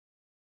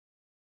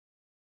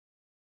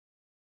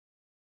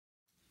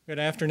Good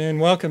afternoon.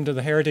 Welcome to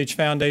the Heritage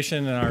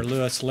Foundation and our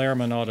Lewis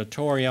Lehrman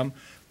Auditorium.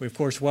 We, of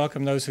course,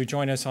 welcome those who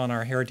join us on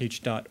our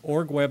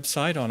heritage.org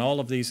website on all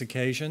of these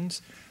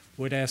occasions.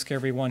 Would ask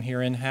everyone here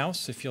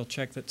in-house if you'll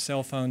check that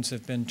cell phones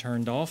have been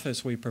turned off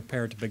as we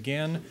prepare to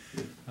begin.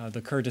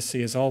 The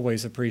courtesy is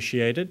always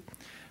appreciated.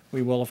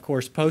 We will, of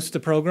course, post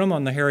the program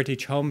on the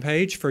Heritage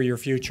homepage for your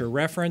future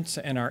reference,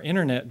 and our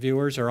internet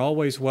viewers are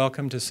always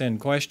welcome to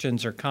send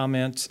questions or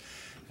comments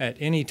at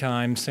any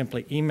time,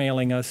 simply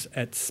emailing us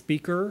at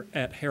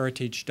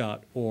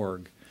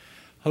speaker@heritage.org.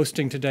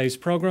 Hosting today's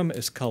program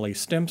is Cully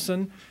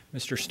Stimson.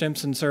 Mr.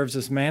 Stimson serves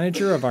as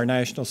manager of our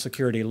National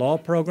Security Law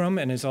Program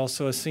and is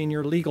also a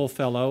senior legal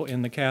fellow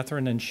in the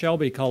Catherine and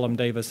Shelby Cullum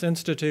Davis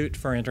Institute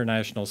for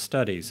International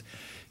Studies.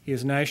 He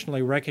is a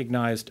nationally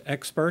recognized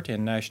expert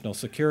in national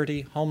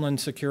security, homeland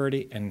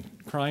security, and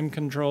crime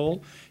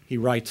control. He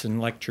writes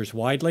and lectures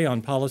widely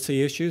on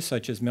policy issues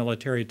such as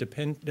military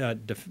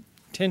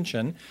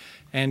detention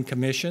and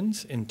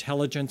commissions,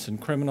 intelligence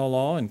and criminal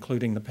law,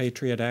 including the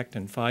Patriot Act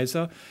and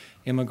FISA,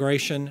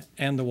 immigration,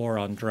 and the war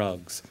on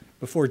drugs.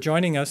 Before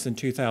joining us in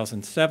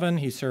 2007,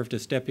 he served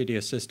as Deputy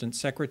Assistant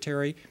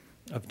Secretary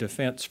of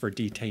Defense for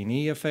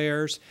Detainee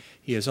Affairs.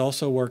 He has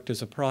also worked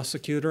as a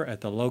prosecutor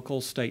at the local,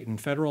 state, and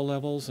federal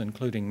levels,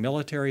 including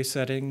military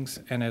settings,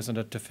 and as a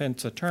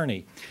defense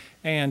attorney.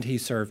 And he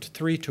served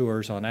 3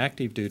 tours on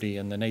active duty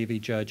in the Navy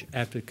Judge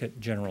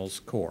Advocate General's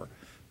Corps.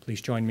 Please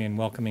join me in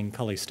welcoming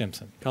Cully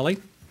Stimson. Cully?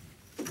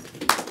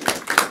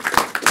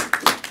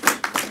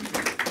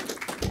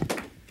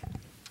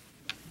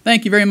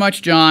 Thank you very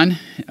much, John,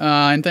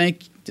 and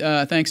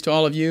thanks to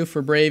all of you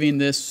for braving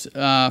this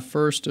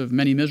first of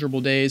many miserable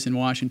days in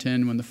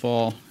Washington when the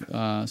fall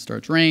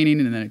starts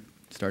raining and then it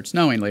starts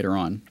snowing later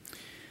on.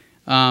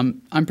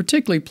 I'm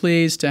particularly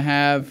pleased to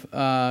have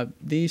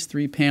these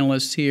 3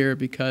 panelists here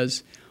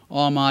because,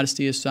 all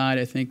modesty aside,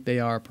 I think they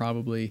are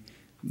probably,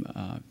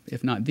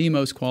 if not the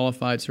most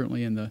qualified,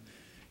 certainly in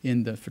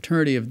the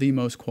fraternity of the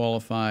most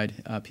qualified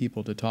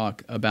people to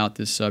talk about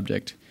this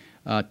subject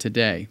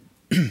today.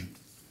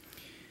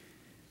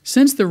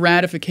 Since the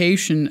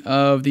ratification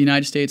of the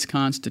United States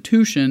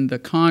Constitution, the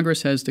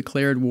Congress has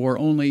declared war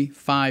only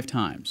 5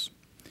 times.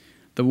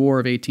 The War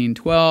of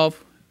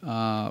 1812,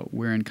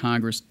 wherein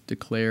Congress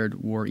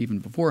declared war even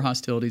before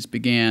hostilities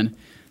began,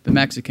 the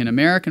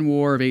Mexican-American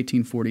War of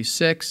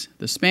 1846,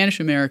 the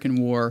Spanish-American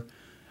War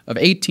of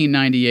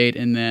 1898,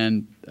 and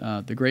then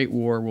the Great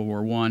War, World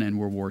War I, and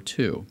World War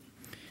II.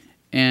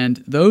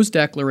 And those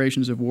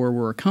declarations of war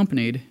were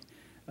accompanied,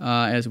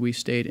 as we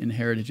state in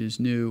Heritage's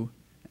new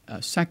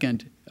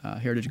second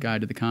Heritage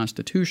Guide to the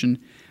Constitution,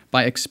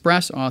 by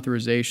express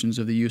authorizations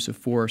of the use of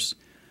force,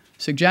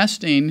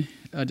 suggesting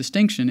a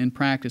distinction in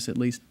practice, at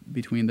least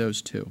between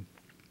those two.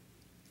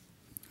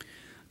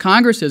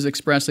 Congress has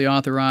expressly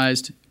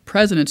authorized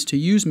presidents to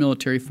use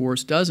military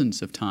force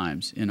dozens of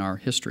times in our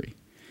history.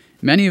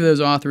 Many of those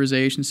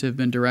authorizations have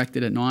been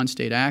directed at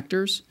non-state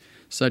actors,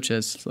 such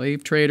as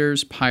slave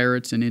traders,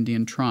 pirates, and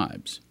Indian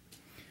tribes.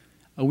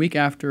 A week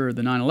after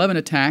the 9/11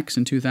 attacks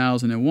in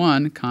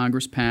 2001,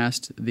 Congress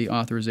passed the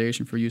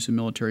Authorization for Use of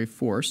Military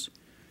Force,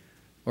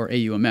 or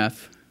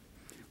AUMF,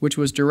 which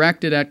was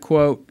directed at,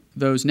 quote,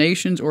 those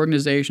nations,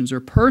 organizations,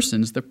 or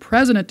persons the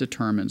President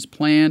determines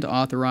planned,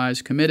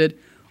 authorized, committed,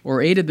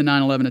 or aided the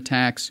 9/11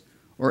 attacks,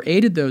 or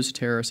aided those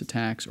terrorist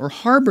attacks, or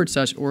harbored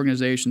such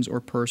organizations or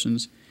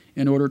persons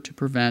in order to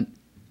prevent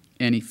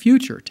any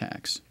future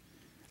attacks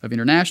of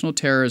international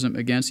terrorism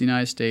against the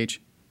United States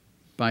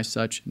by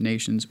such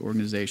nations,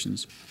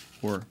 organizations,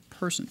 or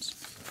persons.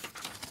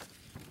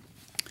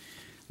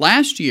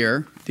 Last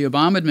year, the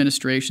Obama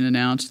administration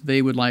announced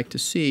they would like to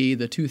see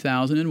the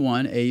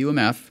 2001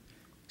 AUMF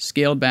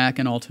scaled back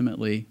and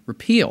ultimately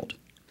repealed.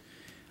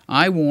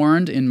 I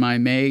warned in my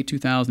May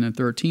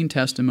 2013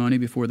 testimony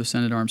before the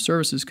Senate Armed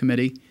Services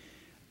Committee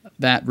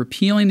that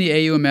repealing the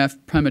AUMF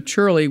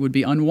prematurely would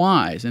be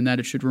unwise and that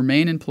it should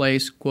remain in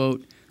place,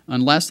 quote,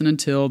 unless and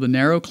until the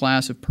narrow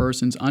class of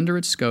persons under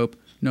its scope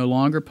no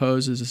longer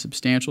poses a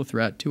substantial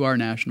threat to our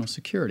national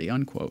security,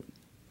 unquote.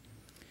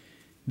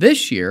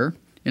 This year,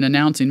 in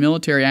announcing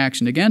military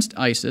action against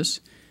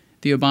ISIS,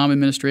 the Obama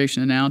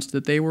administration announced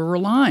that they were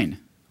relying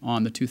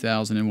on the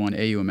 2001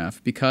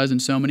 AUMF because, in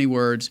so many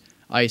words,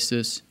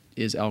 ISIS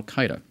is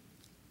al-Qaeda.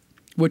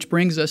 Which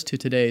brings us to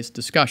today's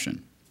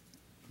discussion.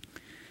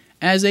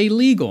 As a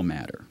legal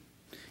matter,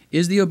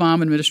 is the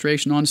Obama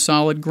administration on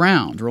solid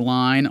ground,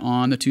 relying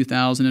on the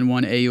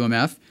 2001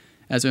 AUMF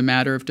as a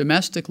matter of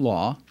domestic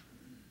law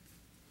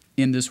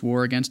in this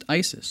war against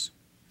ISIS?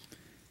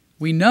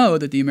 We know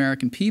that the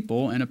American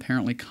people and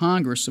apparently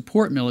Congress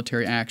support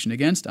military action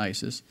against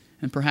ISIS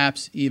and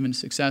perhaps even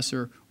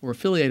successor or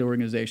affiliated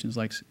organizations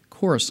like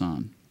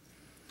Khorasan.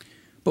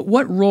 But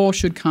what role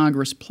should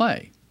Congress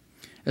play,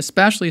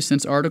 especially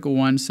since Article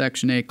 1,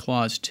 Section 8,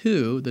 Clause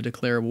 2, the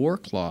Declare War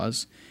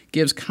Clause,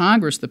 gives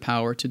Congress the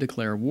power to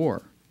declare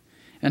war?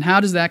 And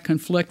how does that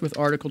conflict with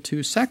Article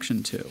 2,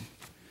 Section 2,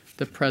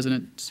 the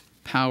President's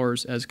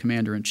powers as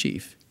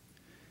Commander-in-Chief?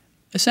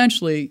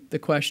 Essentially, the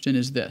question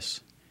is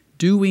this: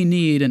 do we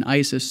need an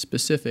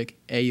ISIS-specific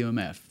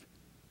AUMF?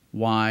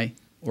 why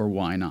or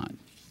why not?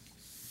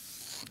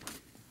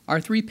 Our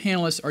three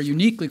panelists are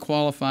uniquely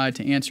qualified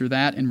to answer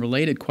that and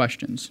related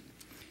questions.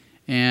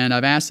 And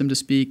I've asked them to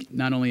speak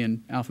not only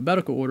in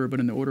alphabetical order, but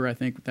in the order I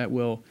think that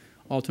will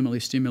ultimately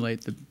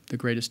stimulate the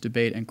greatest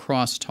debate and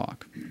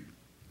crosstalk.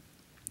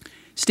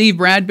 Steve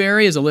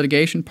Bradbury is a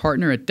litigation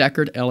partner at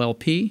Deckard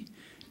LLP.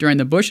 During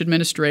the Bush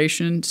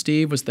administration,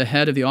 Steve was the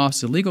head of the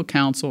Office of Legal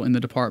Counsel in the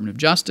Department of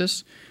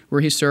Justice,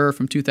 where he served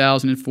from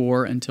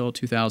 2004 until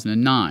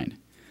 2009.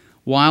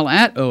 While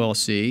at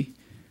OLC,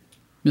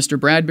 Mr.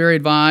 Bradbury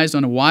advised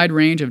on a wide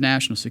range of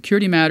national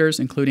security matters,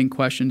 including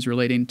questions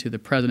relating to the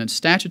President's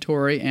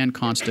statutory and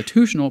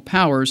constitutional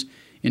powers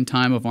in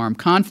time of armed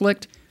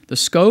conflict, the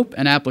scope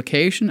and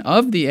application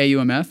of the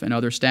AUMF and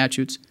other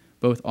statutes,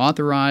 both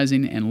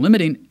authorizing and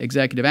limiting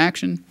executive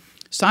action,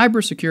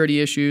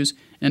 cybersecurity issues,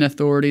 and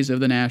authorities of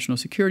the National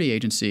Security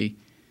Agency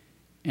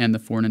and the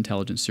Foreign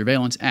Intelligence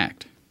Surveillance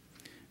Act.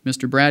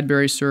 Mr.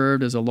 Bradbury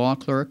served as a law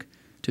clerk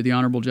to the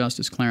Honorable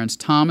Justice Clarence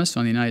Thomas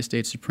on the United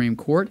States Supreme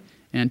Court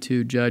and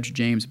to Judge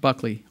James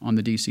Buckley on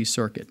the D.C.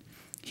 Circuit.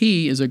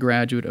 He is a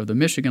graduate of the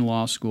Michigan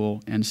Law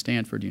School and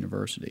Stanford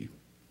University.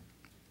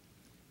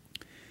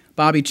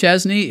 Bobby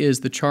Chesney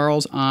is the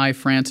Charles I.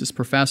 Francis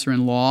Professor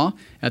in Law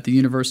at the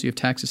University of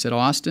Texas at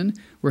Austin,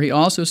 where he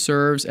also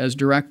serves as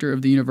director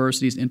of the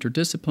university's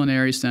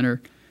Interdisciplinary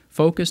Center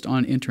focused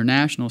on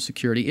international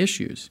security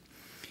issues.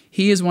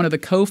 He is one of the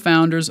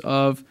co-founders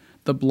of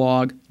the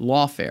blog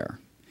Lawfare,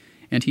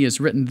 and he has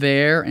written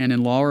there and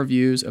in law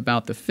reviews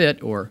about the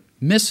fit or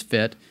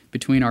misfit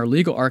between our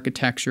legal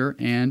architecture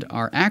and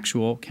our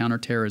actual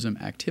counterterrorism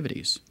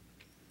activities.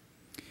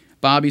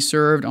 Bobby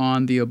served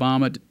on the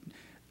Obama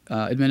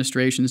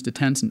administration's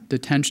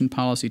detention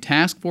policy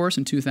task force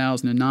in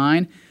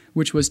 2009,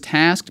 which was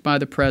tasked by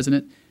the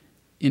President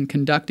in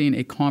conducting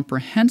a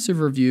comprehensive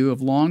review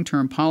of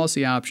long-term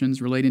policy options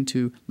relating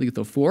to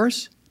lethal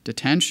force,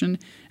 detention,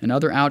 and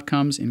other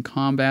outcomes in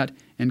combat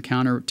and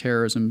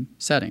counterterrorism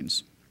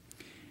settings.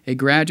 A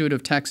graduate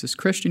of Texas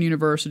Christian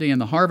University and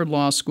the Harvard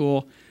Law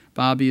School,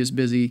 Bobby is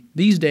busy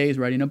these days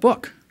writing a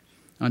book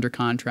under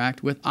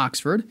contract with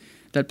Oxford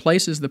that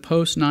places the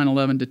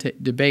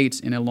post-9/11 debates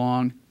in a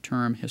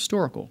long-term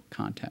historical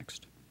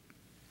context.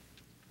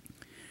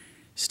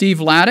 Steve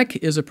Laddick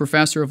is a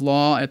professor of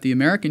law at the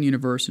American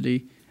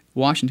University,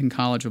 Washington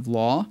College of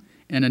Law,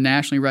 and a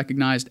nationally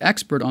recognized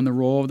expert on the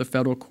role of the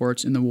federal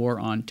courts in the war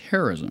on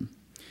terrorism.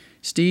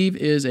 Steve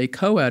is a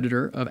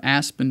co-editor of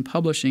Aspen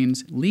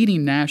Publishing's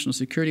leading national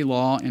security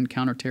law and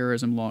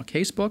counterterrorism law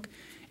casebook,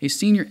 a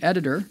senior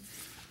editor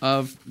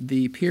of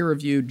the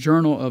peer-reviewed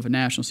Journal of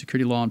National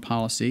Security Law and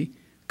Policy,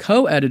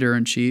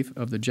 co-editor-in-chief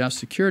of the Just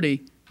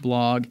Security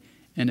blog,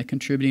 and a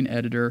contributing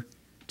editor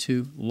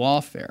to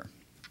Lawfare.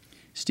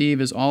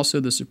 Steve is also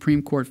the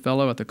Supreme Court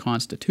Fellow at the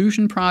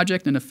Constitution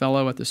Project and a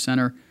Fellow at the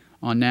Center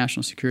on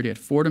National Security at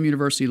Fordham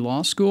University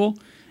Law School,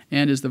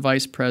 and is the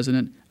Vice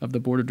President of the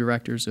Board of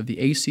Directors of the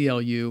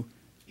ACLU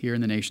here in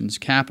the nation's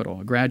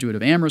capital. A graduate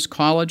of Amherst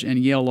College and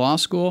Yale Law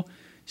School,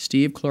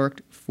 Steve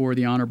clerked for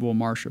the Honorable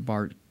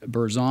Marsha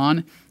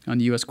Berzon on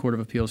the U.S. Court of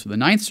Appeals for the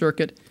Ninth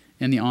Circuit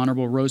and the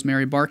Honorable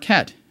Rosemary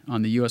Barquette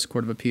on the U.S.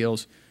 Court of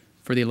Appeals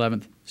for the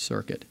 11th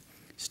Circuit.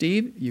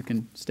 Steve, you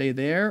can stay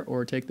there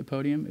or take the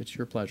podium. It's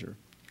your pleasure.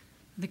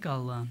 I think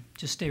I'll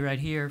just stay right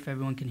here if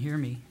everyone can hear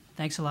me.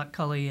 Thanks a lot,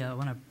 Cully. I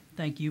want to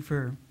thank you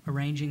for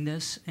arranging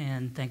this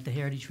and thank the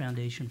Heritage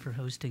Foundation for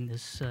hosting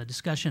this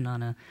discussion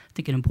on, I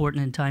think, an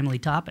important and timely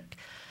topic.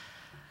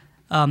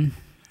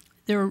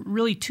 There are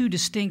really two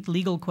distinct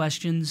legal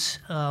questions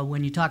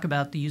when you talk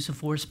about the use of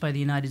force by the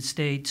United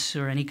States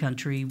or any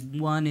country.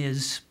 One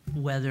is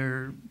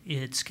whether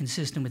it's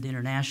consistent with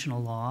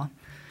international law.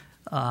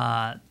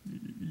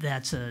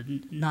 That's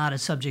not a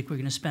subject we're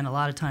going to spend a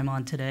lot of time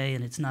on today,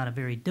 and it's not a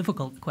very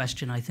difficult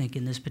question, I think,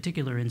 in this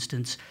particular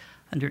instance.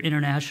 Under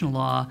international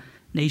law,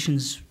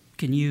 nations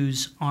can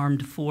use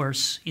armed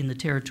force in the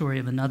territory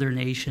of another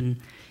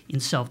nation in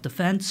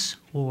self-defense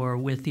or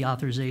with the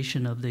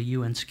authorization of the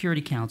UN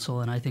Security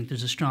Council, and I think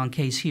there's a strong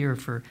case here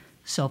for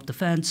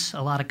self-defense.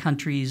 A lot of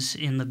countries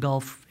in the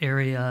Gulf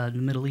area, in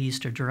the Middle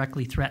East, are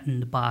directly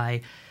threatened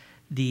by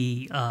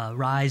the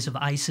rise of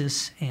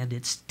ISIS and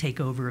its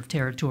takeover of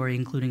territory,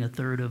 including a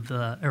third of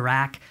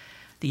Iraq.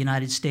 The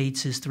United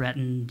States is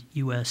threatened.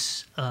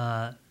 U.S.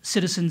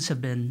 Citizens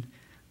have been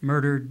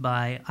murdered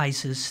by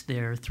ISIS.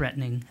 They're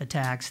threatening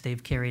attacks.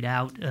 They've carried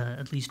out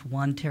at least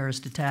one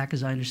terrorist attack,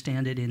 as I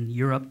understand it, in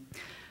Europe,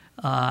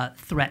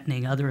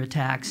 threatening other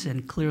attacks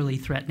and clearly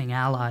threatening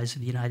allies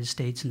of the United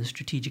States and the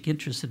strategic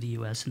interests of the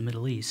U.S. in the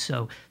Middle East.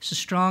 So it's a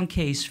strong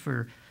case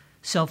for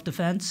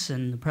self-defense,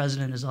 and the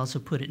President has also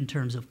put it in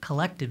terms of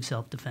collective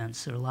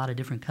self-defense. There are a lot of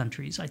different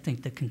countries, I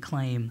think, that can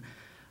claim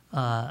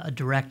a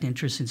direct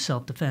interest in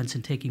self-defense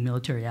and taking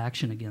military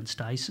action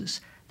against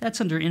ISIS.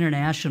 That's under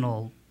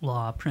international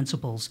law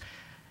principles.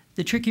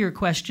 The trickier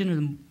question,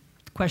 and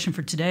the question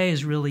for today,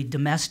 is really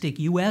domestic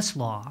U.S.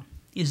 law.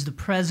 Is the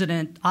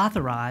President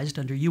authorized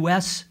under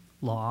U.S.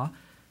 law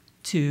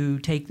to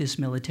take this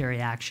military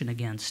action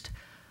against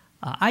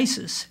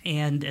ISIS.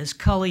 And as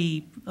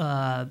Cully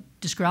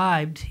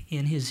described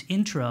in his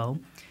intro,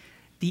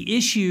 the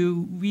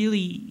issue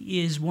really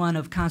is one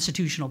of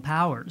constitutional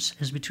powers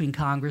as between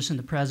Congress and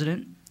the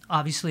President.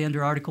 Obviously,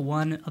 under Article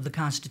 1 of the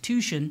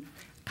Constitution,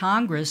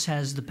 Congress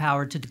has the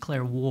power to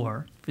declare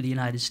war for the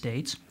United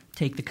States,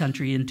 take the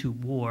country into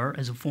war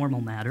as a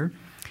formal matter.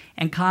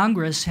 And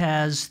Congress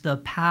has the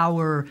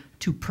power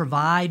to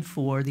provide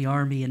for the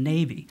Army and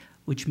Navy,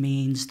 which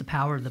means the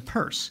power of the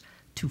purse,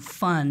 to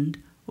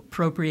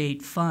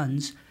appropriate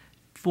funds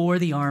for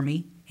the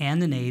Army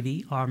and the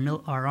Navy,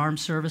 our armed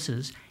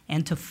services,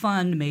 and to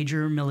fund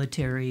major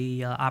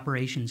military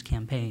operations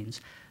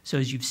campaigns. So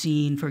as you've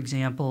seen, for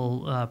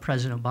example,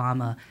 President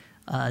Obama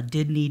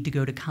did need to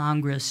go to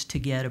Congress to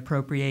get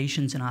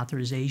appropriations and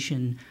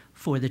authorization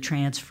for the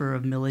transfer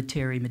of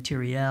military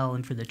materiel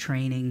and for the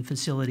training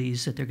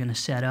facilities that they're going to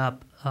set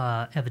up,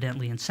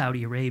 evidently in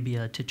Saudi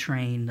Arabia, to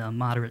train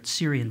moderate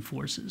Syrian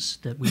forces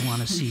that we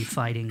want to see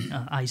fighting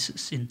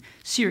ISIS in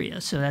Syria.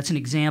 So that's an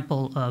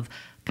example of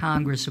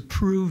Congress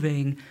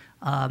approving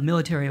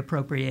military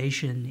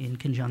appropriation in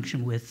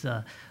conjunction with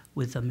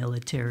a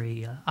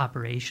military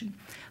operation.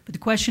 But the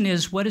question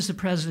is, what is the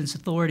President's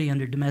authority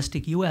under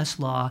domestic U.S.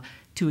 law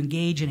to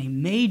engage in a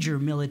major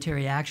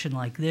military action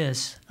like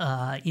this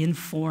in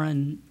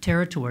foreign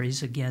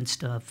territories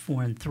against a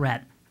foreign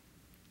threat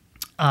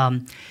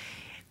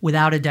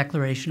without a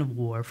declaration of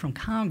war from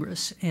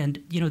Congress?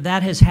 And, you know,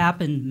 that has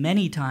happened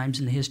many times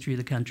in the history of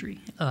the country.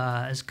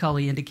 As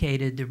Cully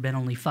indicated, there have been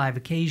only 5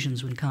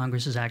 occasions when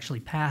Congress has actually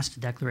passed a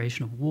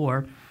declaration of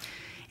war.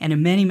 And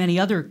in many, many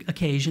other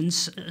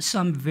occasions,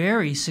 some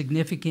very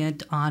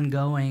significant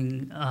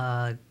ongoing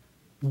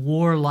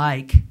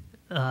warlike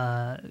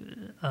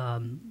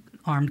armed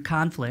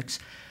conflicts,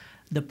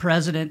 the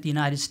President, the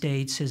United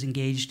States, has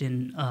engaged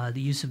in the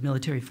use of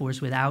military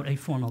force without a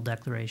formal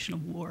declaration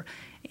of war.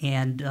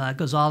 And it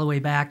goes all the way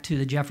back to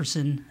the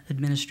Jefferson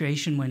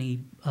administration when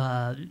he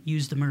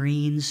used the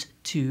Marines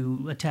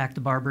to attack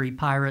the Barbary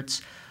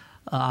pirates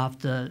off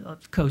the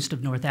coast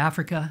of North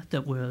Africa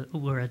that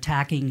were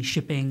attacking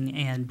shipping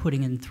and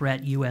putting in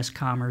threat U.S.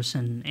 commerce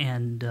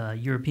and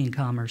European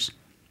commerce,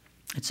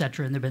 et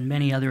cetera. And there have been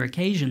many other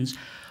occasions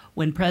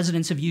when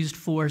presidents have used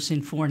force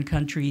in foreign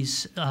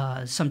countries,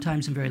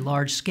 sometimes in very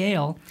large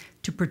scale,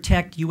 to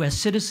protect U.S.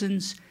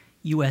 citizens,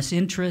 U.S.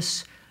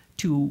 interests,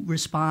 to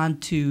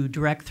respond to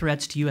direct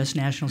threats to U.S.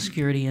 national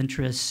security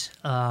interests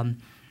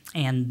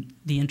and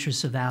the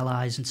interests of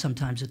allies, and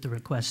sometimes at the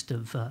request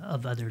of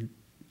other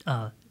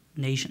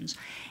nations.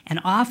 And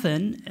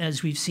often,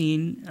 as we've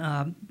seen,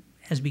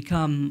 has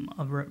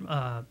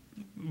become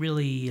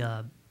really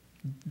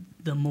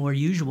the more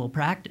usual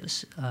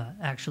practice,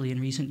 actually, in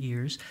recent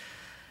years.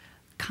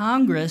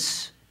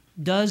 Congress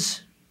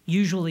does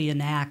usually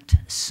enact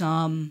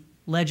some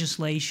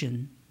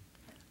legislation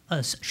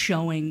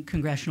showing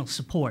congressional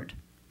support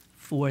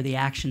for the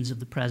actions of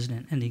the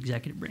President and the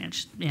executive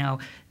branch. Now,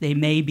 they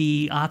may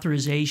be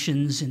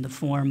authorizations in the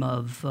form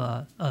of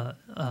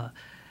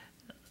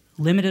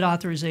limited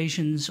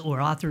authorizations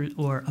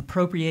or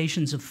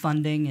appropriations of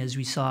funding, as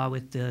we saw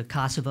with the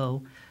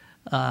Kosovo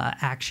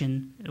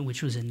action,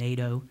 which was a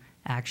NATO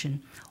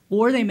action,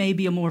 or they may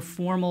be a more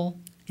formal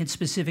and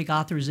specific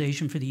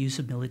authorization for the use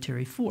of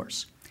military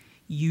force,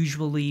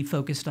 usually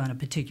focused on a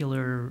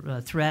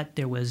particular threat.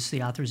 There was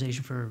the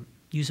authorization for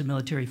use of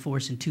military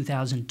force in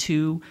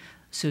 2002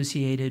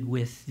 associated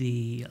with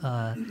the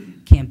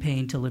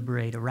campaign to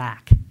liberate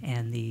Iraq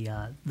and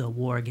the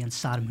war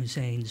against Saddam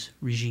Hussein's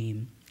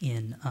regime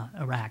in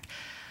Iraq.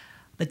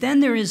 But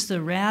then there is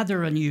the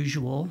rather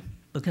unusual,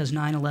 because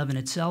 9/11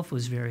 itself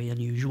was very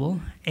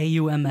unusual,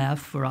 AUMF,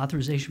 for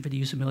authorization for the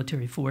use of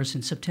military force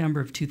in September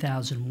of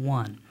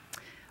 2001,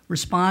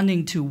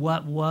 responding to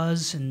what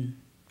was and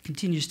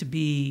continues to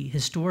be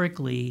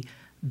historically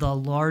the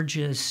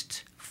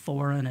largest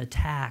foreign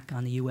attack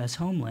on the U.S.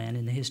 homeland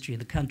in the history of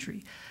the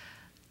country,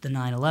 the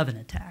 9/11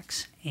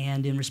 attacks.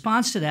 And in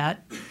response to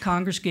that,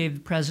 Congress gave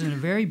the President a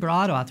very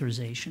broad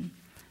authorization,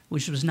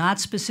 which was not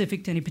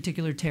specific to any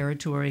particular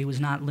territory, was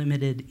not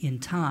limited in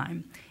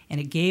time. And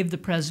it gave the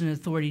President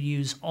authority to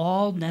use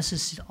all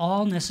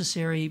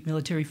necessary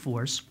military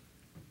force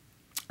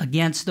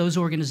against those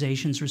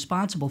organizations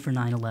responsible for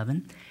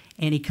 9/11,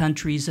 any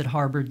countries that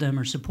harbored them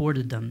or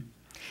supported them,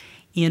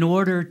 in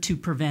order to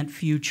prevent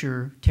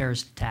future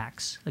terrorist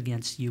attacks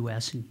against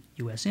U.S. and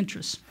U.S.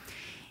 interests.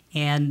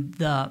 And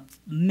the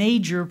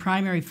major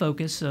primary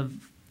focus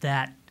of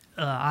that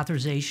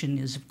authorization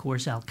is, of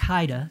course,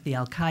 al-Qaeda, the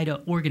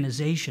al-Qaeda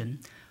organization,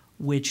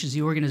 which is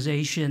the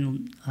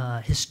organization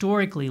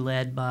historically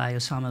led by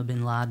Osama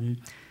bin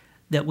Laden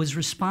that was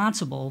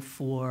responsible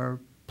for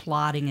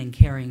plotting and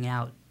carrying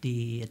out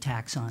the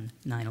attacks on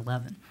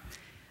 9/11.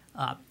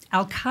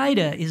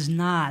 Al-Qaeda is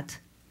not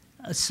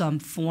some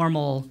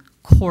formal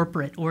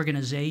corporate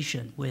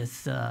organization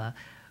with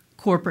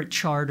corporate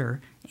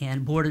charter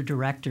and board of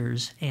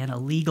directors and a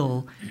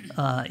legal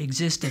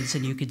existence,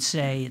 and you could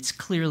say it's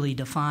clearly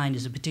defined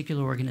as a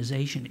particular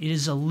organization. It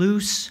is a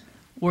loose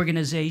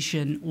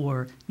organization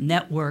or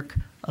network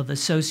of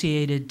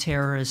associated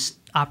terrorist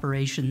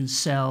operations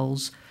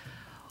cells.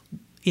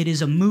 It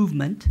is a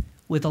movement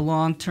with a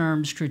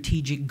long-term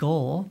strategic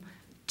goal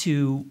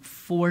to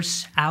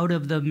force out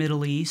of the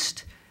Middle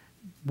East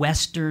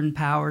Western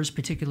powers,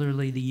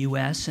 particularly the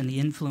U.S. and the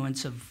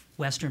influence of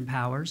Western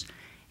powers,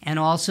 and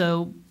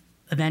also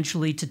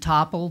eventually to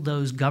topple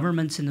those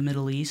governments in the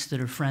Middle East that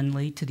are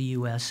friendly to the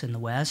U.S. and the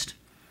West,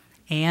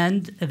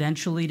 and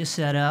eventually to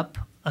set up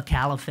a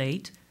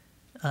caliphate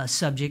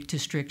subject to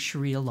strict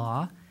Sharia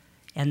law.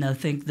 And I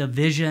think the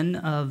vision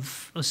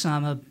of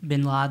Osama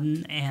bin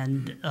Laden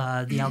and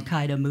the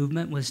al-Qaeda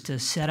movement was to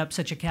set up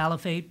such a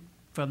caliphate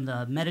from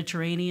the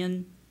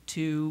Mediterranean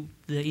to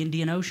the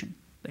Indian Ocean,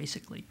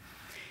 basically.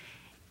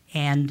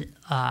 And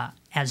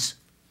as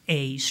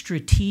a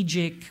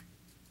strategic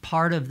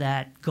part of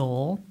that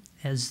goal,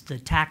 as the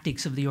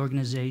tactics of the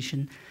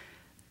organization,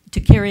 to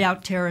carry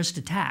out terrorist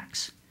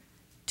attacks,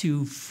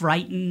 to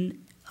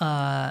frighten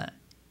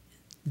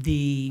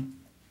the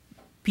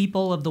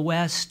people of the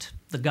West,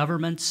 the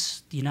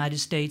governments, the United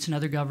States and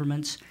other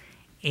governments,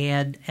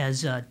 and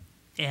as a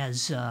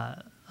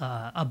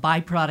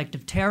byproduct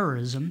of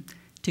terrorism,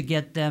 to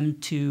get them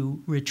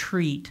to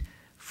retreat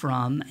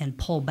from and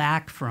pull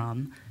back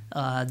from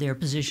their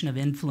position of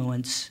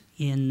influence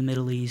in the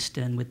Middle East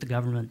and with the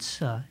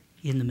governments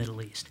in the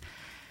Middle East.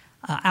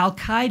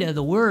 Al-Qaeda,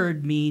 the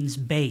word, means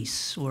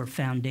base or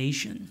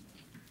foundation.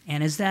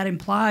 And as that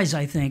implies,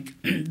 I think,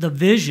 the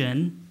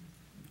vision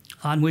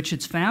on which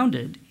it's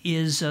founded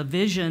is a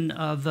vision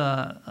of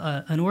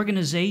an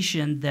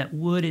organization that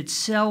would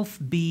itself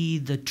be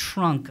the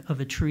trunk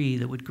of a tree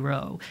that would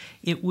grow.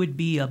 It would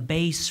be a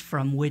base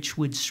from which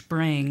would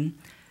spring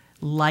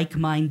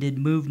like-minded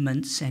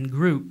movements and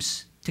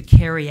groups to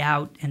carry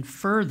out and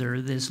further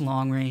this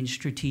long-range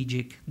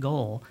strategic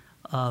goal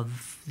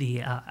of the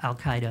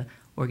al-Qaeda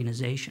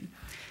organization.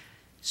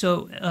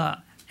 So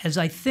as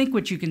I think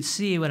what you can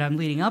see, what I'm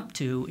leading up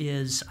to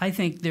is I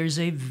think there's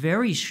a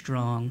very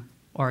strong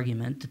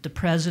argument that the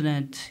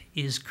president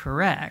is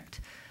correct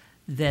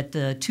that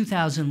the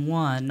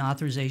 2001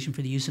 authorization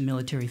for the use of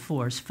military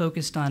force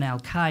focused on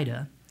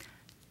al-Qaeda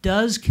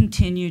does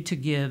continue to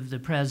give the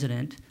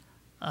president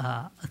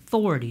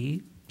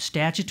authority,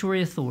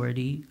 statutory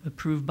authority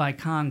approved by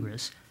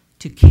Congress,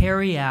 to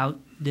carry out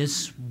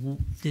this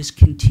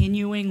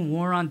continuing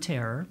war on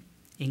terror,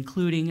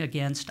 including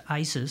against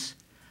ISIS,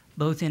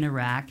 both in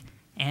Iraq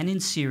and in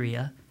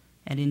Syria,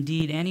 and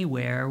indeed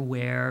anywhere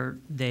where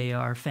they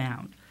are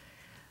found.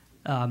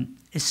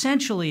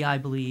 Essentially, I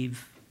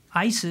believe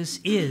ISIS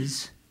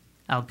is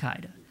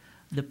al-Qaeda.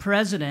 The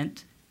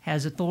president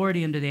has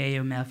authority under the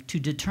AUMF to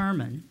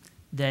determine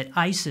that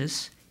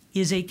ISIS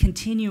is a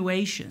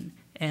continuation,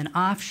 an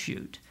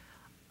offshoot,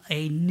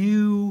 a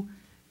new,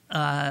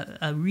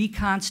 a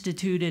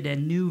reconstituted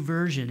and new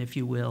version, if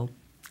you will,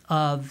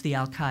 of the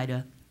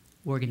al-Qaeda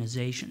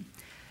organization.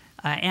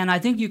 And I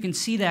think you can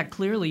see that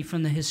clearly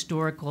from the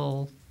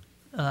historical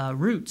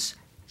roots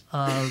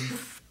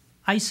of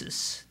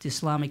ISIS, the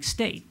Islamic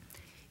State.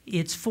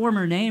 Its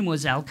former name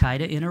was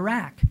al-Qaeda in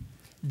Iraq.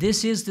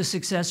 This is the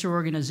successor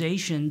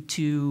organization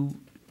to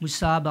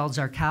Musab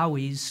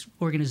al-Zarqawi's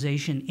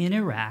organization in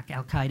Iraq,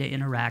 al-Qaeda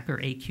in Iraq, or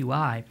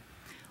AQI,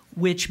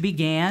 which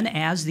began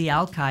as the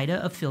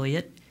al-Qaeda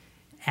affiliate,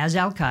 as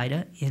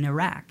al-Qaeda in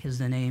Iraq, as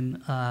the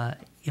name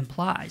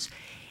implies.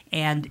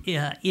 And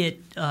it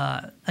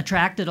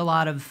attracted a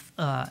lot of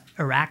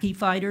Iraqi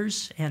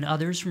fighters and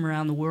others from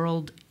around the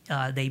world.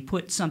 They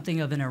put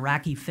something of an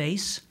Iraqi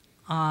face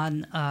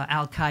on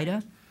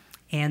al-Qaeda,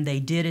 and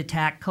they did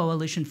attack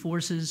coalition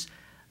forces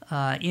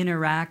in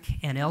Iraq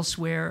and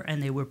elsewhere,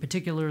 and they were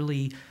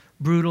particularly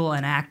brutal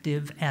and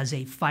active as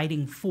a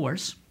fighting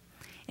force.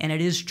 And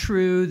it is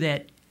true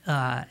that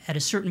at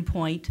a certain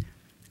point,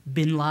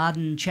 bin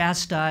Laden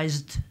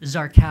chastised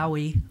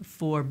Zarqawi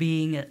for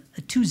being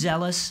too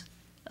zealous,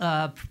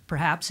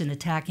 perhaps, in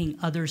attacking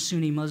other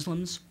Sunni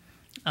Muslims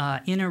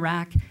in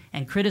Iraq,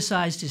 and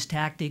criticized his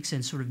tactics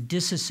and sort of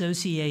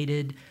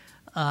disassociated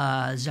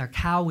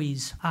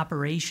Zarqawi's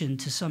operation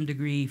to some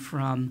degree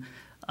from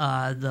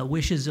the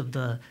wishes of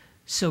the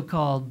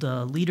so-called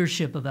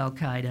leadership of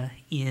al-Qaeda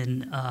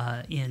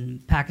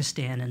in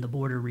Pakistan and the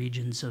border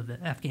regions of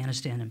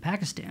Afghanistan and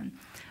Pakistan.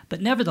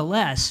 But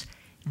nevertheless,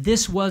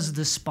 this was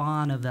the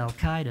spawn of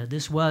al-Qaeda.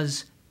 This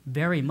was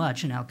very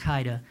much an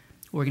al-Qaeda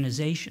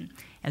organization.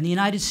 And the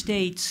United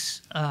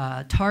States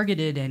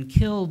targeted and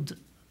killed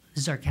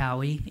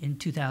Zarqawi in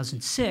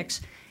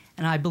 2006,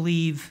 and I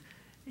believe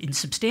in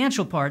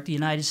substantial part the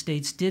United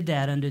States did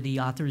that under the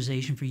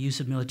Authorization for Use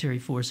of Military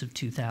Force of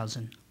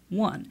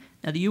 2001.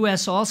 Now, the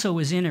U.S. also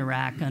was in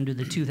Iraq under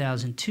the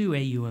 2002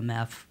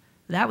 AUMF.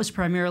 That was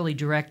primarily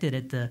directed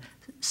at the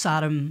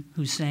Saddam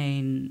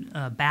Hussein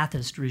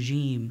Ba'athist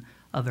regime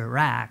of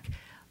Iraq,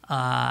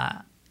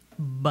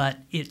 but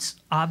it's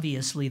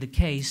obviously the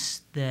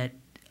case that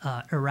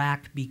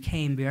Iraq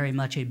became very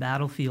much a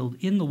battlefield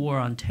in the war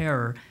on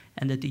terror,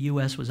 and that the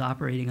U.S. was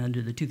operating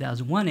under the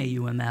 2001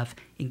 AUMF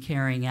in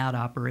carrying out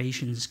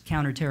operations,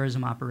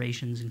 counterterrorism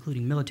operations,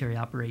 including military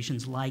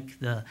operations like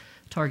the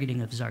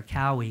targeting of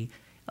Zarqawi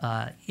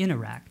in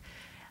Iraq.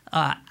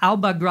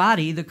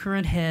 Al-Baghdadi, the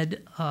current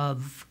head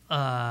of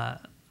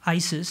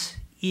ISIS,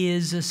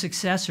 is a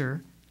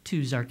successor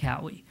to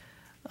Zarqawi.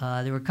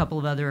 There were a couple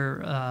of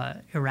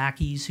other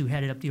Iraqis who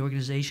headed up the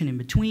organization in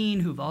between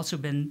who've also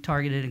been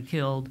targeted and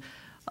killed,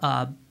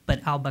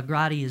 but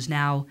al-Baghdadi is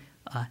now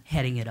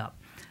heading it up.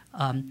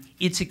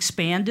 It's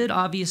expanded,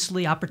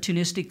 obviously,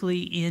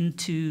 opportunistically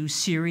into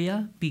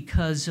Syria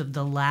because of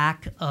the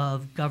lack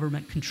of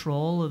government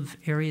control of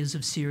areas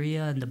of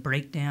Syria and the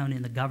breakdown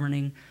in the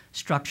governing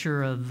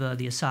structure of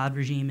the Assad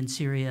regime in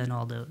Syria and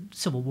all the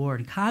civil war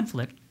and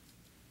conflict.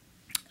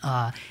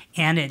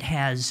 And it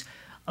has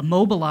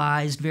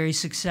mobilized very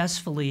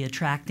successfully,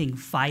 attracting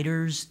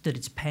fighters that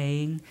it's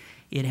paying.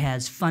 It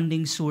has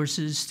funding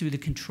sources through the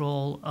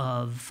control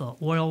of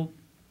oil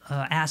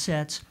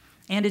assets.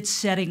 And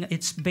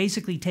it's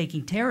basically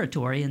taking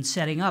territory and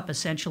setting up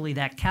essentially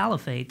that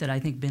caliphate that I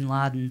think bin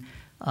Laden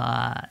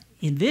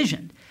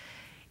envisioned.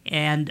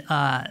 And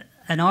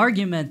an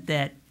argument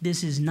that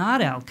this is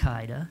not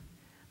al-Qaeda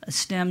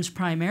stems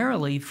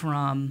primarily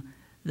from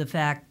the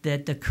fact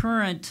that the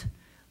current,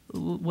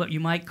 what you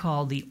might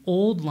call the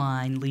old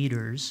line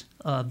leaders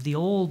of the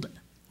old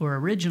or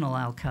original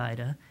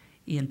al-Qaeda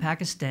in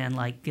Pakistan,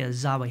 like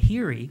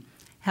Zawahiri,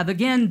 have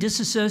again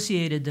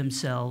disassociated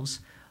themselves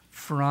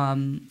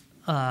from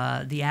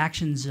the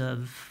actions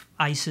of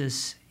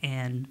ISIS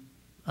and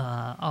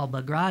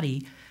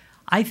al-Baghdadi,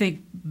 I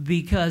think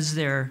because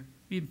they're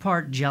in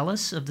part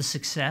jealous of the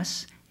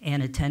success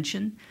and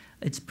attention.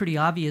 It's pretty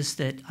obvious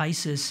that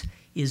ISIS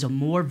is a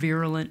more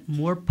virulent,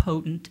 more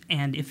potent,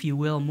 and, if you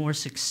will, more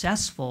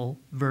successful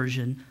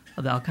version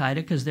of al-Qaeda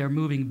because they're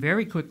moving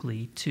very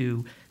quickly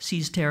to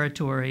seize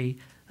territory,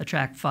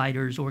 attract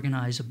fighters,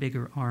 organize a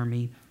bigger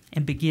army,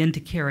 and begin to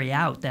carry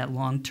out that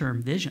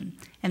long-term vision.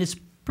 And it's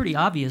pretty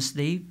obvious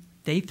they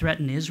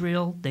threaten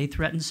Israel, they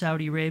threaten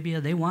Saudi Arabia,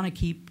 they want to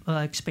keep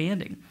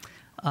expanding.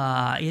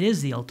 It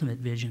is the ultimate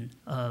vision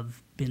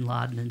of bin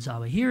Laden and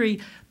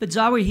Zawahiri, but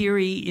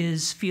Zawahiri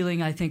is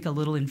feeling, I think, a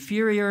little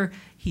inferior.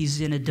 He's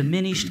in a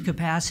diminished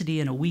capacity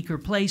in a weaker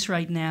place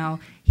right now.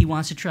 He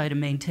wants to try to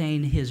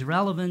maintain his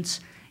relevance,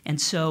 and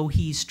so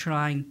he's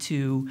trying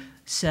to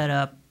set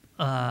up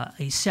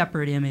a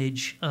separate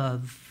image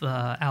of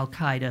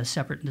al-Qaeda,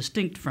 separate and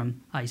distinct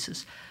from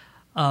ISIS.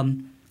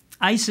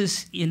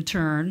 ISIS, in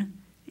turn,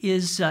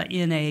 is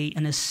in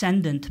an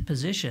ascendant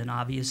position,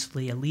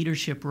 obviously, a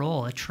leadership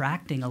role,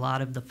 attracting a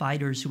lot of the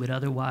fighters who would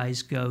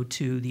otherwise go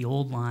to the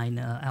old line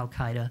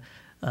al-Qaeda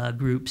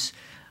groups.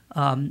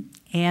 And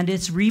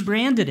it's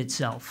rebranded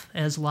itself,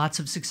 as lots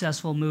of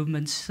successful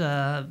movements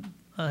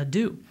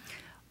do.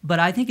 But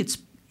I think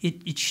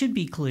it should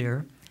be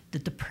clear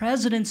that the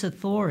president's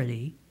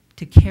authority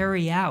to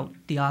carry out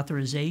the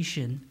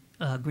authorization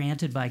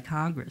granted by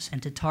Congress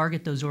and to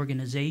target those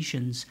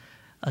organizations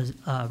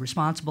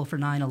responsible for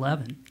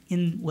 9/11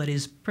 in what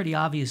is pretty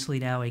obviously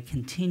now a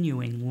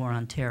continuing war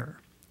on terror.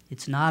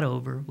 It's not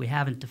over. We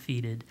haven't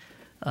defeated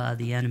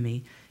the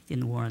enemy in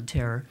the war on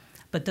terror.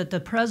 But that the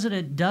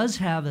president does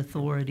have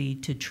authority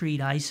to treat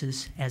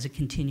ISIS as a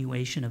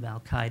continuation of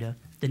al-Qaeda,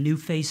 the new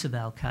face of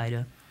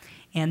al-Qaeda,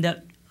 and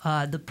that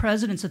the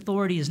president's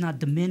authority is not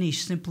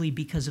diminished simply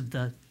because of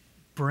the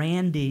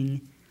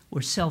branding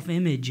or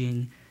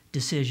self-imaging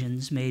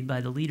decisions made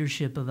by the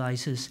leadership of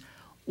ISIS,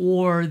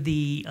 or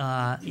the,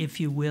 if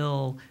you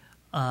will,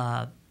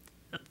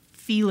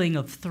 feeling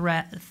of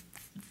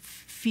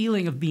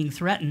being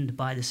threatened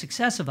by the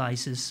success of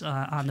ISIS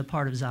on the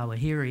part of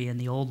Zawahiri and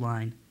the old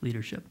line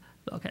leadership.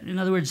 Okay. In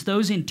other words,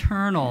 those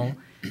internal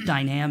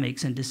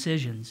dynamics and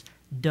decisions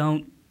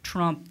don't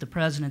trump the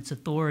president's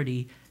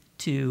authority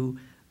to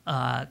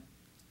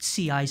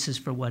see ISIS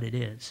for what it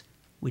is,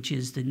 which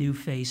is the new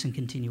face and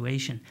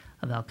continuation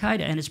of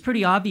al-Qaeda. And it's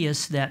pretty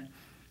obvious that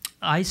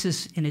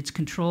ISIS, in its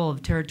control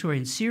of territory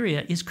in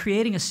Syria, is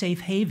creating a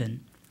safe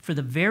haven for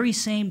the very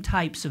same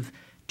types of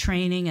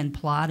training and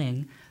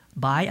plotting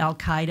by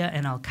al-Qaeda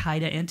and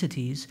al-Qaeda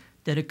entities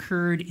that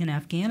occurred in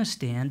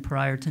Afghanistan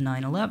prior to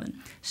 9/11.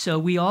 So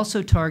we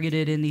also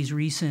targeted in these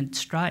recent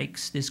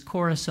strikes this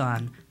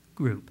Khorasan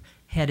group,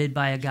 headed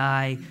by a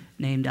guy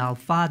named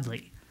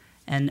al-Fadli.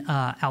 And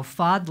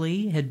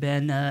al-Fadli had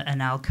been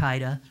an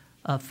al-Qaeda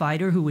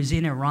fighter who was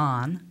in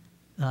Iran,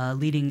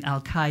 leading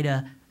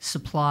al-Qaeda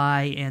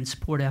supply and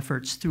support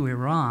efforts through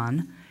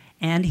Iran,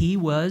 and he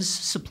was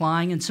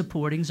supplying and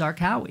supporting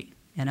Zarqawi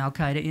and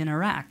al-Qaeda in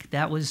Iraq.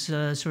 That was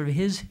sort of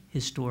his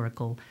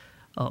historical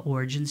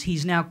origins.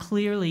 He's now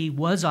clearly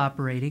was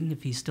operating,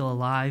 if he's still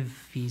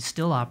alive, he's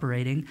still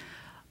operating,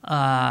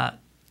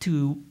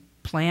 to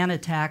plan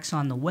attacks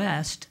on the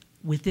West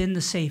within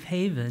the safe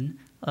haven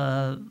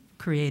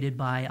created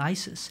by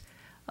ISIS.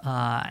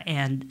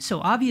 And so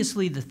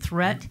obviously the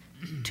threat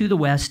to the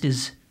West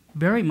is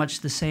very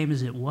much the same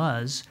as it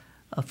was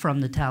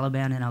from the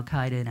Taliban and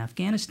al-Qaeda in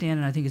Afghanistan,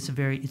 and I think it's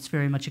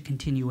very much a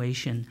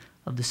continuation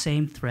of the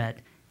same threat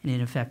and,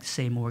 in effect, the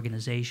same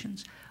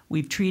organizations.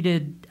 We've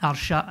treated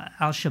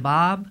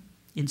al-Shabaab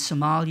in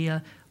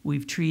Somalia.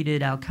 We've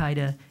treated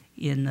al-Qaeda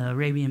in the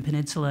Arabian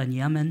Peninsula and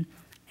Yemen.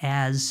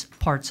 as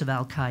parts of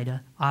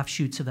al-Qaeda,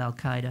 offshoots of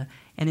al-Qaeda.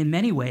 And in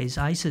many ways,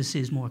 ISIS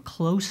is more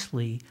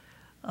closely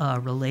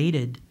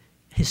related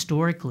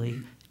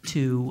historically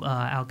to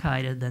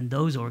al-Qaeda than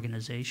those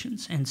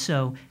organizations. And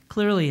so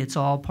clearly it's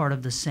all part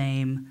of the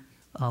same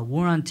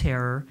war on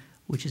terror,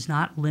 which is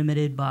not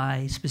limited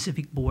by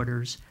specific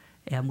borders,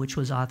 and which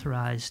was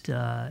authorized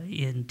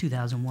in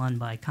 2001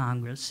 by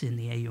Congress in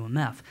the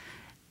AUMF.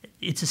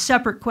 It's a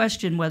separate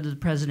question whether the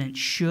president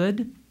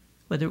should,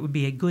 whether it would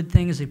be a good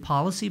thing as a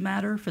policy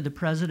matter for the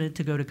president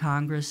to go to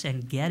Congress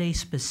and get a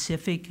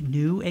specific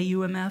new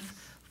AUMF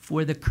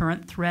for the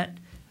current threat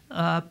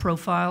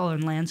profile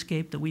and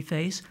landscape that we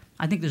face.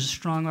 I think there's a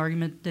strong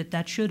argument that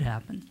that should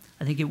happen.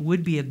 I think it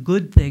would be a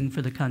good thing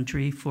for the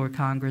country, for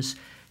Congress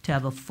to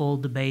have a full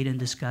debate and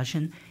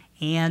discussion,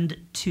 and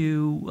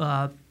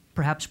to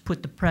perhaps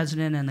put the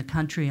president and the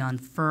country on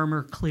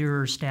firmer,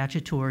 clearer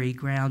statutory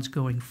grounds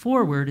going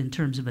forward in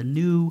terms of a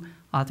new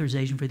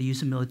authorization for the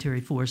use of military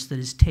force that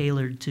is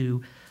tailored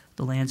to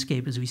the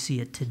landscape as we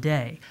see it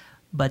today.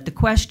 But the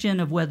question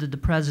of whether the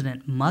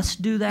president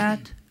must do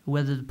that,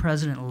 whether the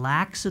president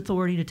lacks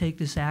authority to take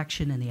this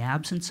action in the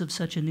absence of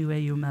such a new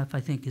AUMF, I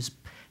think is,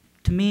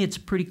 to me, it's a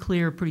pretty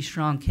clear, pretty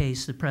strong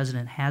case the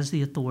president has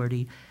the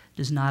authority,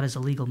 does not as a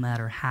legal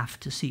matter have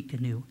to seek a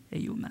new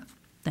AUMF.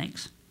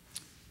 Thanks.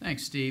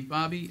 Thanks, Steve.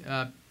 Bobby,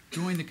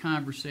 join the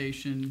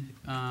conversation.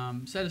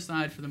 Set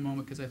aside for the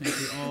moment, because I think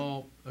we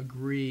all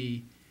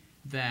agree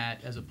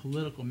that as a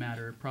political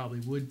matter it probably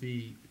would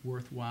be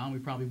worthwhile. We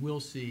probably will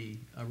see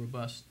a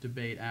robust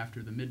debate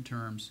after the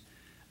midterms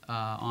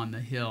on the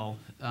Hill.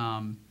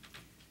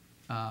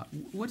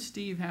 What's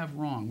Steve have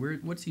wrong?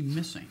 What's he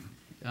missing?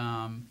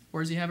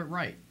 Or does he have it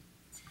right?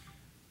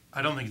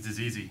 I don't think it's as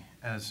easy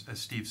as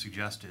Steve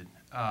suggested.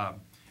 I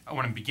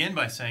want to begin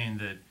by saying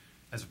that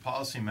as a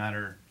policy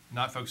matter,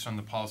 not focused on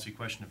the policy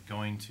question of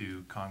going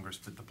to Congress,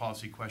 but the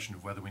policy question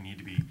of whether we need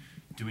to be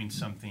doing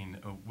something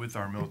with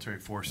our military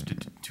force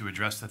to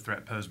address the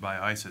threat posed by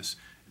ISIS.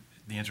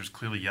 The answer is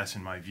clearly yes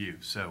in my view.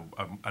 So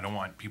I don't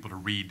want people to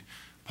read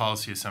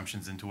policy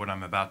assumptions into what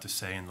I'm about to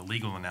say in the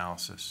legal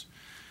analysis.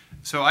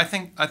 So I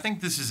think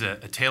this is a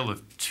tale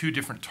of two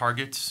different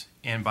targets,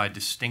 and by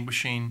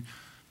distinguishing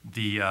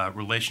the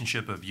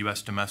relationship of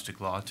U.S. domestic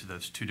law to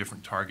those two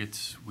different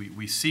targets,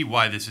 we see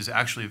why this is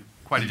actually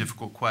quite a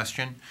difficult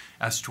question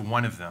as to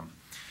one of them.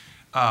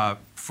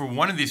 For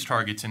one of these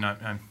targets, and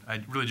I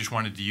really just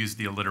wanted to use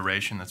the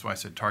alliteration, that's why I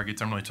said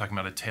targets, I'm really talking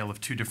about a tale of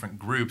two different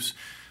groups.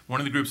 One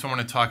of the groups I want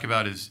to talk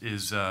about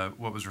is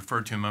what was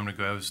referred to a moment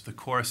ago as the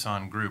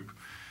Khorasan group.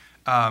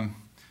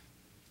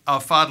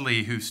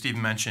 Al-Fadli, who Steve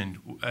mentioned,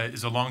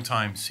 is a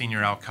longtime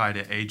senior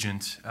al-Qaeda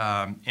agent,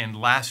 and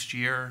last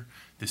year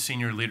the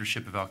senior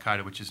leadership of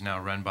al-Qaeda, which is now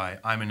run by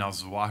Ayman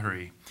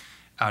al-Zawahiri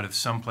out of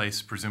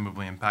someplace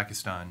presumably in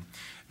Pakistan,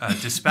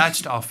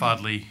 dispatched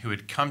al-Fadli, who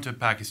had come to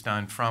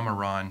Pakistan from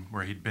Iran,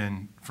 where he'd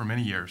been for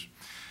many years,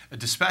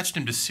 dispatched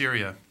him to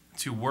Syria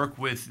to work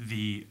with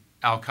the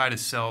al-Qaeda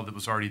cell that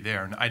was already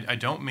there. And I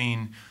don't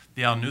mean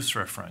the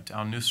al-Nusra front.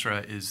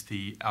 Al-Nusra is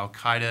the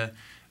al-Qaeda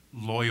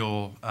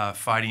loyal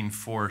fighting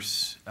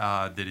force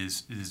that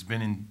has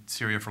been in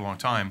Syria for a long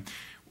time.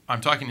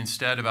 I'm talking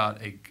instead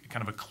about a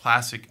kind of a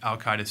classic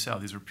al-Qaeda cell.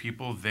 These are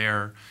people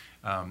there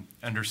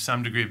under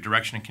some degree of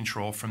direction and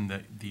control from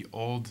the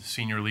old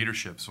senior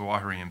leadership,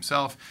 Zawahiri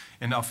himself.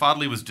 And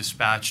al-Fadli was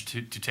dispatched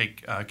to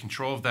take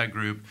control of that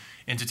group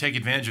and to take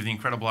advantage of the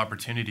incredible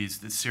opportunities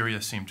that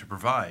Syria seemed to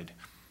provide.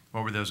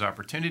 What were those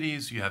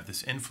opportunities? You have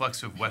this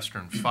influx of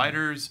Western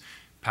fighters,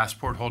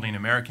 passport-holding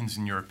Americans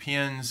and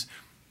Europeans,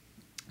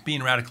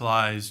 being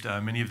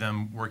radicalized, many of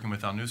them working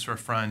with al-Nusra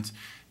Front.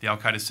 The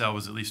al-Qaeda cell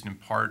was at least in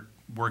part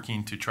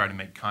working to try to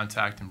make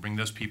contact and bring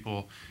those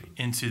people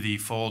into the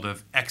fold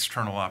of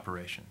external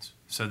operations.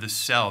 So this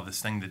cell,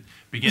 this thing that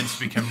begins to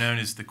become known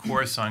as the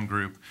Khorasan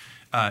group,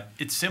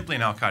 it's simply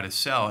an al-Qaeda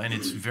cell, and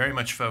it's very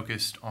much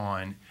focused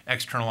on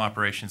external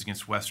operations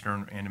against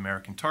Western and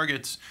American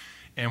targets.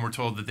 And we're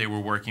told that they were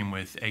working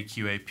with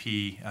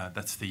AQAP,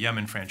 that's the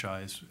Yemen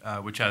franchise,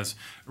 which has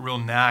a real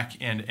knack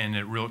and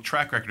a real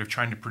track record of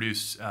trying to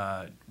produce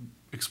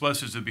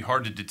explosives that would be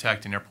hard to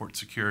detect in airport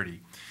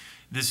security.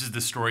 This is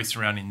the story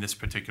surrounding this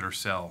particular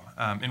cell.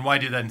 And why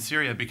do that in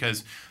Syria?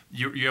 Because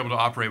you're able to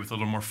operate with a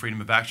little more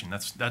freedom of action.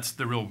 That's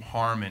the real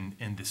harm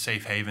in the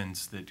safe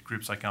havens that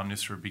groups like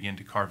al-Nusra begin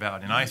to carve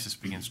out, and ISIS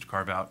begins to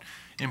carve out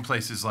in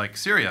places like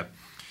Syria.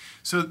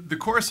 So the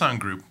Khorasan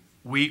group,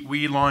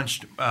 we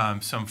launched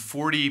some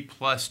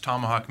 40-plus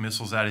Tomahawk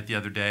missiles at it the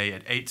other day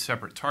at 8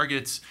 separate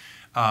targets.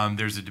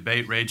 There's a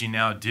debate raging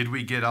now, did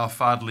we get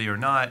al-Fadli or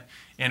not?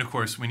 And of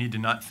course, we need to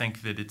not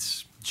think that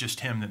it's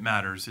just him that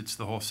matters. It's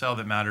the whole cell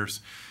that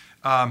matters.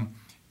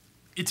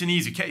 It's an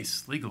easy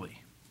case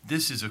legally.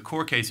 This is a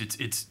core case.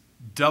 It's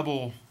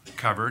double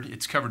covered.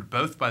 It's covered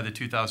both by the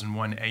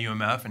 2001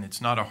 AUMF, and it's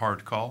not a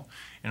hard call.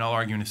 And I'll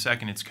argue in a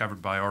second it's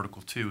covered by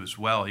Article 2 as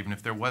well, even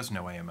if there was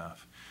no AUMF.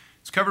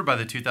 It's covered by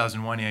the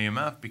 2001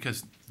 AUMF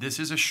because this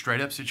is a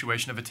straight-up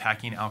situation of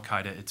attacking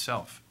al-Qaeda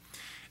itself.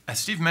 As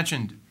Steve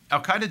mentioned,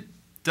 al-Qaeda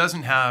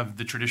doesn't have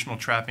the traditional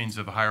trappings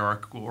of a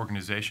hierarchical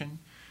organization.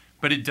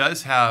 but it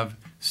does have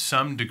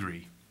some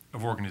degree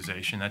of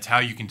organization. That's how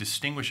you can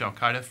distinguish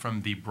al-Qaeda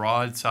from the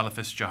broad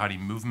Salafist jihadi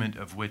movement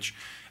of which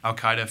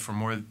al-Qaeda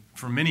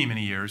for many,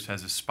 many years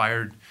has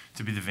aspired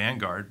to be the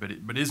vanguard,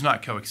 but is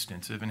not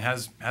coextensive and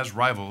has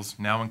rivals,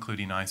 now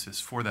including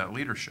ISIS, for that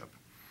leadership.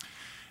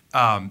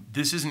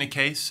 This isn't a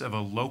case of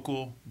a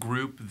local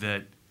group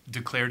that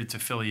declared its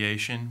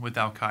affiliation with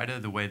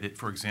al-Qaeda the way that,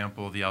 for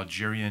example, the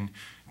Algerian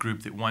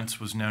group that once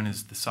was known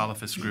as the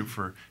Salafist Group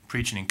for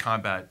Preaching and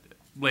Combat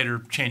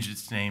later changed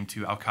its name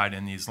to al-Qaeda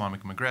in the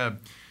Islamic Maghreb.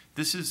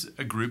 This is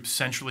a group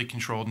centrally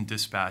controlled and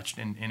dispatched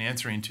and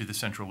answering to the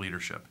central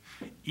leadership.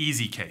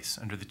 Easy case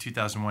under the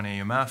 2001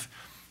 AUMF,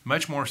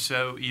 much more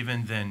so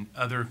even than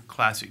other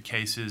classic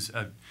cases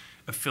of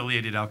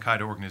affiliated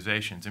al-Qaeda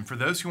organizations. And for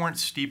those who aren't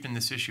steeped in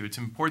this issue, it's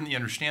important that you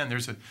understand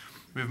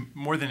we have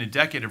more than a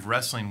decade of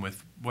wrestling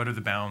with what are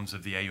the bounds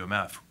of the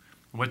AUMF.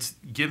 What's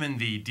given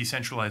the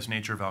decentralized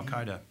nature of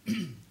al-Qaeda,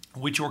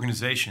 which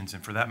organizations,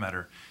 and for that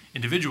matter,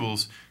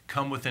 individuals,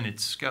 come within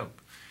its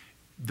scope.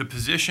 The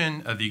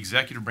position of the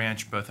executive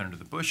branch, both under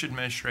the Bush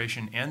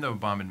administration and the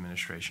Obama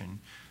administration,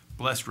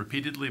 blessed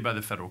repeatedly by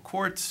the federal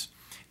courts,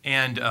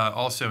 and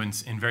also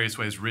in various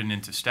ways written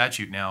into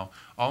statute now,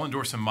 all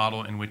endorse a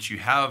model in which you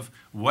have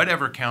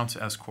whatever counts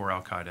as core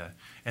al-Qaeda,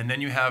 and then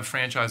you have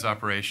franchise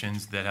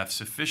operations that have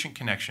sufficient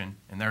connection,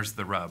 and there's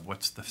the rub,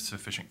 what's the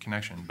sufficient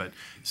connection, but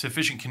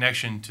sufficient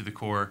connection to the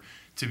core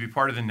to be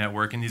part of the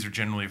network, and these are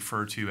generally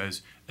referred to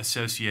as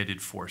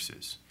associated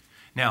forces.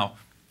 Now,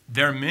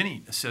 there are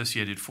many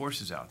associated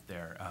forces out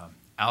there.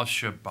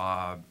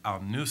 Al-Shabaab,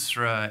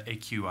 Al-Nusra,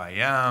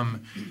 AQIM.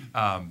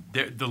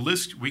 The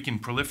list, we can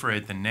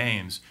proliferate the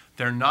names.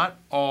 They're not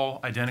all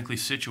identically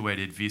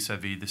situated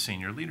vis-a-vis the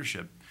senior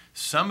leadership.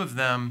 Some of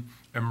them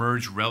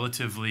emerged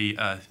relatively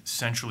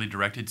centrally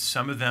directed.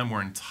 Some of them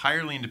were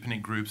entirely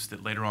independent groups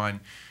that later on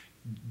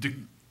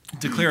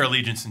declare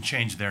allegiance and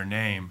change their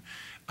name.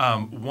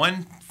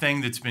 One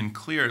thing that's been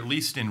clear, at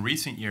least in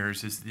recent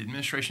years, is the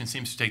administration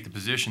seems to take the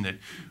position that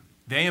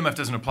the AUMF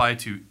doesn't apply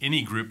to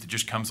any group that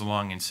just comes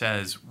along and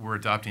says we're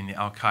adopting the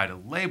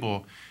al-Qaeda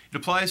label. It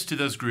applies to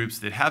those groups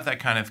that have that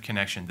kind of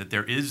connection, that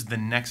there is the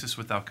nexus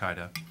with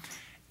al-Qaeda,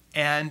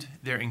 and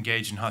they're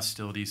engaged in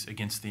hostilities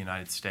against the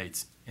United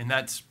States. And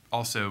that's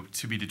also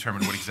to be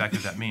determined what exactly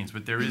that means.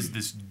 But there is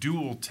this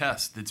dual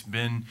test that's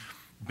been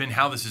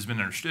how this has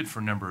been understood for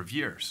a number of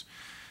years.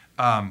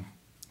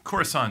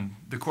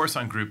 The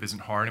Khorasan group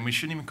isn't hard, and we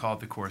shouldn't even call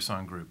it the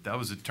Khorasan group. That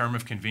was a term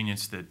of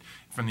convenience that,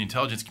 from the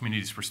intelligence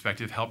community's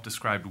perspective, helped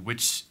describe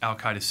which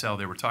al-Qaeda cell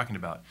they were talking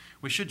about.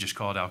 We should just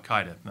call it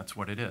al-Qaeda. That's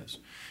what it is.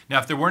 Now,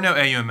 if there were no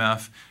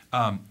AUMF,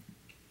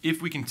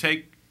 if we can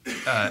take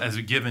as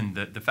a given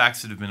the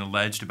facts that have been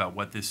alleged about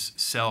what this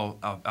cell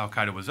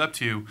al-Qaeda was up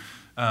to,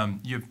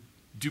 you have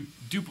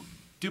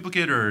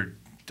duplicate or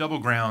double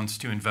grounds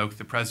to invoke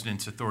the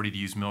president's authority to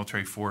use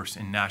military force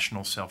in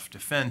national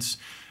self-defense.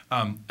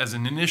 As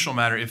an initial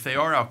matter, if they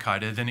are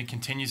al-Qaeda, then it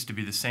continues to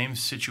be the same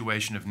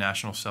situation of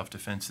national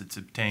self-defense that's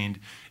obtained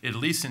at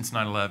least since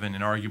 9/11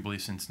 and arguably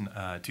since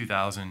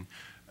 2000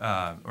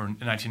 or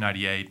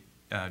 1998.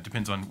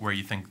 Depends on where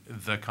you think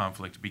the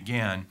conflict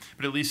began,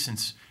 but at least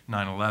since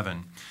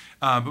 9/11.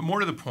 But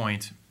more to the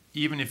point,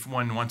 even if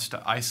one wants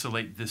to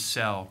isolate this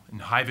cell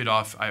and hive it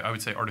off, I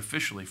would say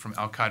artificially, from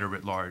al-Qaeda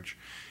writ large,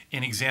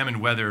 and examine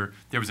whether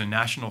there was a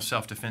national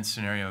self-defense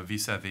scenario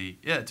vis-a-vis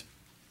it,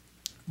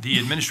 the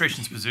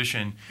administration's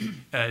position,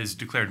 as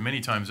declared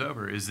many times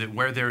over, is that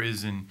where there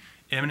is an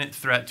imminent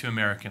threat to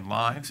American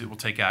lives, it will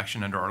take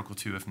action under Article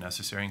 2 if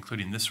necessary,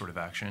 including this sort of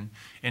action.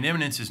 And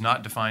imminence is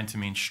not defined to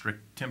mean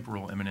strict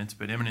temporal imminence,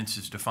 but imminence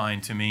is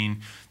defined to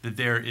mean that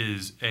there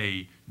is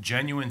a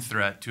genuine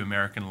threat to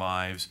American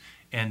lives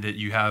and that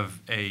you have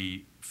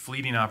a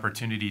fleeting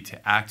opportunity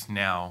to act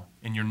now,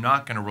 and you're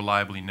not going to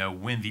reliably know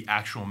when the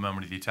actual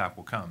moment of the attack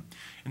will come.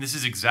 And this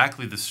is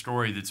exactly the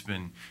story that's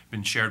been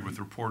shared with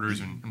reporters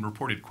and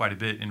reported quite a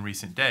bit in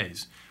recent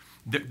days.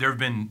 There have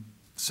been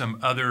some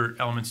other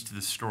elements to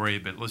the story,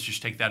 but let's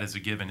just take that as a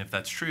given. If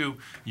that's true,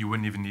 you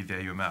wouldn't even need the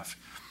AUMF.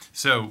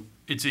 So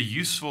it's a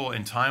useful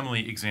and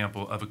timely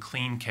example of a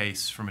clean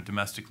case from a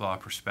domestic law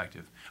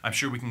perspective. I'm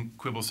sure we can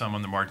quibble some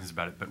on the margins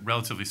about it, but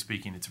relatively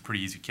speaking, it's a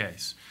pretty easy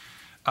case.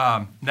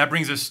 That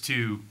brings us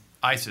to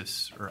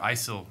ISIS, or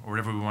ISIL, or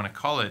whatever we want to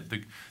call it,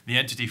 the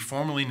entity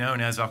formerly known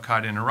as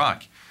al-Qaeda in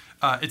Iraq.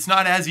 It's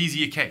not as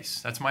easy a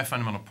case. That's my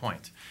fundamental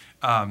point.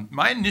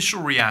 My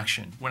initial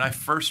reaction when I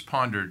first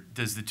pondered,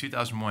 does the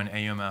 2001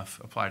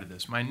 AUMF apply to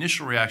this? My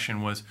initial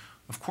reaction was,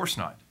 of course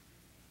not.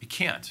 It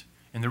can't.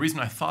 And the reason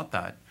I thought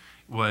that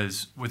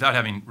was, without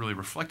having really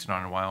reflected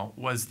on it in a while,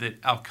 was that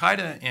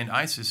al-Qaeda and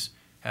ISIS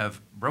have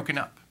broken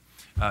up.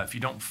 If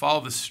you don't follow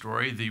this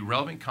story, the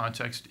relevant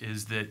context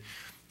is that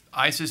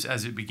ISIS,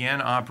 as it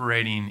began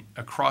operating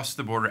across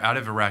the border out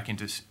of Iraq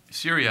into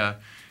Syria,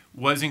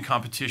 was in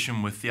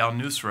competition with the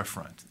al-Nusra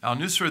Front.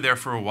 Al-Nusra there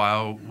for a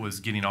while was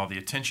getting all the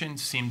attention,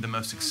 seemed the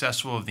most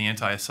successful of the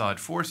anti-Assad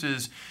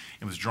forces.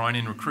 It was drawing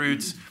in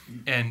recruits.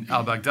 And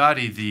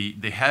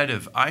al-Baghdadi, the head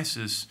of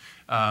ISIS,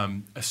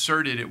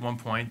 asserted at one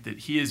point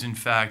that he is in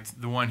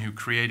fact the one who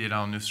created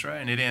al-Nusra,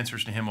 and it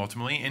answers to him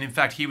ultimately. And in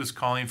fact, he was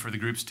calling for the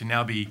groups to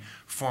now be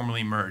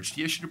formally merged.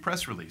 He issued a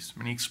press release,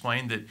 and he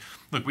explained that,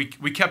 look,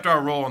 we kept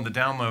our role on the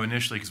down low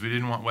initially because we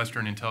didn't want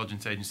Western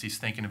intelligence agencies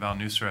thinking of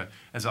al-Nusra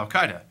as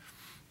al-Qaeda.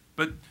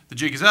 But the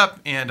jig is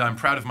up, and I'm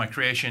proud of my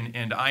creation,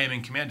 and I am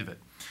in command of it.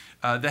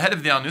 The head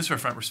of the al-Nusra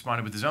Front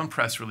responded with his own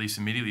press release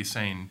immediately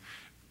saying,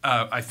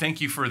 I thank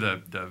you for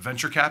the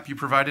venture cap you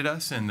provided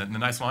us and the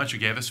nice launch you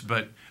gave us,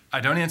 but I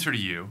don't answer to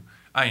you.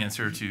 I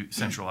answer to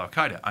Central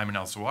al-Qaeda. Ayman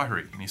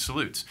al-Zawahiri, and he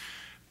salutes.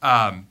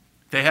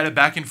 They had a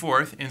back and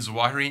forth, and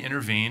Zawahiri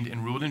intervened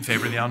and ruled in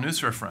favor of the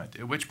al-Nusra Front,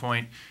 at which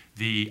point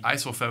the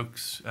ISIL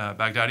folks,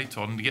 Baghdadi,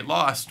 told him to get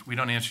lost. We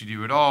don't answer to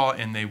you at all,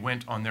 and they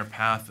went on their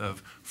path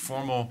of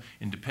formal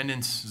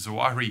independence.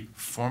 Zawahiri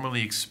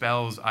formally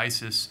expels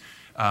ISIS.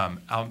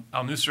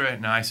 Al-Nusra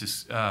and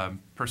ISIS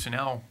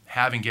personnel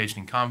have engaged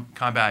in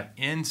combat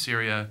in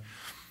Syria.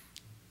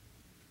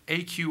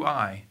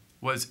 AQI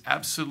was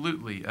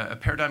absolutely a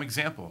paradigm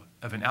example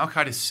of an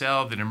al-Qaeda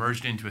cell that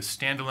emerged into a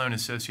standalone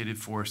associated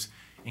force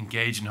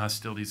engaged in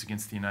hostilities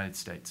against the United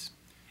States.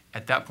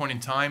 At that point in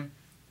time,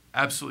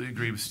 absolutely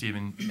agree with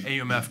Stephen.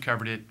 AUMF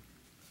covered it,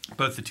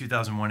 both the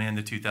 2001 and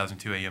the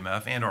 2002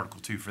 AUMF, and Article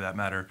 2 for that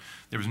matter.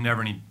 There was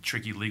never any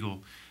tricky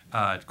legal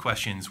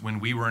questions when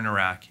we were in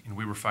Iraq and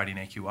we were fighting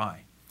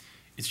AQI.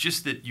 It's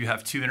just that you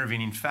have two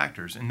intervening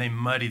factors, and they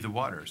muddy the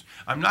waters.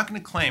 I'm not going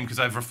to claim, because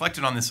I've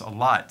reflected on this a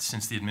lot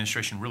since the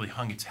administration really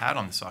hung its hat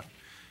on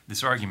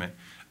this argument.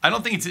 I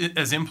don't think it's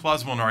as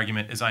implausible an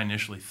argument as I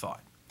initially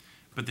thought.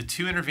 But the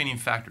two intervening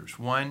factors,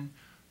 one,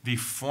 the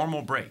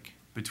formal break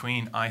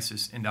between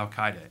ISIS and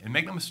al-Qaeda. And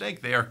make no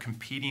mistake, they are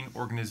competing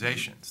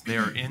organizations. They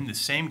are in the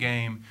same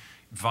game,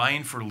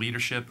 vying for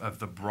leadership of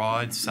the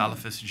broad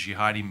Salafist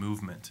jihadi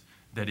movement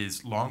that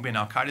has long been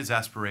al-Qaeda's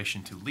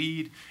aspiration to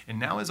lead, and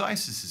now is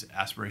ISIS's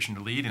aspiration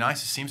to lead, and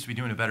ISIS seems to be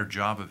doing a better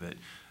job of it,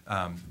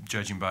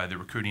 judging by the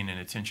recruiting and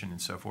attention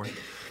and so forth.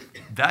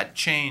 That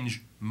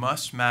change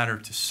must matter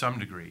to some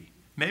degree.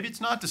 Maybe it's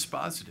not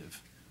dispositive.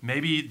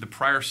 Maybe the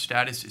prior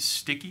status is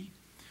sticky.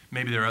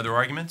 Maybe there are other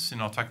arguments,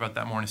 and I'll talk about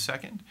that more in a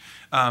second.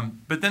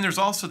 But then there's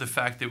also the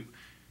fact that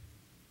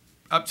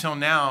up till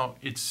now,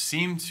 it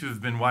seems to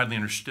have been widely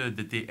understood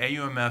that the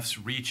AUMF's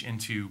reach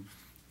into,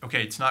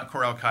 okay, it's not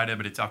core al-Qaeda,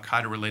 but it's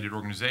al-Qaeda-related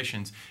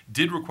organizations,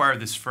 did require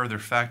this further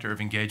factor of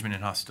engagement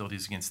in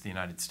hostilities against the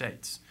United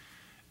States.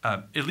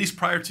 At least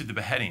prior to the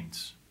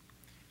beheadings,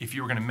 if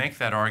you were going to make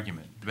that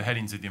argument, the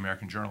beheadings of the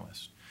American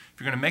journalist,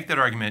 if you're going to make that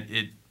argument,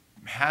 it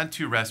had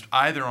to rest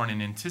either on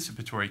an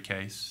anticipatory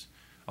case,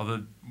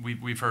 although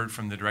we've heard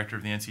from the director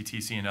of the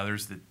NCTC and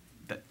others that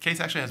that case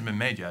actually hasn't been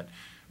made yet,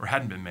 or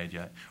hadn't been made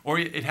yet, or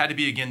it had to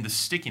be, again, the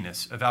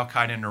stickiness of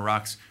al-Qaeda in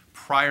Iraq's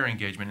prior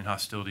engagement in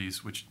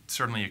hostilities, which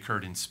certainly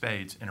occurred in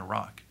spades in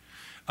Iraq.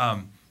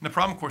 And the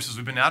problem, of course, is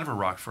we've been out of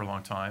Iraq for a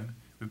long time.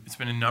 It's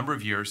been a number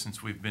of years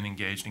since we've been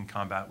engaged in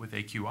combat with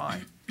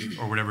AQI,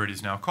 or whatever it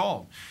is now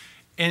called.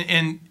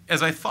 And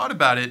as I thought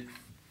about it,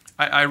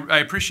 I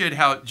appreciate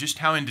just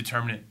how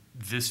indeterminate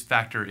this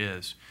factor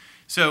is.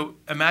 So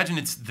imagine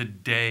it's the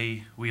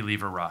day we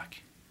leave Iraq.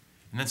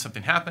 And then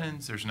something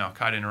happens, there's an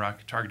al-Qaeda in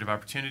Iraq target of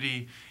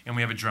opportunity, and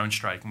we have a drone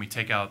strike, and we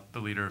take out the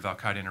leader of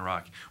al-Qaeda in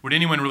Iraq. Would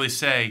anyone really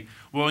say,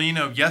 well, you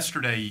know,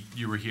 yesterday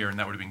you were here and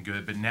that would have been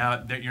good, but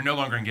now you're no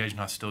longer engaged in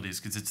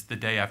hostilities because it's the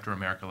day after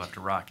America left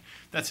Iraq?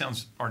 That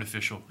sounds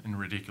artificial and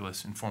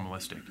ridiculous and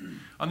formalistic.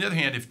 On the other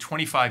hand, if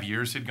 25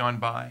 years had gone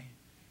by,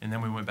 and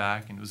then we went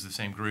back and it was the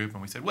same group,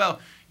 and we said,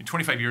 well,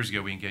 25 years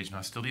ago we engaged in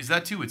hostilities,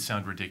 that too would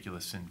sound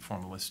ridiculous and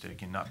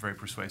formalistic and not very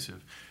persuasive.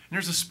 And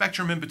there's a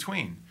spectrum in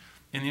between.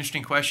 And the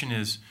interesting question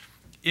is,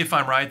 if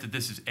I'm right that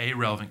this is a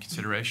relevant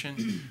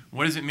consideration,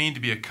 what does it mean to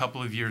be a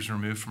couple of years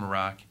removed from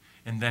Iraq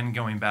and then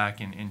going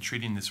back and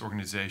treating this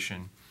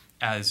organization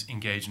as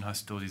engaged in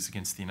hostilities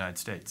against the United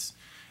States?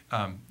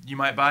 You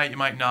might buy it, you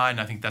might not,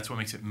 and I think that's what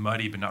makes it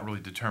muddy but not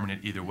really determinate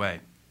either way.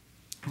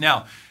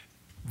 Now,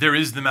 there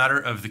is the matter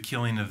of the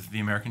killing of the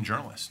American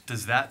journalist.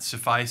 Does that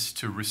suffice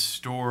to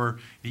restore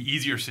the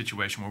easier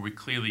situation where we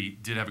clearly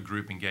did have a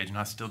group engaged in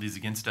hostilities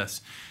against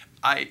us?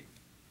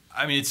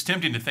 I mean, it's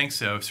tempting to think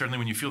so. Certainly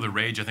when you feel the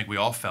rage I think we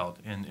all felt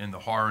and the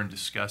horror and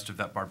disgust of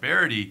that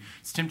barbarity,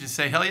 it's tempting to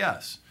say, hell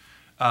yes.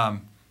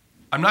 I'm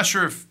not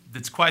sure if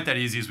it's quite that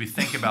easy as we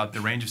think about the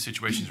range of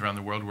situations around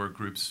the world where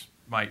groups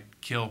might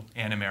kill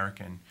an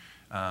American,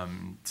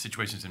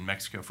 situations in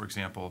Mexico, for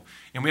example.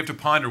 And we have to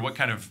ponder what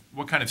kind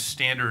of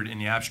standard in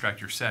the abstract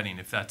you're setting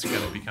if that's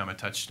going to become a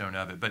touchstone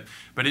of it.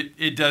 But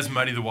it does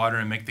muddy the water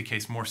and make the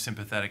case more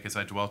sympathetic as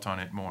I dwelt on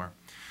it more.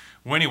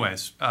 Well,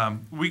 anyways,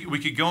 we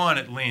could go on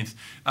at length.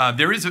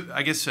 There is,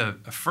 I guess, a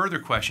further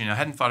question I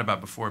hadn't thought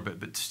about before,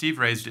 but Steve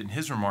raised it in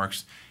his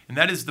remarks, and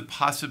that is the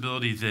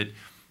possibility that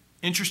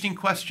interesting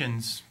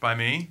questions by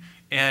me,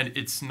 and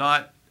it's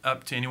not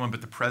up to anyone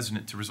but the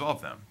president to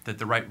resolve them, that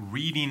the right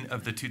reading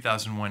of the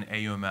 2001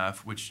 AUMF,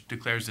 which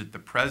declares that the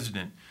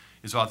president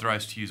is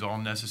authorized to use all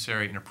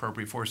necessary and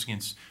appropriate force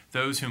against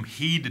those whom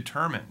he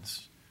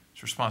determines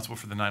is responsible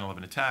for the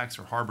 9/11 attacks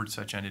or harbored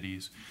such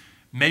entities,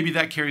 maybe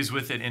that carries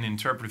with it an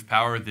interpretive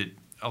power that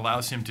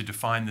allows him to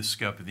define the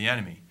scope of the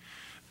enemy.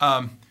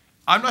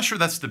 I'm not sure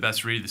that's the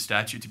best read of the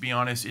statute, to be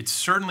honest. It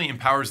certainly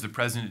empowers the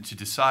president to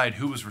decide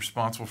who was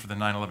responsible for the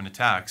 9/11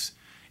 attacks,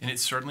 and it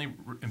certainly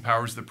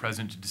empowers the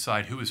president to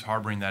decide who is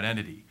harboring that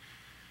entity.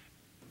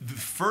 The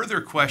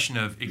further question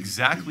of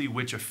exactly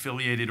which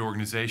affiliated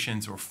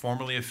organizations or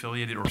formerly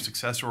affiliated or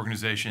successor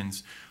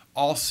organizations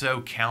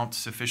also count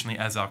sufficiently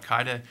as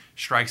al-Qaeda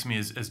strikes me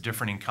as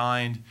different in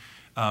kind.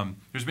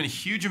 There's been a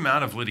huge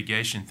amount of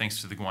litigation, thanks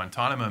to the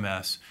Guantanamo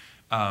mess,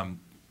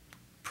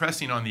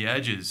 pressing on the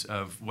edges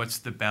of what's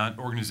the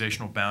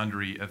organizational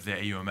boundary of the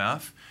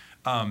AUMF.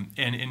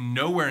 And in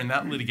nowhere in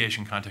that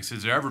litigation context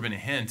has there ever been a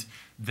hint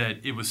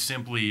that it was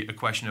simply a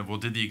question of, well,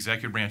 did the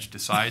executive branch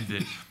decide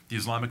that the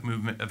Islamic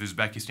movement of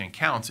Uzbekistan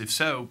counts? If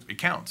so, it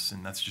counts,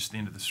 and that's just the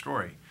end of the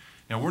story.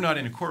 Now, we're not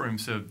in a courtroom,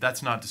 so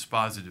that's not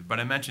dispositive, but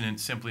I mention it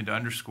simply to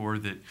underscore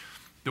that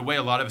the way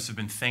a lot of us have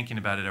been thinking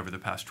about it over the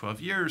past 12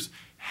 years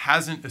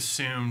hasn't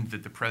assumed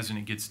that the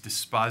president gets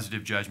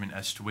dispositive judgment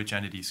as to which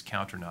entities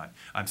count or not.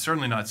 I'm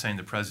certainly not saying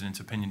the president's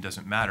opinion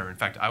doesn't matter. In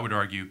fact, I would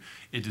argue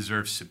it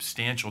deserves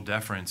substantial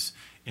deference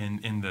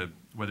in the,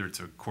 whether it's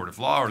a court of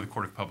law or the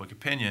court of public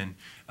opinion.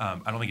 I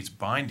don't think it's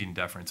binding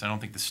deference. I don't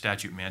think the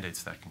statute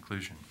mandates that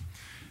conclusion.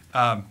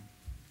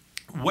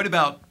 What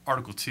about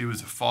Article 2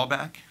 as a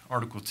fallback?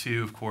 Article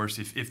 2, of course,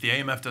 if the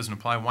AUMF doesn't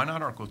apply, why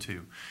not Article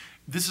 2?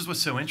 This is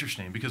what's so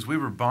interesting, because we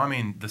were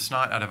bombing the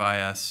snot out of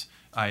IS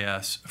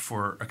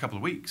for a couple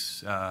of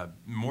weeks,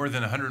 more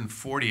than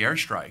 140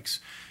 airstrikes.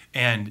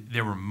 And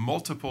there were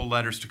multiple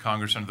letters to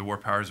Congress under the War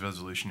Powers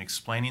Resolution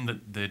explaining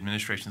the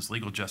administration's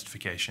legal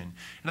justification.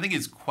 And I think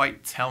it's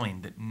quite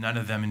telling that none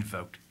of them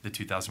invoked the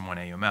 2001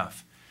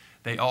 AUMF.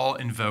 They all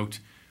invoked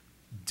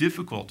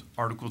difficult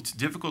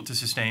to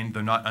sustain,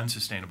 though not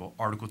unsustainable,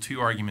 Article 2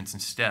 arguments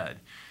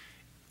instead.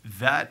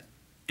 That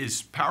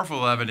is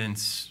powerful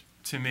evidence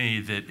to me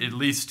that at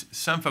least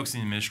some folks in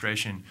the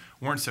administration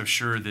weren't so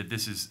sure that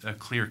this is a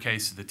clear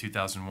case of the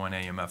 2001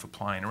 AUMF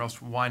applying, or else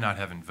why not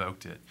have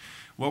invoked it?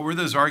 What were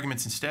those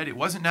arguments instead? It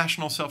wasn't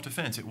national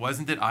self-defense. It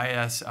wasn't that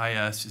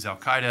IS is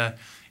al-Qaeda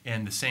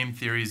and the same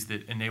theories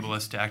that enable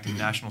us to act in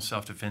national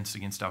self-defense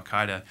against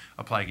al-Qaeda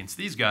apply against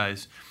these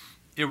guys.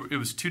 It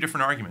was two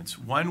different arguments.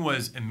 One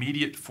was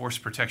immediate force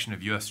protection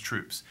of U.S.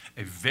 troops,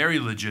 a very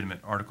legitimate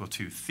Article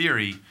 2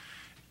 theory,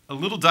 a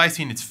little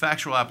dicey in its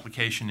factual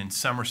application in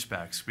some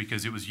respects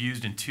because it was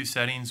used in two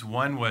settings.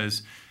 One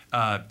was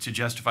to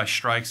justify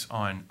strikes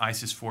on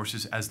ISIS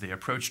forces as they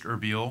approached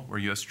Erbil, where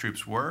U.S.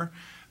 troops were.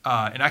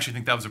 And I actually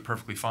think that was a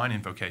perfectly fine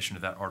invocation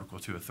of that Article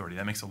 2 authority.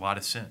 That makes a lot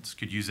of sense.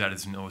 Could use that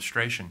as an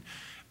illustration.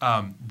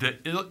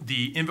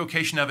 The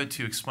invocation of it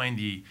to explain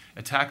the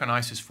attack on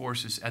ISIS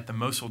forces at the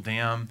Mosul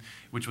Dam,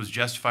 which was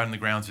justified on the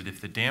grounds that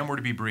if the dam were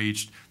to be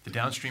breached, the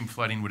downstream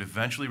flooding would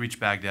eventually reach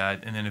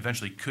Baghdad and then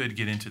eventually could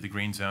get into the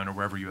Green Zone or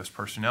wherever U.S.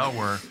 personnel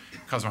were,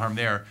 causing harm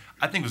there,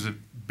 I think was a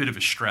bit of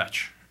a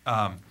stretch.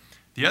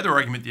 The other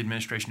argument the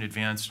administration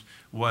advanced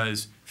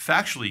was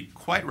factually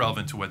quite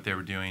relevant to what they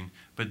were doing,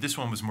 but this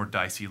one was more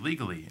dicey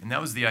legally, and that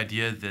was the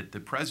idea that the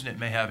president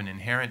may have an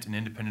inherent and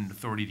independent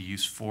authority to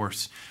use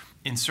force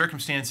in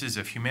circumstances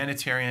of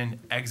humanitarian,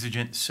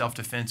 exigent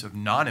self-defense of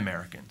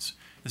non-Americans.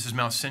 This is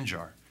Mount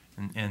Sinjar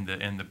and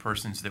the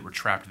persons that were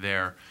trapped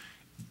there.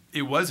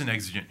 It was an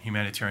exigent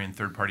humanitarian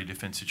third-party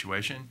defense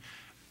situation.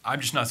 I'm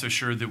just not so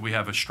sure that we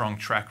have a strong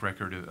track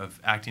record of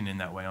acting in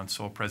that way on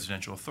sole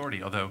presidential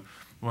authority, although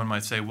one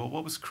might say, well,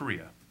 what was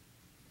Korea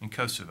and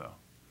Kosovo?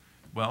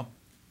 Well,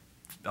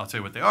 I'll tell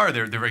you what they are.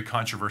 They're very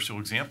controversial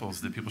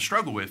examples that people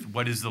struggle with.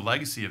 What is the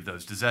legacy of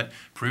those? Does that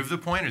prove the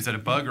point, or is that a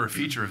bug or a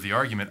feature of the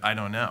argument? I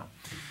don't know.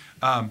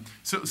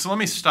 So let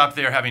me stop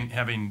there,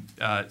 having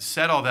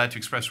said all that to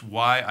express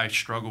why I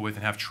struggle with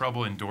and have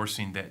trouble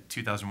endorsing that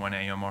 2001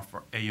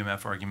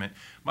 AUMF argument.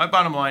 My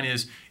bottom line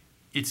is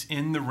it's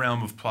in the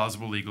realm of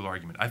plausible legal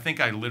argument. I think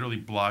I literally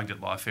blogged at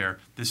Lawfare,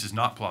 this is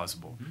not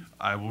plausible.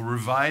 I will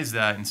revise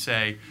that and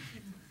say,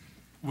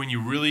 when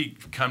you really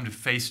come to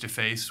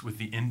face with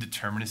the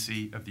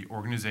indeterminacy of the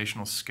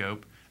organizational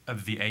scope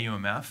of the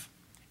AUMF,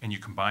 and you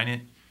combine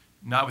it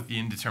not with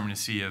the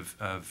indeterminacy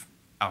of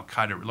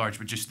al-Qaeda at large,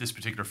 but just this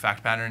particular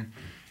fact pattern,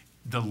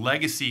 the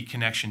legacy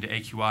connection to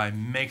AQI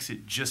makes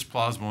it just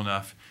plausible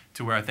enough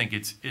to where I think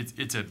it's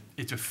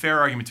a fair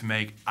argument to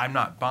make. I'm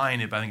not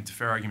buying it, but I think it's a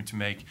fair argument to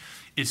make.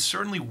 It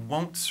certainly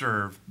won't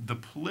serve the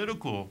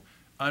political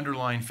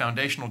underlying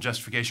foundational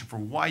justification for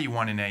why you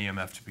want an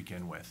AUMF to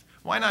begin with.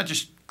 Why not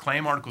just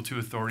claim Article 2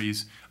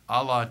 authorities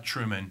a la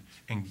Truman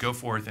and go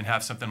forth and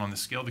have something on the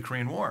scale of the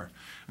Korean War?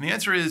 And the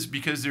answer is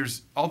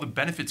because all the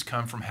benefits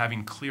come from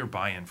having clear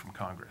buy-in from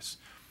Congress.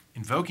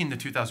 Invoking the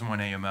 2001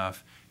 AUMF,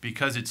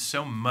 because it's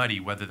so muddy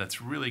whether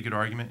that's really a good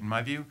argument in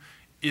my view,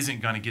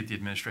 isn't going to get the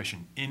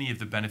administration any of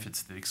the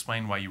benefits that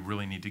explain why you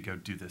really need to go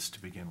do this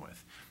to begin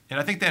with. And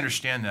I think they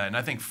understand that. And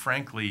I think,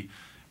 frankly,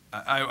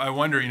 I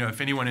wonder,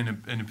 if anyone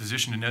in a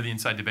position to know the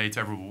inside debates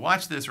ever will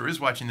watch this or is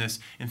watching this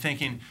and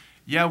thinking,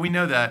 yeah, we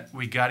know that.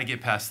 We got to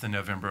get past the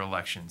November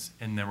elections,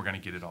 and then we're going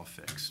to get it all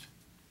fixed.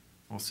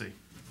 We'll see.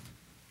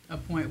 A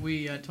point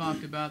we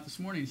talked about this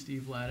morning,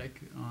 Steve Vladeck,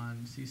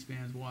 on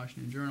C-SPAN's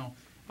Washington Journal.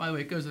 By the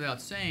way, it goes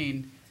without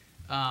saying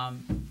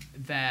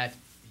that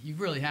you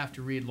really have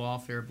to read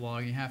Lawfare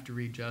blog, you have to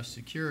read Just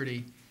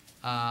Security,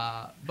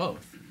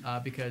 both,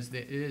 because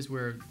it is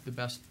where the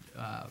best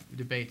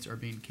debates are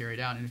being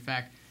carried out. And in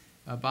fact,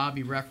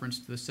 Bobby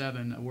referenced the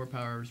 7 War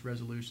Powers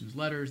Resolutions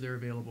letters. They're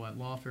available at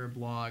Lawfare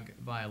blog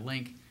via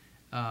link.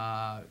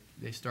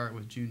 They start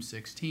with June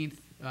 16th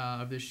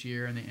of this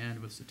year, and they end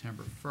with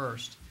September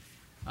 1st.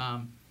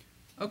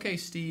 Okay,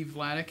 Steve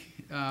Vladeck,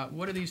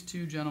 what do these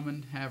two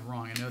gentlemen have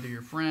wrong? I know they're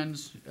your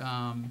friends.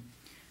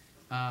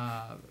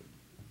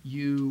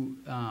 You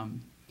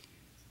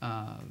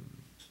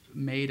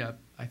made,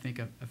 I think,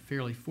 a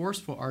fairly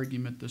forceful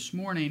argument this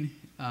morning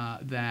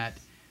that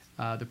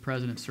the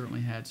president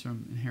certainly had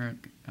some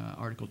inherent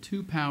Article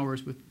 2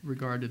 powers with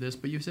regard to this,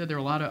 but you said there are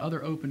a lot of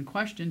other open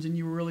questions, and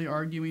you were really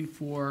arguing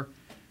for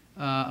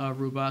a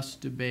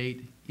robust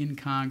debate in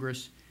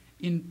Congress,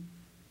 in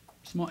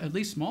at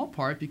least small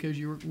part, because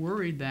you were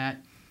worried that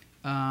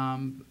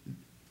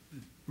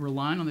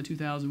relying on the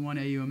 2001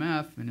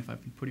 AUMF, and if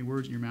I've been putting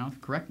words in your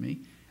mouth, correct me,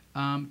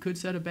 could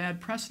set a bad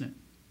precedent.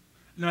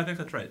 No, I think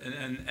that's right,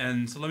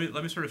 and so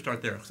let me sort of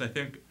start there, because I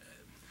think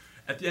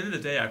at the end of the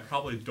day, I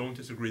probably don't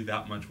disagree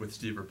that much with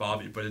Steve or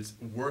Bobby, but it's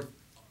worth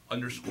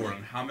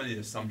underscoring how many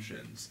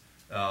assumptions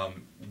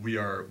we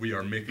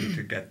are making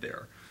to get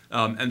there.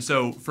 And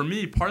so for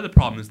me, part of the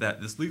problem is that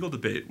this legal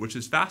debate, which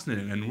is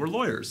fascinating, and we're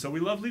lawyers, so we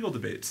love legal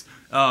debates,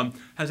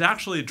 has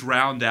actually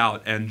drowned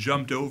out and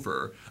jumped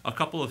over a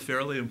couple of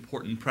fairly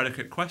important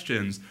predicate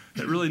questions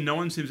that really no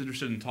one seems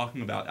interested in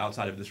talking about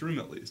outside of this room,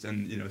 at least.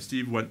 And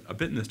Steve went a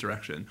bit in this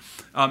direction.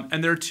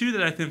 And there are two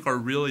that I think are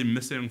really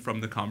missing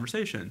from the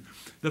conversation.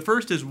 The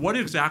first is, what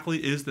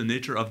exactly is the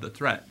nature of the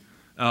threat?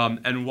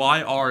 And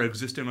why are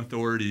existing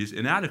authorities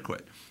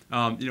inadequate?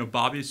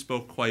 Bobby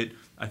spoke quite,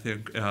 I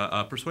think,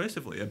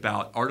 persuasively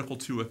about Article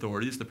 2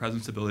 authorities, the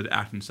president's ability to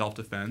act in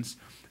self-defense,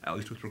 at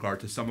least with regard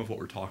to some of what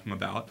we're talking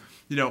about.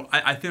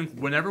 I think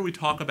whenever we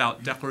talk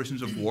about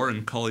declarations of war,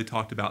 and Cully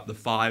talked about the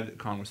 5 that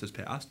Congress has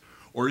passed,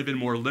 or even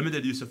more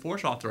limited use of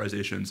force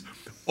authorizations,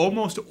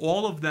 almost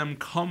all of them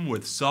come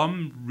with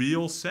some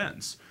real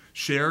sense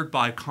shared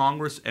by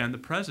Congress and the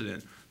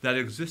president that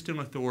existing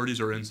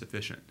authorities are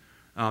insufficient.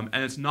 And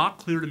it's not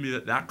clear to me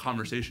that that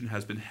conversation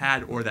has been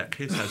had or that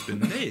case has been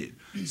made.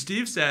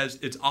 Steve says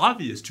it's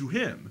obvious to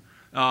him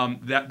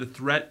that the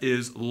threat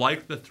is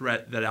like the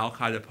threat that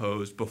al-Qaeda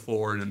posed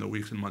before and in the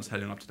weeks and months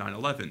heading up to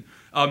 9/11.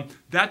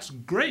 That's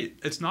great.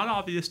 It's not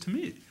obvious to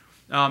me.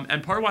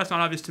 And part of why it's not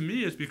obvious to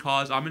me is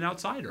because I'm an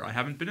outsider. I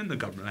haven't been in the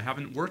government. I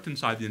haven't worked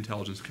inside the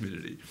intelligence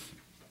community.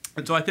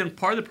 And so I think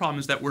part of the problem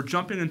is that we're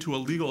jumping into a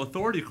legal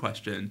authority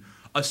question,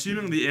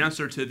 assuming the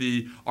answer to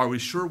the, are we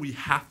sure we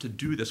have to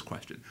do this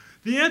question?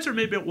 The answer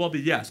may well be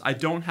yes. I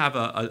don't have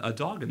a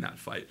dog in that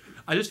fight.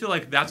 I just feel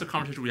like that's a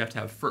conversation we have to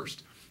have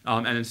first.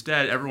 And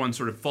instead, everyone's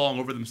sort of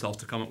falling over themselves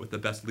to come up with the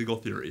best legal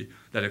theory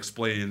that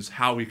explains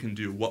how we can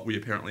do what we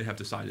apparently have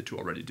decided to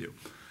already do.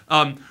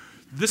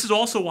 This is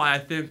also why I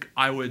think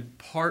I would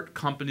part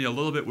company a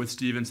little bit with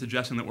Steve in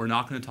suggesting that we're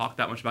not going to talk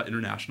that much about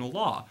international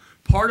law.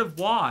 Part of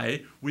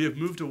why we have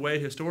moved away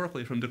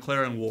historically from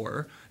declaring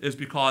war is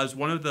because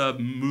one of the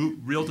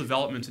real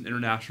developments in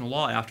international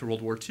law after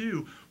World War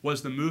II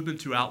was the movement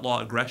to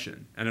outlaw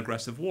aggression and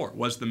aggressive war,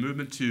 was the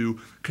movement to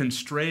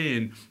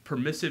constrain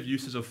permissive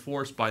uses of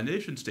force by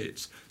nation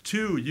states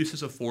to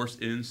uses of force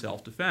in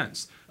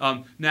self-defense.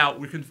 Now,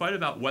 we can fight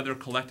about whether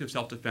collective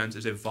self-defense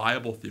is a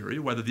viable theory,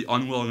 whether the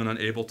unwilling and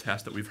unable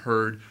test that we've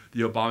heard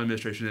the Obama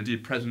administration,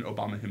 indeed President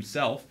Obama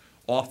himself,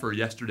 offer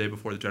yesterday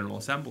before the General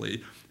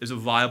Assembly is a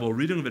viable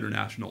reading of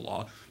international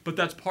law, but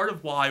that's part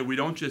of why we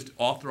don't just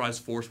authorize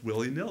force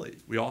willy-nilly.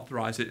 We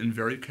authorize it in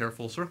very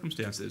careful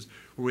circumstances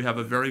where we have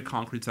a very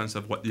concrete sense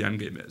of what the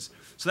endgame is.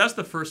 So that's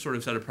the first sort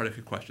of set of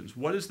predicate questions.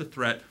 What is the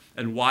threat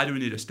and why do we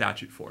need a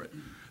statute for it?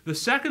 The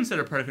second set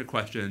of predicate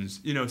questions,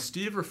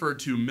 Steve referred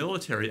to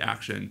military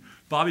action.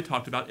 Bobby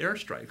talked about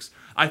airstrikes.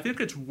 I think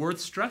it's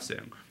worth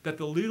stressing that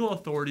the legal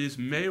authorities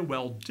may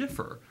well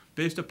differ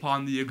based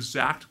upon the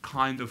exact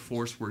kind of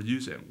force we're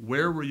using,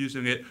 where we're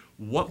using it,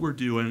 what we're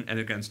doing, and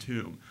against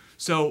whom.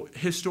 So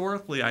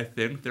historically, I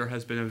think there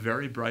has been a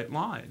very bright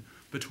line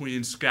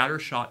between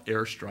scattershot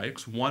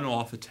airstrikes,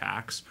 one-off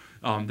attacks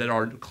that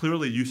are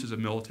clearly uses of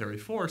military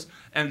force,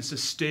 and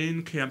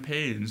sustained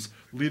campaigns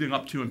leading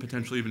up to and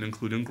potentially even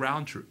including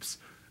ground troops.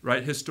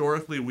 Right?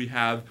 Historically, we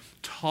have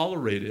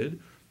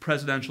tolerated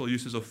presidential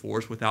uses of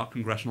force without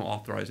congressional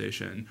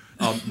authorization.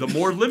 The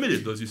more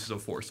limited those uses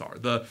of force are,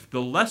 the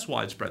less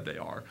widespread they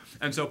are.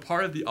 And so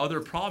part of the other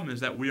problem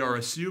is that we are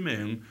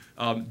assuming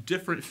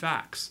different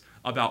facts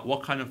about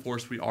what kind of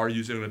force we are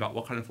using and about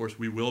what kind of force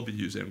we will be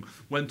using,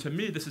 when to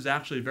me this is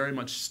actually very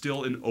much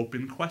still an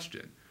open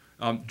question.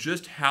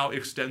 Just how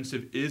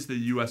extensive is the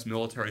U.S.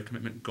 military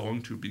commitment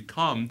going to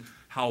become?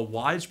 How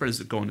widespread is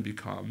it going to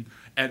become?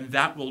 And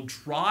that will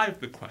drive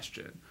the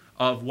question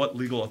of what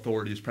legal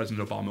authorities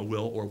President Obama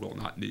will or will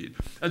not need.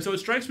 And so it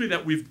strikes me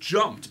that we've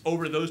jumped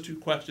over those two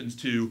questions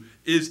to,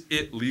 is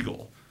it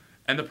legal?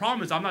 And the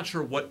problem is I'm not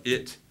sure what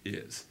it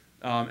is.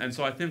 And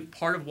so I think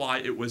part of why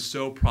it was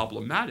so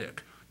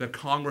problematic that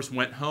Congress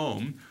went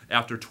home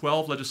after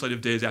 12 legislative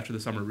days after the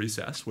summer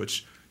recess,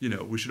 which,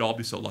 we should all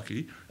be so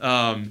lucky,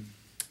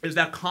 is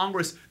that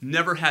Congress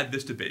never had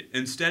this debate.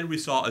 Instead, we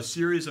saw a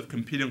series of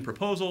competing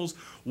proposals,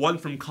 one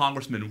from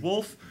Congressman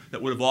Wolf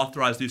that would have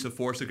authorized the use of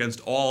force against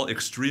all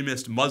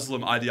extremist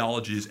Muslim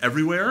ideologies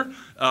everywhere,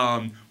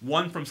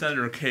 one from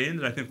Senator Kaine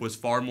that I think was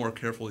far more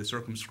carefully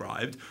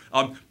circumscribed,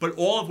 but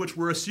all of which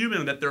were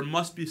assuming that there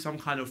must be some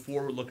kind of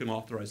forward-looking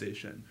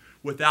authorization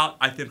without,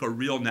 I think, a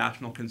real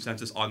national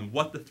consensus on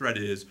what the threat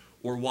is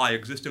or why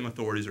existing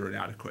authorities are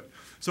inadequate.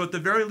 So at the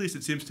very least,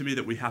 it seems to me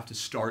that we have to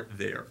start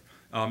there.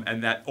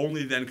 And that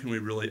only then can we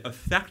really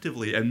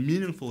effectively and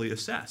meaningfully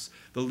assess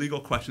the legal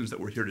questions that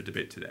we're here to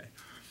debate today.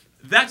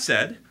 That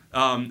said,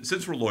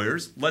 since we're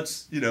lawyers,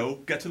 let's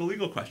get to the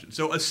legal question.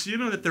 So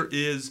assuming that there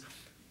is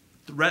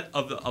threat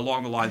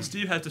along the lines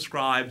Steve has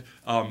described,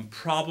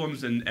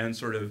 problems and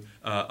sort of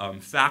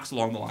facts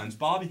along the lines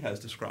Bobby has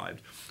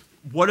described,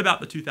 what about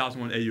the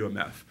 2001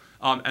 AUMF?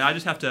 And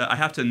I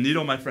have to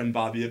needle my friend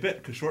Bobby a bit,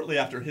 because shortly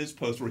after his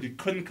post where he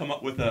couldn't come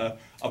up with a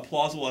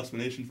plausible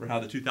explanation for how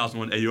the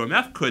 2001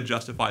 AUMF could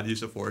justify the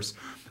use of force,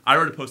 I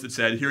wrote a post that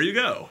said, here you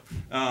go.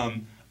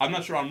 I'm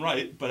not sure I'm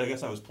right, but I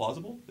guess I was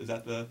plausible. Is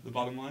that the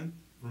bottom line?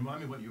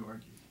 Remind me what you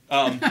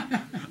argued.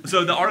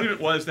 So the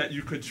argument was that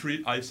you could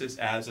treat ISIS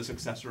as a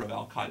successor of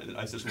al-Qaeda, that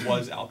ISIS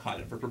was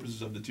al-Qaeda for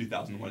purposes of the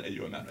 2001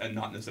 AUMF and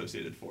not an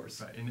associated force.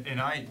 Right.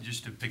 And I,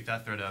 just to pick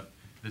that thread up,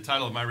 the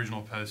title of my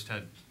original post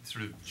had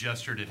sort of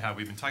gestured at how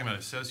we've been talking about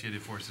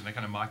associated forces, and I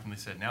kind of mockingly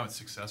said, now it's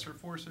successor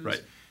forces.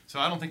 Right. So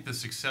I don't think the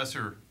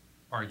successor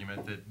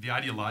argument, that the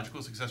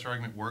ideological successor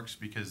argument works,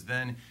 because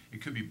then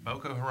it could be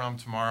Boko Haram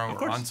tomorrow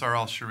or Ansar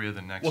al-Sharia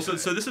the next day.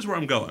 So this is where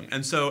I'm going.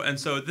 And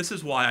so this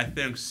is why I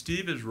think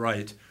Steve is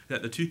right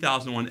that the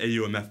 2001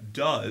 AUMF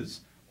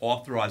does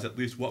authorize at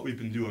least what we've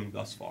been doing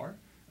thus far.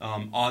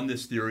 On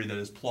this theory that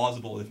is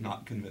plausible if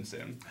not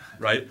convincing,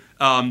 right?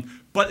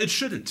 But it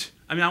shouldn't.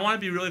 I mean, I want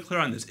to be really clear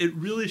on this. It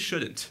really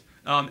shouldn't.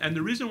 And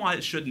the reason why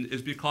it shouldn't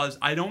is because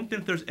I don't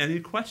think there's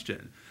any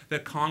question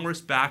that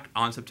Congress back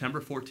on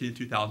September 14,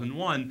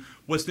 2001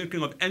 was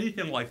thinking of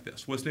anything like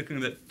this, was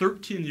thinking that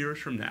 13 years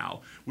from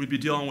now we'd be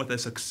dealing with a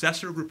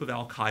successor group of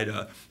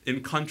al-Qaeda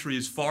in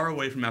countries far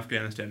away from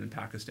Afghanistan and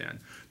Pakistan.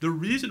 The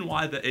reason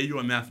why the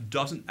AUMF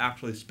doesn't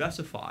actually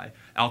specify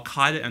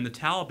al-Qaeda and the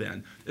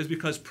Taliban is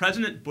because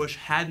President Bush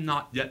had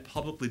not yet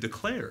publicly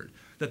declared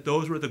that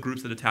those were the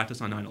groups that attacked us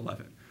on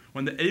 9/11.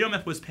 When the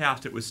AUMF was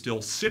passed, it was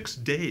still 6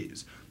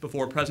 days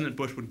before President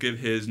Bush would give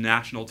his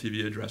national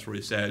TV address where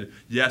he said,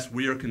 yes,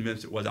 we are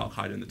convinced it was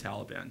al-Qaeda and the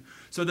Taliban.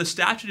 So the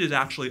statute is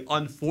actually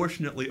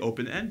unfortunately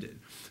open-ended.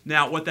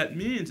 Now, what that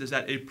means is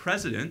that a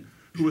president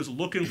who is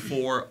looking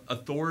for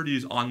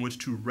authorities on which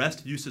to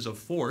rest uses of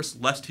force,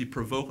 lest he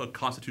provoke a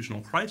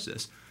constitutional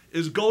crisis,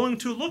 is going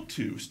to look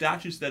to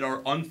statutes that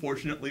are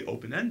unfortunately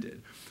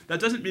open-ended. That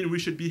doesn't mean we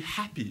should be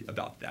happy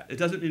about that. It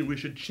doesn't mean we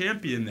should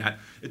champion that.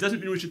 It doesn't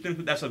mean we should think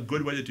that that's a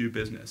good way to do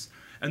business.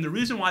 And the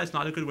reason why it's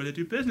not a good way to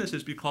do business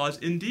is because,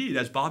 indeed,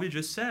 as Bobby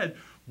just said,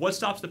 what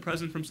stops the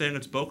president from saying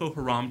it's Boko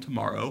Haram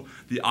tomorrow,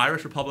 the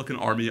Irish Republican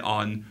Army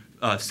on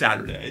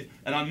Saturday,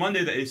 and on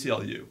Monday the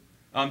ACLU?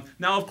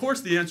 Now, of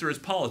course, the answer is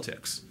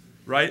politics,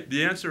 right?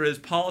 The answer is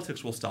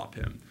politics will stop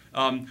him.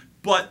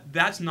 But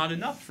that's not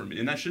enough for me,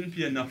 and that shouldn't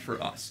be enough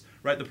for us,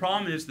 right? The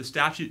problem is the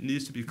statute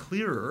needs to be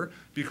clearer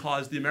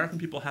because the American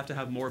people have to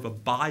have more of a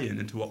buy-in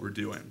into what we're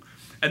doing.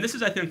 And this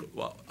is, I think,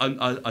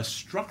 a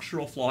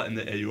structural flaw in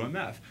the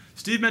AUMF.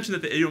 Steve mentioned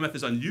that the AUMF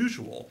is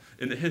unusual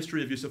in the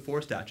history of use of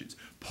force statutes.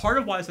 Part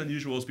of why it's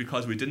unusual is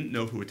because we didn't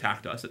know who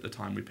attacked us at the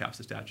time we passed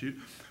the statute.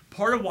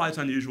 Part of why it's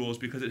unusual is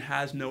because it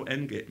has no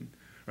endgame.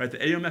 Right? The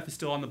AUMF is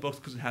still on the books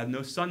because it had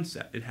no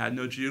sunset. It had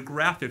no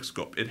geographic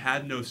scope. It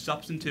had no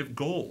substantive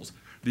goals,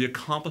 the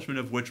accomplishment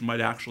of which might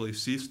actually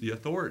cease the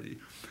authority.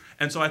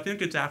 And so I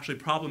think it's actually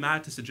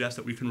problematic to suggest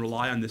that we can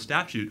rely on this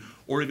statute,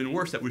 or even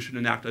worse, that we should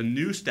enact a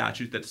new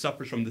statute that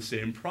suffers from the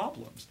same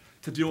problems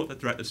to deal with the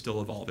threat that's still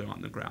evolving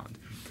on the ground.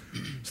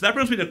 So that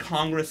brings me to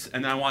Congress,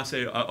 and then I want to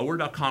say a word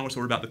about Congress, a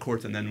word about the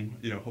courts, and then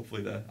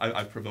hopefully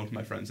I've provoked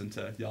my friends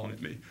into yelling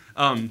at me.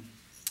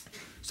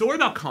 So what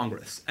about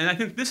Congress? And I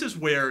think this is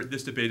where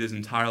this debate is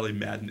entirely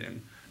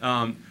maddening,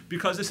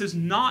 because this is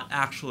not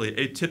actually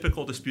a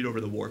typical dispute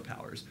over the war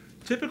powers.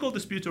 Typical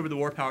disputes over the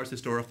war powers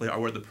historically are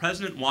where the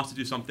president wants to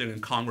do something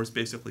and Congress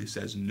basically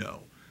says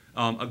no.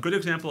 A good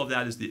example of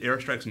that is the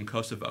airstrikes in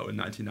Kosovo in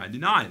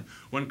 1999,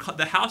 when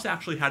the House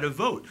actually had a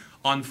vote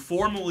on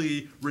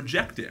formally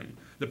rejecting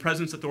the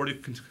president's authority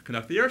to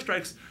conduct the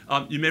airstrikes.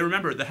 You may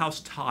remember the House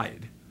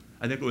tied.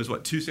 I think it was,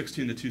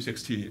 216 to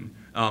 216,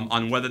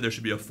 on whether there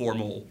should be a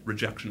formal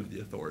rejection of the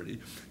authority.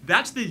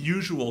 That's the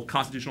usual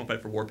constitutional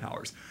fight for war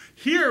powers.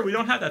 Here, we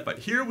don't have that fight.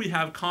 Here we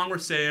have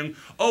Congress saying,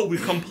 oh, we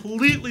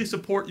completely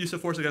support use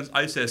of force against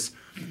ISIS,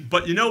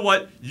 but you know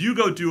what? You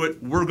go do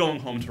it. We're going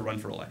home to run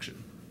for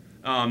election.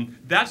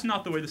 That's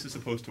not the way this is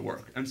supposed to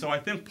work. And so I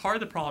think part of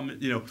the problem,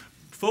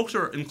 folks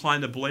are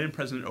inclined to blame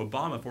President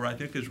Obama for what I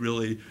think is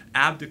really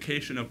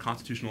abdication of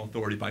constitutional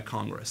authority by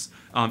Congress.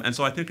 And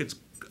so I think it's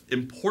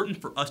important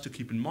for us to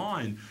keep in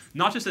mind,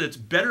 not just that it's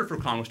better for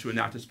Congress to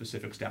enact a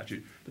specific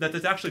statute, but that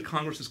that's actually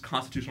Congress's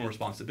constitutional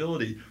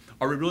responsibility.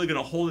 Are we really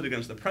going to hold it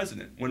against the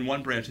president when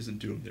one branch isn't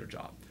doing their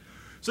job?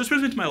 So this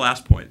brings me to my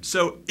last point.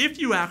 So if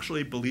you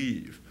actually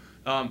believe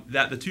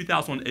that the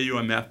 2001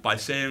 AUMF, by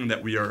saying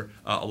that we are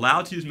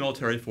allowed to use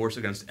military force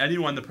against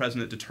anyone the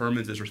president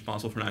determines is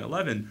responsible for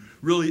 9/11,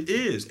 really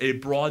is a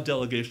broad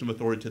delegation of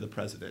authority to the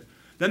president,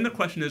 then the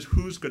question is,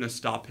 who's going to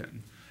stop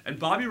him? And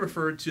Bobby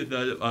referred to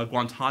the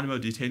Guantanamo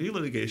detainee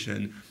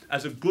litigation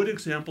as a good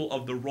example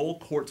of the role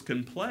courts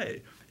can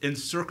play in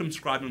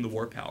circumscribing the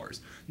war powers.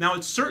 Now,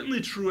 it's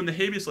certainly true in the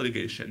habeas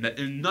litigation that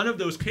in none of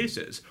those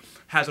cases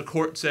has a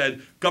court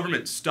said,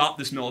 government, stop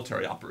this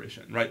military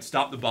operation, right?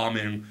 Stop the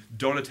bombing,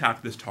 don't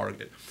attack this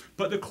target.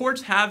 But the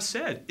courts have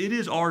said, it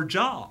is our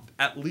job,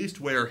 at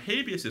least where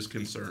habeas is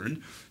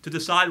concerned, to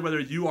decide whether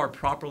you are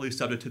properly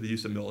subject to the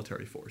use of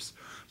military force.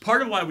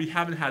 Part of why we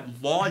haven't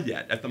had law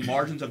yet at the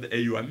margins of the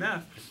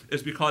AUMF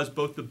is because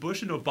both the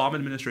Bush and Obama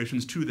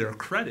administrations, to their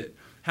credit,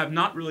 have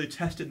not really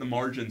tested the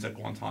margins at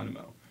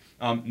Guantanamo.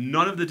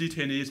 None of the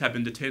detainees have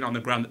been detained on the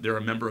ground that they're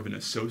a member of an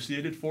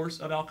associated force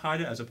of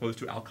al-Qaeda as opposed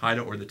to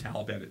al-Qaeda or the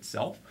Taliban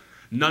itself.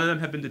 None of them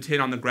have been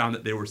detained on the ground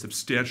that they were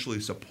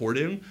substantially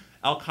supporting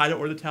al-Qaeda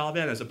or the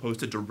Taliban as opposed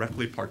to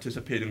directly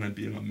participating and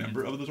being a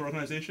member of those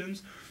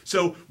organizations.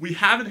 So we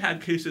haven't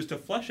had cases to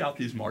flesh out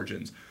these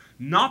margins,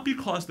 not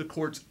because the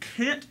courts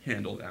can't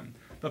handle them,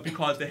 but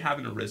because they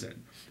haven't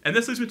arisen. And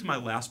this leads me to my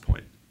last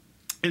point.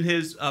 In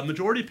his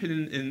majority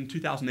opinion in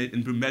 2008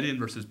 in Boumediene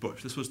versus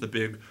Bush, this was the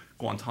big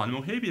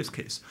Guantanamo habeas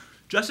case,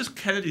 Justice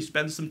Kennedy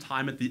spends some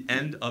time at the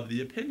end of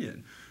the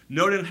opinion,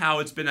 noting how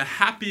it's been a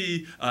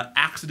happy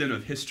accident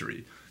of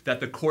history that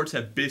the courts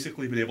have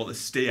basically been able to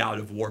stay out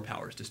of war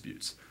powers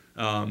disputes.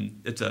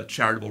 It's a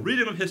charitable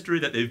reading of history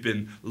that they've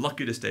been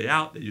lucky to stay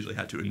out. They usually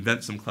had to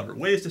invent some clever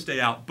ways to stay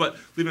out, but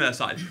leaving that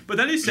aside. But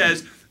then he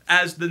says,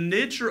 as the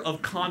nature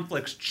of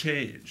conflicts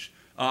change,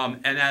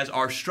 and as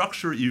our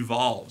structure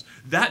evolves,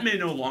 that may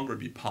no longer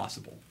be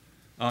possible.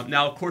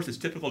 Now, of course, it's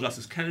typical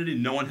Justice Kennedy.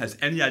 No one has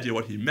any idea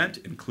what he meant,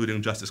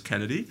 including Justice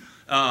Kennedy.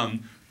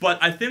 But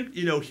I think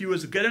he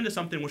was getting to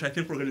something which I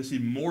think we're going to see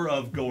more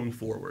of going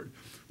forward,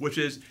 which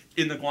is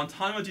in the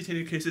Guantanamo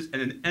detainee cases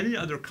and in any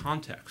other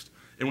context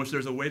in which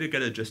there's a way to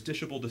get a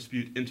justiciable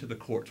dispute into the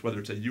courts, whether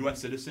it's a U.S.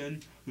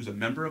 citizen who's a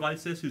member of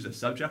ISIS, who's a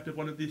subject of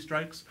one of these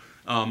strikes,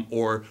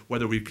 or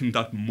whether we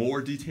conduct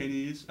more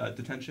detainees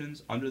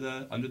detentions under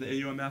the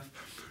AUMF.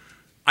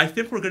 I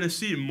think we're going to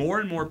see more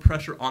and more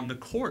pressure on the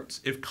courts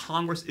if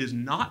Congress is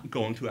not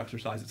going to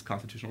exercise its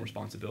constitutional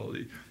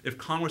responsibility, if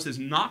Congress is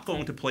not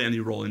going to play any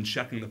role in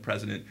checking the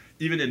president,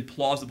 even in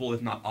plausible,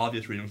 if not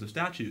obvious, readings of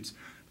statutes.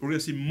 We're going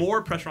to see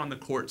more pressure on the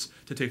courts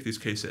to take these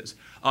cases.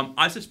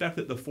 I suspect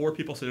that the four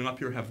people sitting up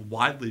here have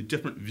widely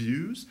different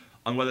views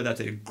on whether that's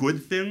a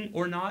good thing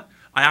or not.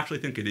 I actually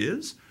think it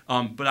is.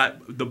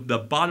 But the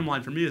bottom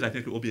line for me is I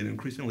think it will be an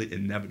increasingly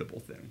inevitable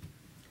thing.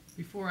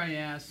 Before I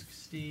ask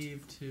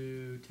Steve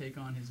to take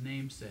on his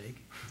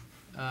namesake,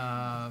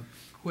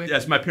 quick...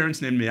 Yes, my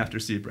parents named me after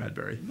C.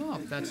 Bradbury. Well,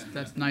 that's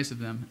nice of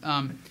them.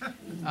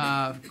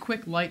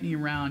 Quick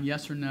lightning round,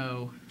 yes or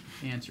no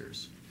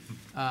answers.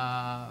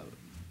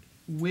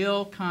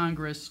 Will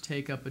Congress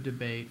take up a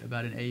debate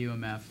about an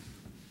AUMF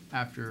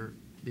after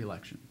the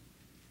election?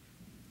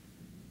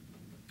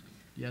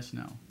 Yes,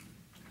 no?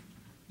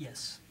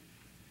 Yes.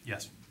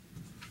 Yes.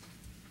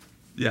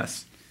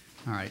 Yes.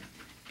 All right.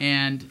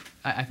 And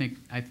I think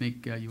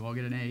you all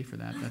get an A for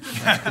that.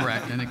 That's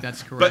correct. I think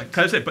that's correct. But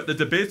can I say, but the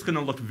debate's going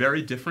to look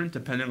very different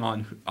depending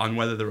on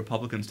whether the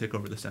Republicans take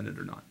over the Senate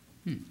or not.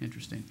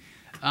 Interesting.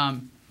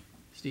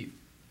 Steve.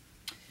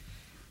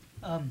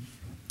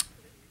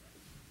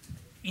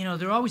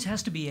 There always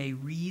has to be a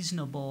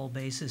reasonable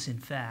basis in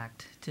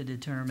fact to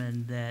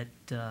determine that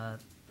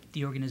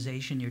the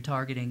organization you're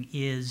targeting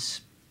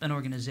is an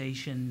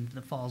organization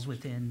that falls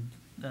within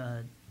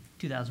the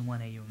 2001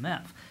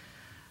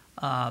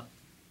 AUMF.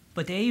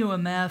 But the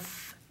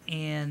AUMF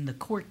and the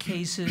court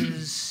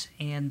cases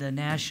and the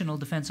National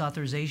Defense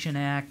Authorization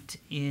Act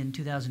in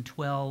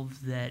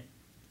 2012 that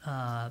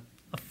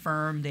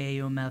affirmed the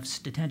AUMF's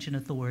detention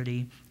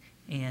authority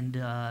and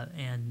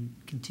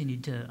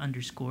continued to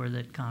underscore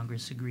that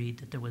Congress agreed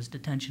that there was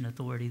detention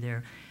authority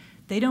there,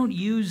 they don't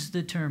use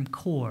the term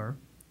core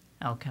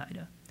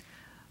al-Qaeda.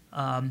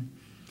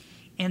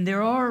 And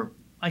there are,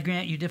 I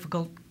grant you,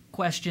 difficult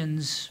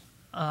questions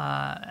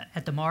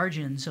at the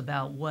margins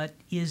about what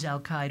is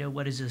al-Qaeda,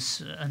 what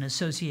is an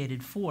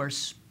associated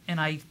force,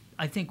 and I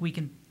think we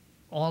can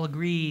all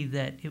agree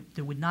that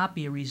there would not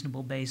be a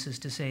reasonable basis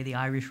to say the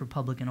Irish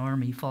Republican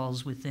Army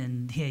falls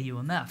within the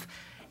AUMF,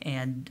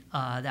 and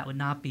that would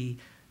not be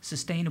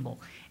sustainable.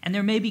 And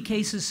there may be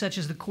cases such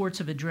as the courts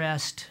have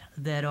addressed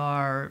that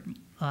are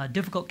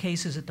difficult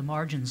cases at the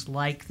margins,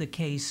 like the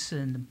case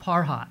in the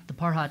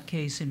Parhat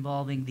case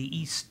involving the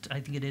East, I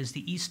think it is,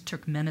 the East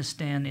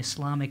Turkmenistan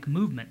Islamic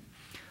movement,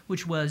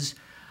 which was,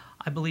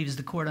 I believe as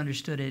the court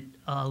understood it,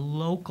 a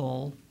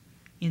local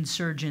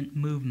insurgent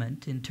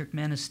movement in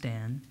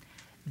Turkmenistan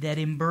that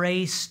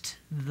embraced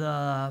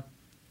the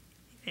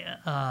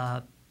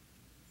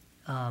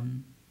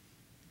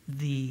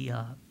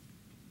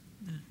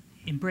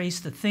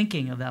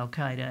thinking of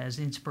al-Qaeda as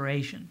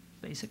inspiration,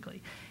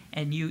 basically.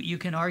 And you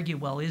can argue,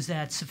 well, is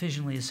that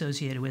sufficiently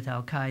associated with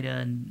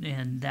al-Qaeda,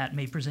 and that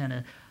may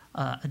present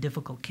a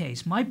difficult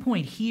case. My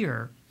point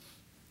here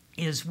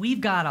is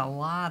we've got a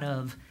lot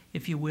of,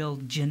 if you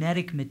will,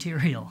 genetic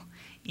material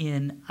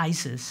in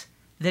ISIS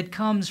that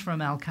comes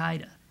from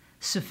al-Qaeda,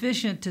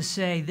 sufficient to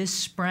say this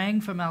sprang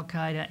from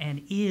al-Qaeda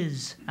and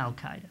is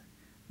al-Qaeda.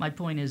 My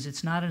point is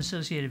it's not an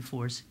associated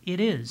force, it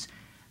is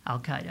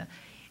al-Qaeda.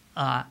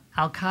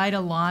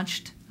 Al-Qaeda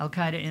launched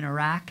al-Qaeda in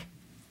Iraq,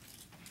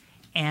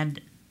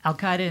 and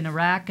al-Qaeda in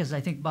Iraq, as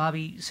I think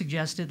Bobby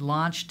suggested,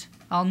 launched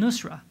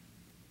al-Nusra,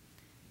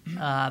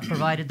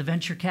 provided the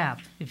venture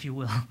cap, if you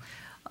will.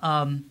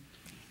 And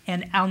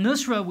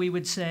al-Nusra, we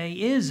would say,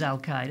 is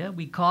al-Qaeda.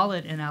 We call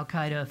it an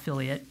al-Qaeda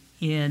affiliate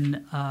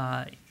in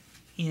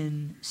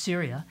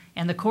Syria.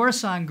 And the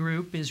Khorasan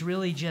group is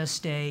really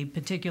just a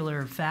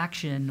particular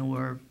faction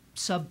or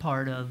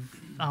subpart of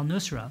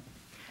al-Nusra.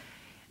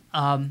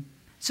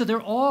 So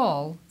they're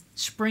all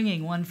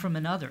springing one from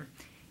another.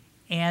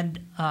 And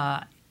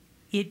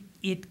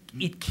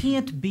it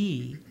can't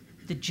be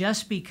that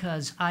just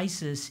because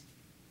ISIS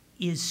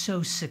is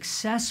so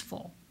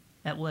successful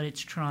at what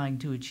it's trying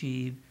to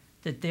achieve,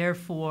 that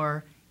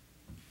therefore,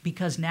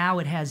 because now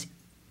it has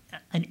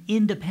an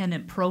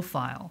independent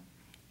profile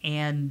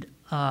and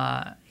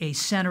a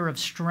center of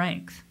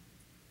strength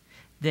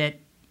that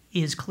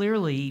is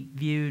clearly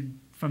viewed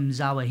from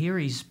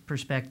Zawahiri's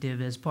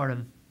perspective as part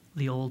of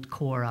the old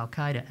core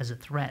al-Qaeda as a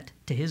threat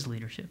to his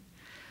leadership.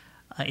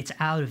 It's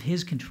out of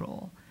his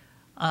control.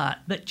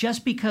 But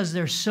just because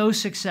they're so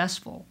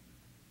successful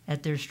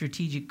at their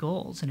strategic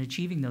goals and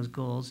achieving those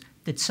goals,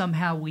 that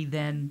somehow we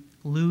then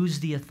lose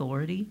the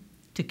authority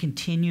to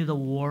continue the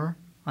war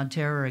on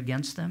terror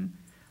against them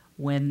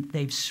when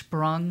they've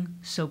sprung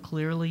so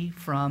clearly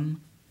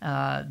from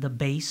the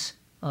base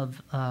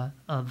of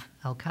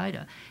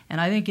al-Qaeda.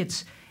 And I think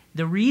it's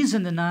the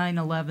reason the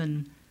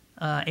 9/11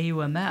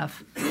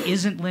 AUMF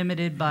isn't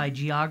limited by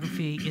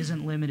geography,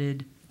 isn't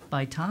limited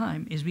by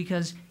time, is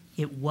because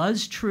it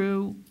was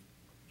true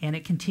and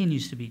it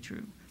continues to be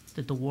true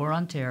that the war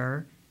on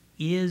terror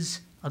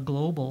is a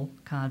global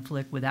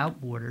conflict without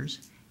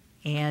borders,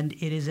 and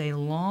it is a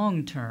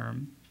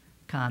long-term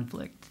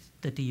conflict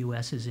that the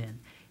U.S. is in.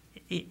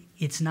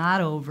 It's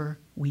not over.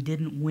 We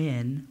didn't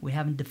win. We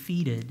haven't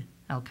defeated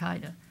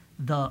al-Qaeda.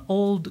 The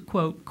old,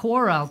 quote,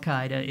 core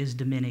al-Qaeda is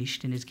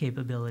diminished in its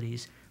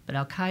capabilities, but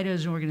al-Qaeda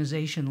as an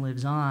organization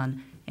lives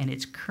on, and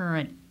its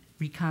current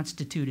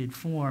reconstituted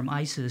form,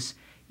 ISIS,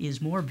 is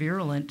more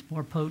virulent,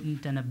 more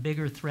potent, and a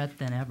bigger threat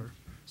than ever.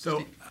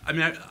 So, I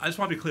mean, I just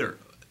want to be clear.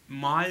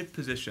 My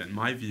position,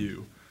 my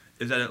view,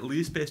 is that at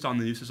least based on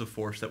the uses of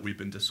force that we've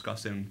been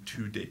discussing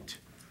to date,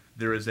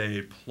 there is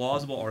a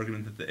plausible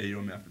argument that the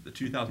AUMF, that the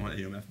 2001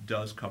 AUMF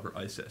does cover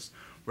ISIS.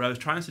 What I was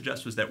trying to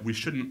suggest was that we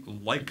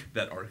shouldn't like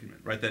that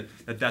argument, right?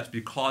 That's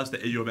because the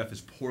AUMF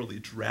is poorly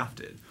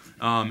drafted.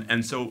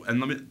 And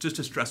let me just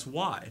to stress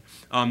why.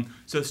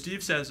 So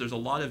Steve says there's a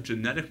lot of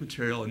genetic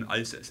material in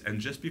ISIS,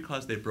 and just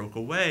because they broke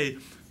away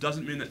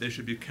doesn't mean that they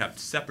should be kept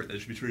separate, that they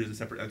should be treated as a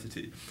separate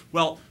entity.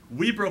 Well,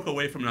 we broke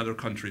away from another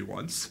country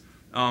once.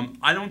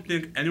 I don't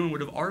think anyone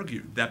would have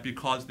argued that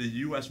because the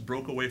U.S.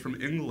 broke away from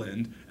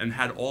England and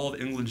had all of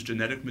England's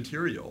genetic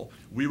material,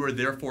 we were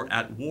therefore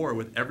at war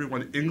with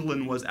everyone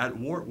England was at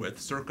war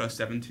with circa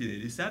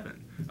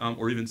 1787,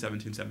 or even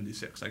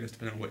 1776, I guess,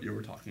 depending on what you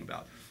were talking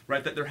about,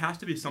 right? That there has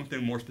to be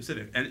something more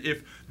specific. And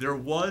if there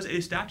was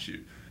a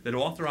statute that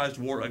authorized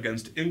war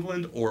against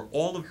England or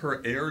all of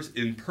her heirs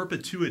in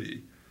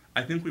perpetuity,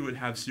 I think we would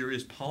have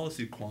serious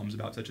policy qualms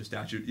about such a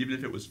statute, even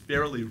if it was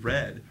fairly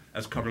read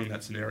as covering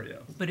that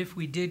scenario. But if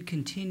we did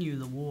continue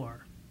the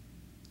war,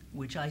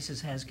 which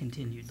ISIS has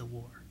continued the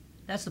war,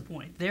 that's the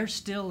point. They're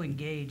still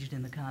engaged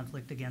in the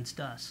conflict against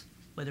us,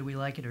 whether we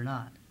like it or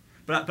not.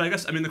 But I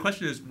guess, I mean, the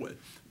question is,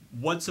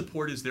 what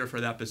support is there for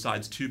that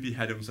besides 2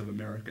 beheadings of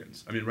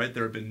Americans? I mean, right,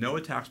 there have been no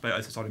attacks by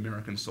ISIS on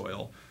American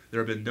soil. There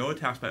have been no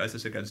attacks by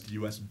ISIS against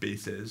U.S.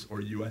 bases or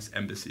U.S.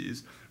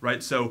 embassies,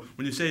 right? So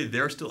when you say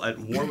they're still at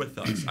war with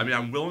us, I mean,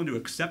 I'm willing to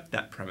accept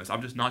that premise.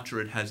 I'm just not sure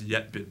it has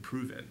yet been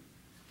proven.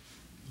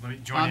 Let me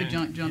join in.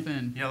 Jump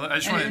in. Yeah, I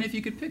just want and if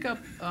you could pick up,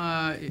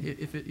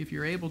 if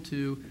you're able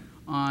to,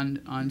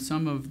 on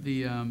some of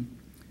the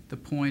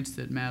points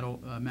that Matt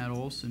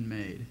Olson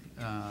made,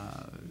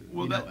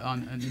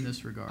 in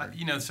this regard.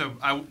 So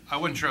I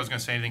wasn't sure I was going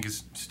to say anything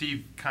because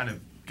Steve kind of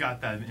got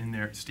that in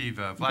there. Steve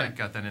Vladeck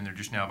got that in there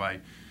just now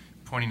by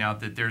pointing out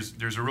that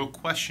there's a real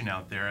question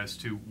out there as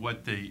to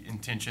what the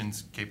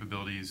intentions,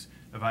 capabilities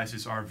of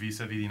ISIS are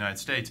vis-a-vis the United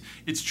States.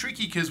 It's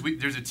tricky because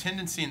there's a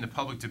tendency in the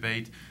public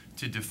debate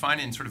to define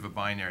it in sort of a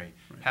binary.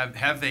 Right.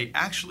 Have they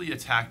actually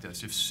attacked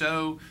us? If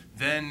so,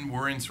 then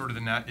we're in sort of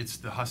it's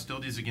the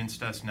hostilities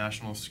against us,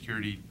 national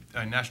security,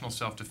 national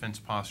self-defense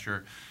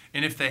posture.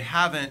 And if they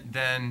haven't,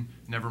 then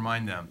never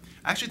mind them.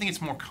 I actually think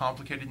it's more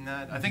complicated than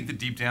that. I think that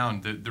deep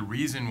down, the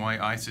reason why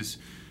ISIS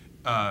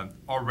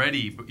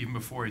already, even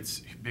before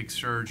its big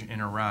surge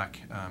in Iraq,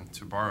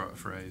 to borrow a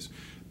phrase,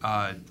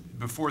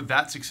 before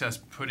that success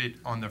put it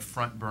on the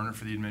front burner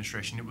for the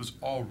administration, it was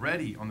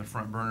already on the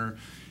front burner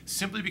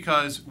simply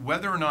because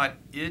whether or not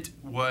it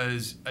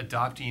was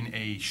adopting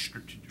a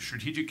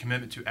strategic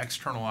commitment to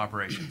external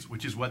operations,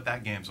 which is what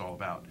that game's all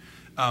about,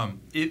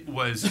 it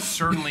was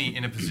certainly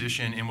in a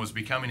position and was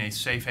becoming a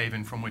safe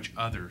haven from which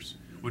others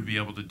would be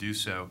able to do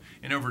so.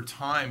 And over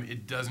time,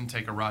 it doesn't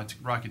take a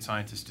rocket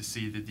scientist to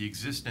see that the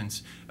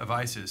existence of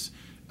ISIS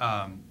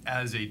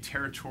as a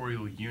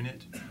territorial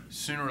unit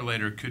sooner or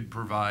later could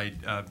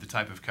provide the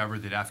type of cover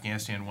that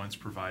Afghanistan once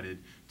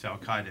provided to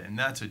al-Qaeda. And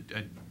that's a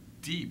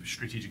deep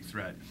strategic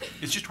threat.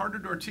 It's just harder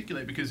to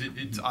articulate because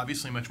it's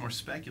obviously much more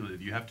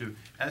speculative. You have to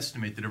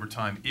estimate that over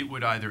time it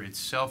would either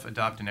itself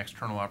adopt an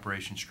external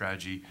operations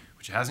strategy,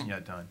 which it hasn't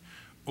yet done,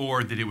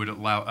 or that it would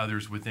allow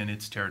others within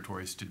its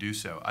territories to do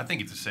so. I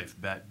think it's a safe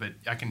bet, but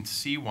I can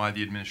see why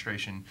the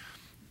administration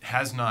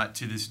has not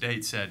to this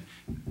date said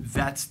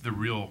that's the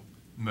real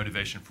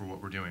motivation for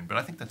what we're doing. But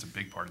I think that's a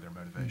big part of their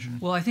motivation.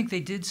 Well, I think they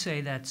did say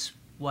that's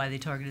why they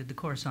targeted the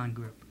Khorasan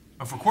group.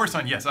 Oh, for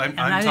Khorasan, yes. I'm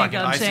talking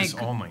ISIS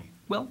only.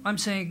 Well, I'm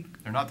saying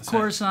they're not the same.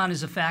 Khorasan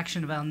is a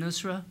faction of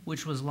al-Nusra,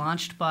 which was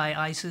launched by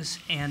ISIS,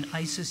 and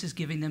ISIS is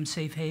giving them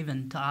safe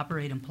haven to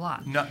operate and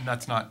plot. No,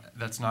 that's not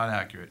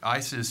accurate.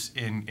 ISIS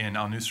and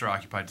al-Nusra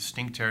occupy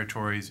distinct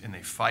territories, and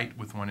they fight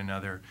with one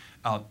another.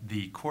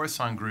 The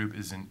Khorasan group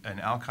is an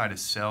al-Qaeda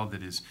cell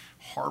that is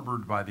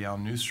harbored by the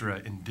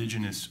al-Nusra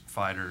indigenous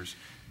fighters,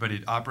 but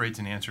it operates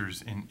and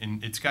answers,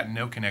 and it's got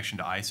no connection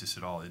to ISIS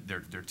at all.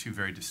 They're two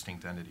very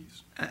distinct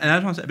entities. And I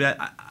just want to say,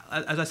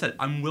 as I said,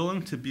 I'm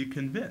willing to be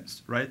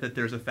convinced, right, that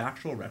there's a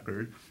factual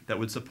record that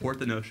would support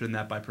the notion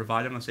that by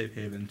providing a safe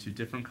haven to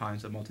different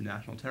kinds of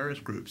multinational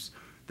terrorist groups,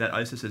 that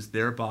ISIS is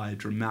thereby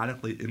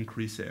dramatically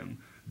increasing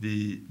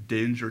the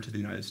danger to the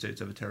United States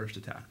of a terrorist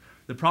attack.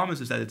 The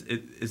problem is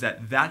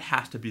that that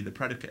has to be the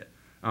predicate.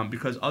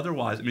 Because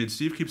otherwise, I mean,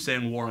 Steve keeps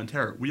saying war on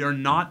terror. We are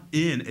not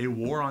in a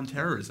war on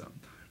terrorism.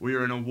 We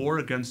are in a war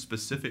against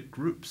specific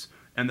groups.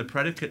 And the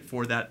predicate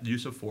for that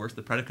use of force,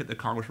 the predicate that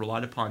Congress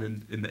relied upon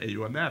in the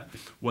AUMF,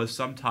 was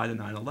some tie to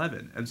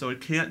 9/11. And so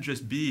it can't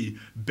just be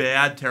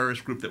bad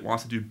terrorist group that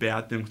wants to do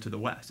bad things to the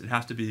West. It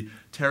has to be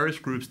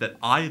terrorist groups that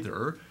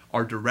either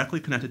are directly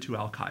connected to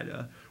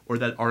al-Qaeda or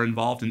that are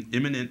involved in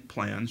imminent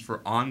plans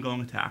for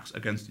ongoing attacks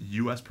against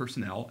U.S.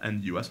 personnel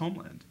and U.S.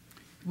 homeland.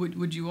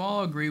 Would you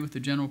all agree with the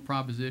general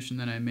proposition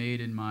that I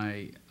made in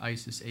my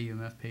ISIS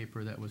AUMF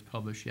paper that was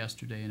published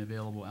yesterday and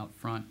available out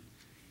front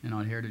and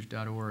on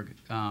heritage.org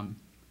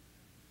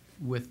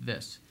with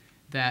this,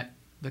 that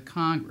the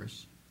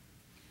Congress,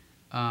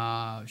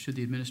 should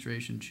the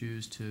administration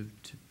choose to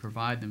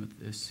provide them with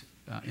this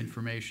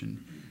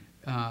information,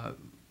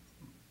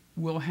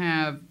 will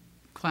have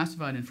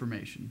classified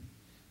information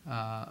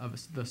of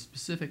the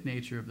specific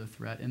nature of the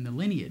threat and the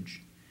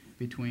lineage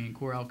between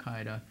core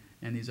al-Qaeda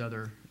and these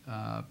other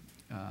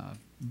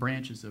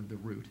branches of the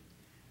root,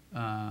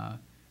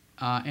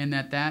 and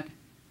that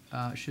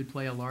should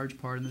play a large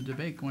part in the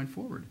debate going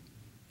forward.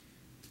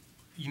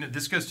 You know,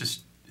 this goes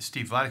to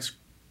Steve Vladeck's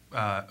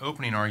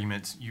opening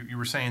arguments. You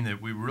were saying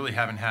that we really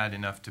haven't had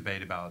enough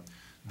debate about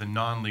the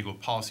non-legal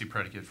policy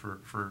predicate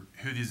for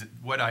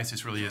what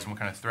ISIS really is and what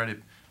kind of threat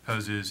it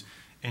poses,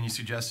 and you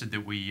suggested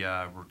that we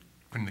were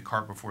putting the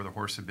cart before the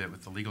horse a bit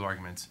with the legal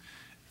arguments.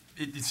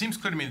 It seems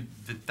clear to me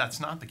that that's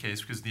not the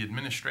case because the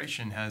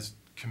administration has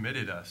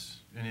committed us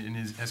and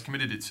has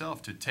committed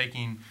itself to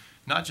taking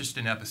not just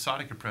an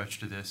episodic approach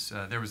to this.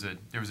 There was a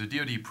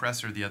DoD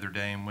presser the other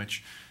day in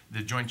which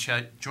the Joint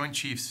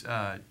Chiefs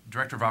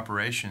Director of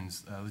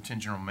Operations,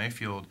 Lieutenant General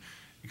Mayfield,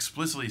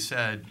 explicitly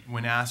said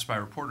when asked by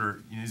a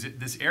reporter, is it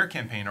this air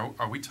campaign,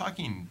 are we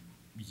talking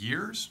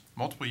years,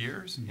 multiple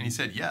years? Mm-hmm. And he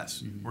said,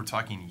 yes, we're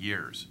talking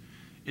years.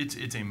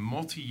 It's a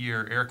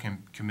multi-year air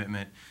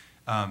commitment.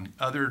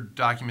 Other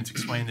documents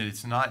explain that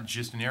it's not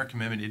just an air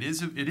commitment. It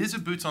is a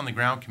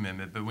boots-on-the-ground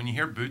commitment, but when you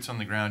hear boots on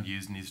the ground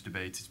used in these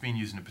debates, it's being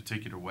used in a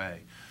particular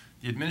way.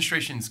 The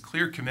administration's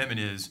clear commitment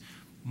is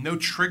no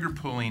trigger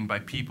pulling by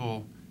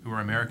people who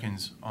are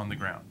Americans on the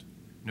ground.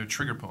 No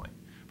trigger pulling.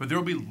 But there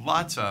will be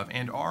lots of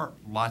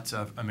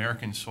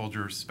American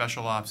soldiers,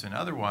 special ops and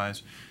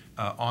otherwise,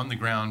 on the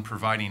ground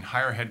providing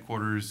higher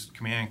headquarters,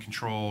 command and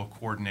control,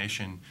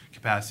 coordination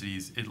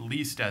capacities, at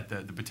least at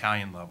the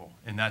battalion level.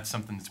 And that's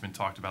something that's been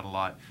talked about a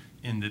lot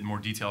in the more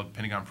detailed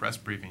Pentagon press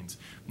briefings.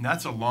 And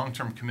that's a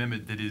long-term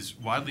commitment that is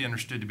widely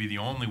understood to be the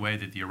only way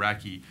that the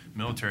Iraqi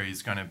military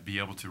is going to be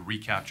able to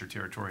recapture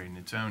territory in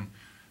its own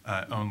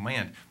owned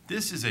land.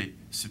 This is a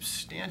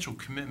substantial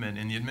commitment,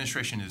 and the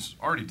administration has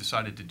already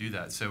decided to do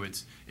that. So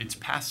it's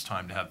past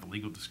time to have the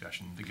legal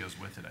discussion that goes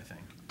with it, I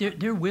think.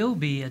 There will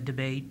be a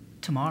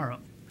debate tomorrow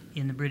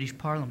in the British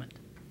Parliament,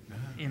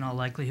 in all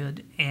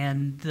likelihood,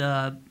 and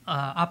the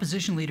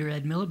opposition leader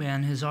Ed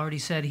Miliband has already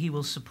said he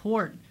will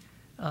support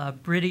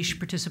British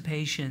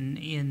participation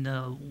in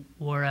the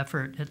war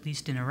effort, at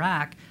least in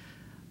Iraq,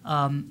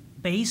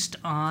 based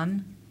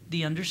on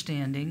the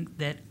understanding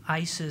that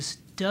ISIS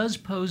does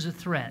pose a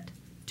threat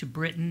to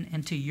Britain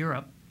and to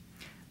Europe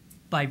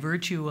by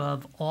virtue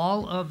of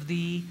all of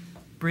the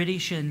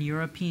British and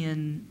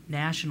European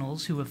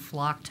nationals who have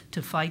flocked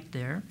to fight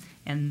there,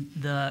 and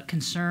the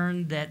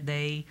concern that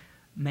they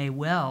may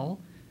well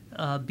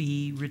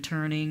be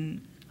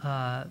returning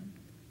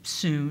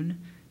soon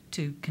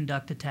to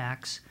conduct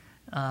attacks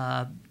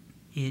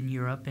in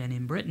Europe and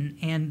in Britain.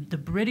 And the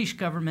British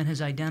government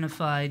has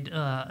identified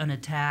an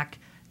attack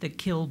that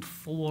killed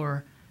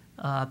 4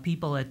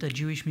 people at the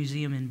Jewish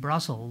Museum in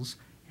Brussels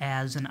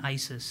as an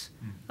ISIS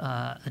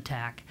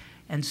attack.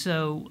 And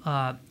so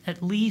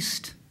at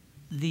least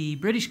the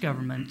British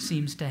government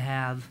seems to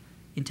have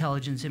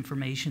intelligence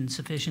information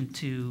sufficient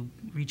to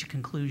reach a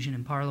conclusion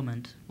in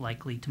Parliament,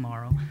 likely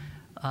tomorrow,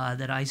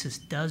 that ISIS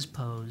does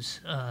pose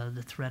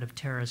the threat of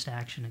terrorist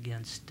action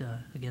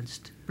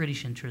against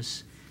British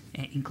interests,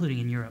 including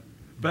in Europe.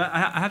 But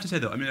I have to say,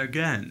 though, I mean,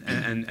 again,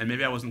 and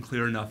maybe I wasn't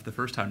clear enough the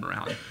first time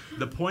around,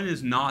 the point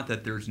is not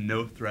that there's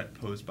no threat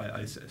posed by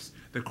ISIS.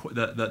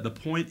 The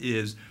point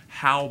is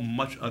how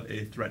much of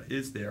a threat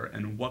is there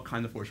and what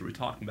kind of force are we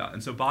talking about.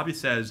 And so Bobby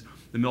says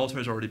the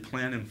military is already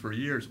planning for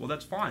years. Well,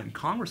 that's fine.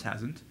 Congress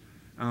hasn't.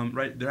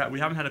 Right? We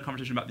haven't had a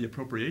conversation about the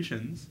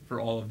appropriations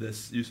for all of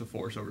this use of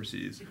force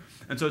overseas.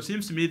 And so it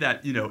seems to me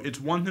that, it's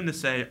one thing to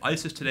say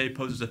ISIS today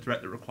poses a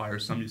threat that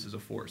requires some uses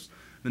of force.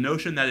 The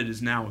notion that it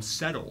is now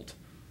settled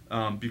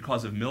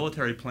because of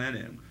military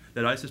planning,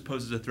 that ISIS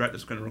poses a threat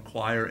that's going to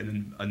require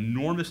an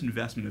enormous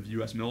investment of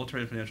U.S.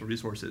 military and financial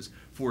resources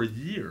for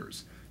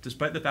years,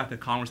 despite the fact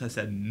that Congress has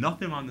said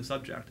nothing on the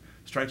subject,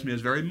 strikes me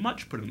as very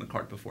much putting the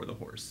cart before the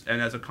horse,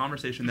 and as a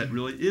conversation that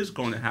really is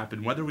going to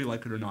happen whether we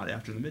like it or not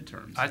after the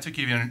midterms. I took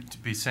you to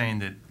be saying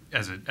that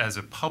as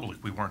a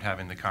public we weren't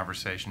having the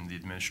conversation, the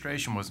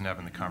administration wasn't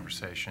having the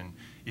conversation.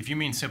 If you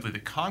mean simply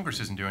that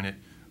Congress isn't doing it,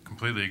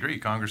 completely agree.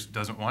 Congress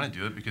doesn't want to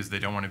do it because they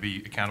don't want to be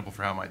accountable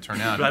for how it might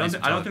turn out. But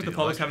I don't think the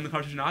public's having the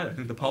conversation either. I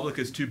think the public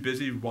is too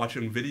busy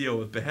watching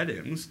video of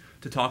beheadings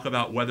to talk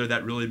about whether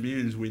that really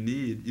means we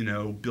need,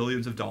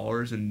 billions of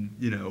dollars and,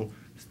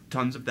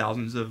 tons of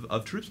thousands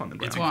of troops on the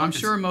ground. Well, I'm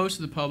sure most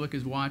of the public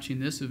is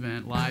watching this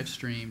event live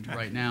streamed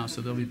right now,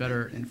 so they'll be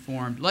better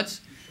informed.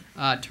 Let's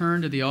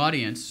turn to the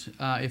audience,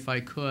 if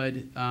I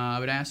could. I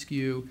would ask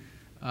you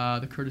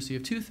the courtesy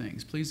of 2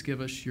 things. Please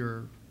give us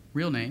your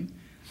real name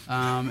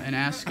and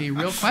ask a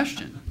real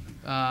question,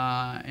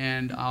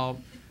 and I'll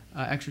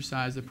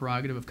exercise the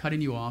prerogative of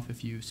cutting you off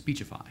if you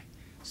speechify.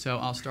 So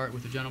I'll start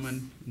with the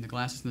gentleman in the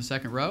glasses in the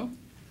second row.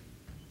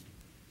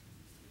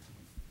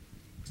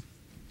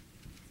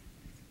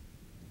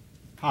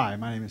 Hi,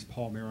 my name is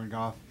Paul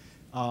Mirangoff.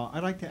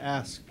 I'd like to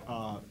ask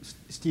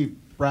Steve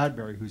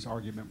Bradbury, whose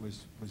argument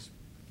was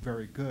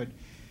very good,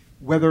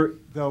 whether,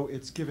 though,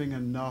 it's giving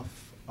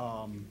enough,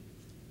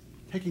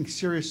 taking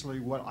seriously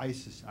what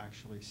ISIS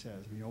actually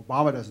says. I mean,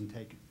 Obama doesn't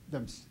take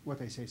them, what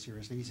they say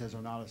seriously. He says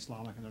they're not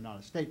Islamic and they're not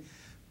a state.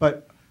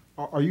 But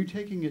are you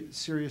taking it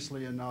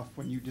seriously enough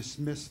when you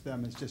dismiss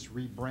them as just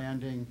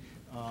rebranding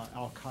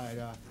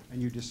al-Qaeda,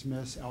 and you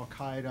dismiss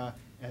al-Qaeda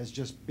as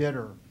just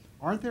bitter?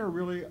 Aren't there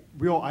really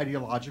real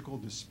ideological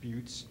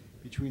disputes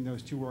between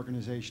those 2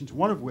 organizations,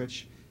 one of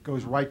which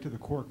goes right to the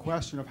core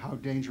question of how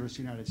dangerous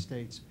the United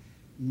States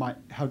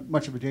how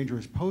much of a danger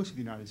is posed to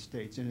the United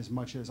States, in as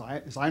much as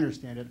I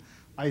understand it,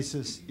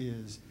 ISIS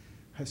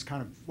has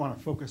kind of want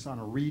to focus on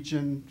a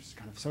region, just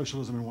kind of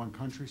socialism in one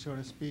country, so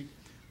to speak,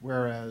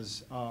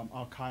 whereas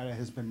al-Qaeda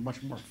has been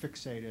much more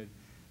fixated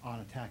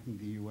on attacking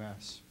the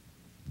U.S.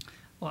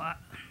 Well,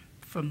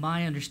 from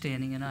my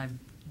understanding, and I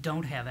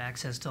don't have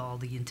access to all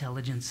the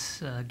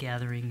intelligence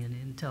gathering and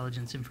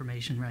intelligence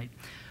information, right?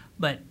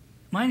 But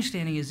my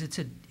understanding is it's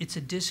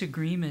a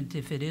disagreement,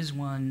 if it is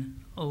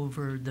one,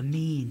 over the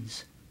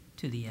means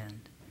to the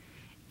end,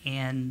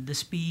 and the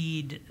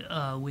speed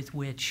with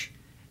which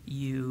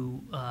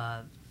you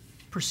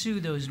pursue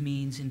those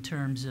means in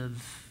terms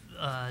of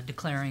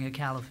declaring a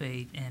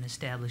caliphate and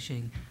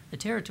establishing a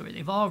territory.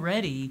 They've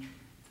already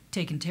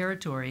taken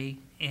territory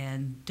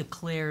and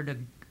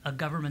declared a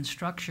government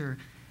structure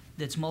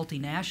that's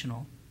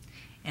multinational,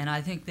 and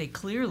I think they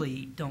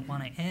clearly don't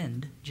want to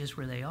end just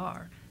where they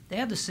are. They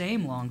have the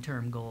same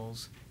long-term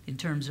goals in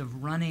terms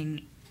of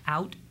running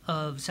out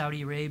of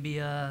Saudi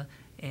Arabia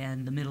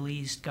and the Middle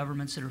East,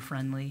 governments that are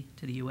friendly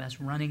to the U.S.,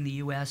 running the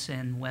U.S.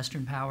 and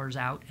Western powers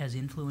out as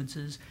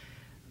influences,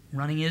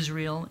 running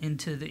Israel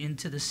into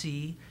the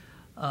sea.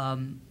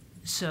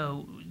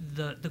 So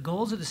the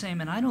goals are the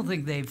same, and I don't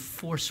think they've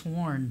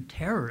forsworn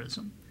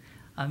terrorism.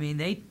 I mean,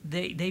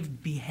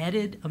 they've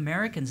beheaded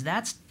Americans.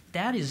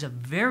 That is a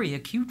very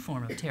acute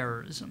form of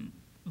terrorism,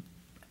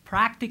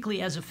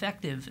 practically as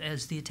effective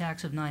as the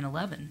attacks of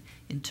 9/11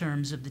 in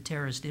terms of the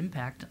terrorist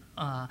impact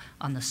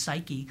on the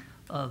psyche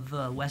of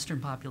Western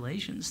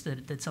populations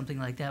that something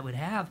like that would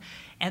have.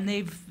 And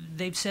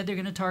they've said they're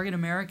going to target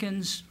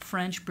Americans,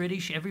 French,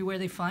 British, everywhere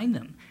they find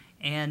them.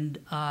 And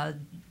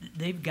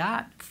they've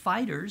got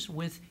fighters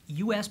with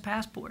U.S.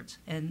 passports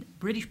and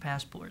British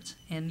passports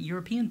and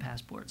European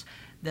passports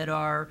that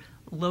are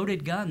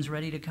loaded guns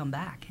ready to come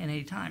back at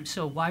any time.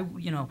 So why,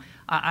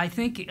 I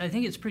think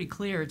it's pretty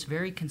clear. It's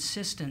very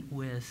consistent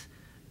with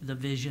the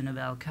vision of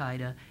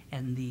Al-Qaeda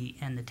and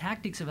the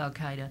tactics of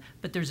Al-Qaeda,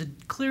 but there's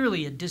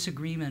clearly a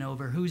disagreement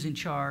over who's in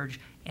charge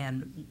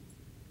and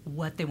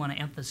what they want to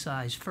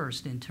emphasize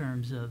first in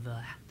terms of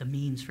the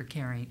means for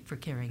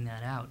carrying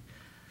that out.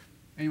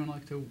 Anyone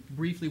like to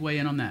briefly weigh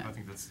in on that? I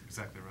think that's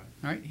exactly right.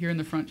 All right, here in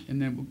the front,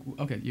 and then,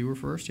 okay, you were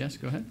first. Yes,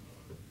 go ahead.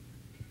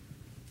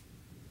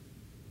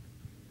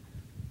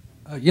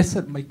 Yes,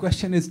 sir. My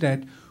question is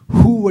that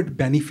who would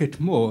benefit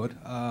more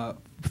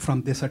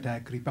from this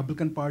attack,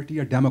 Republican Party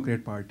or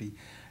Democrat Party?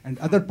 And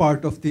other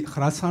part of the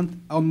Khorasan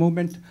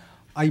movement,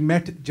 I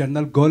met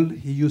General Gul.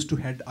 He used to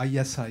head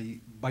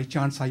ISI. By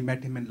chance, I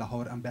met him in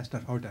Lahore Ambassador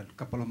Hotel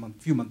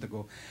few months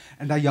ago.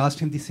 And I asked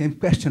him the same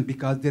question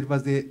because there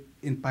was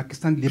in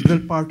Pakistan, liberal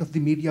part of the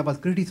media was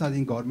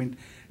criticizing government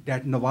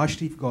that Nawaz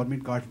Sharif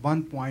government got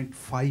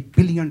 $1.5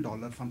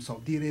 billion from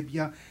Saudi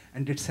Arabia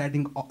and it's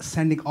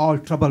sending all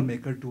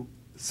troublemaker to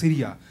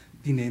Syria,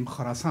 the name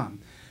Khorasan.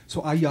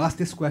 So I asked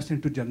this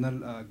question to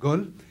General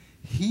Gul.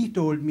 He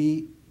told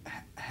me,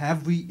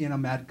 have we in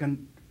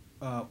American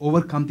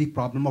overcome the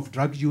problem of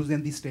drug use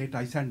in the state?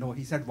 I said no.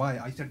 He said why?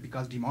 I said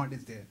because demand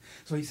is there.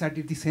 So he said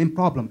it's the same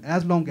problem.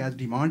 As long as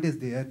demand is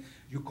there,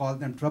 you call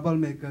them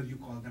troublemakers, you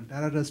call them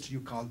terrorists, you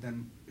call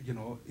them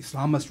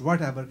Islamists,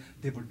 whatever,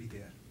 they will be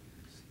there.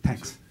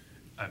 Thanks.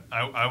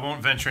 I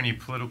won't venture any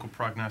political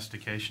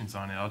prognostications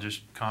on it. I'll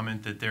just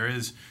comment that there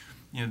is,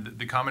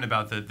 the comment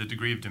about the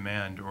degree of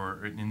demand,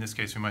 or in this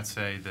case we might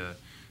say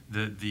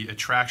the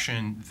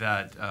attraction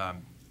that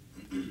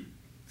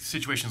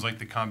situations like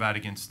the combat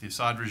against the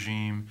Assad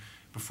regime,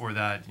 before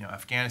that,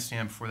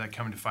 Afghanistan, before that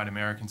coming to fight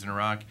Americans in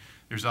Iraq.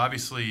 There's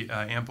obviously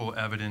ample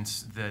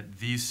evidence that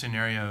these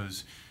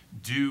scenarios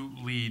do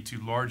lead to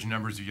large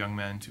numbers of young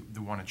men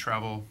that want to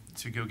travel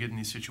to go get in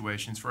these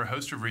situations for a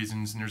host of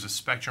reasons, and there's a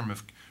spectrum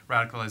of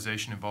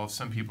radicalization involved.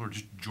 Some people are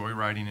just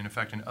joyriding in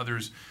effect, and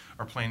others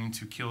are planning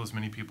to kill as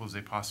many people as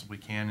they possibly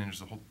can, and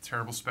there's a whole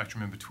terrible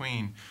spectrum in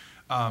between.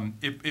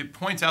 It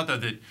points out, though,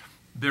 that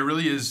there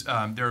really is,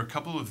 there are a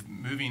couple of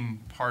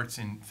moving parts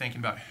in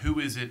thinking about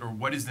who is it or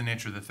what is the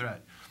nature of the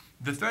threat.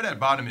 The threat at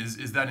bottom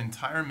is that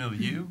entire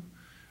milieu,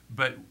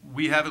 but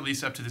we have, at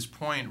least up to this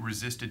point,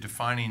 resisted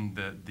defining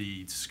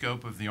the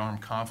scope of the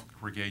armed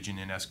conflict we're engaging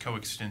in as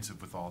coextensive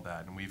with all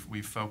that. And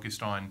we've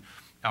focused on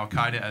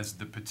Al-Qaeda as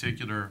the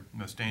particular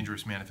most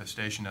dangerous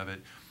manifestation of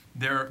it.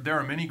 There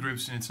are many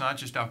groups, and it's not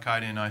just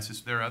Al-Qaeda and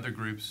ISIS. There are other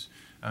groups.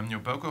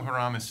 Boko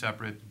Haram is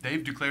separate.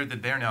 They've declared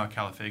that they're now a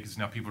caliphate because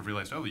now people have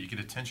realized, oh, you get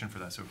attention for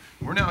that. So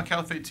we're now a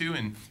caliphate too,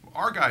 and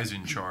our guy's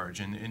in charge.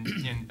 And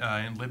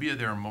in Libya,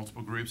 there are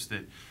multiple groups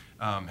that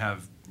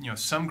have,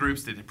 some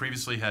groups that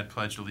previously had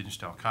pledged allegiance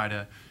to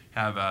Al-Qaeda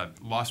have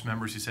lost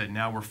members who said,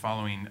 now we're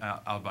following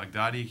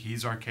al-Baghdadi.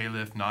 He's our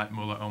caliph, not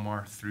Mullah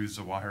Omar through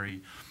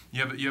Zawahiri. You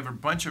have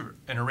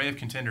an array of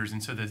contenders,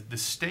 and so the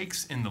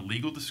stakes in the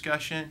legal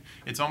discussion,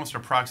 it's almost a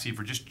proxy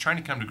for just trying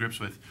to come to grips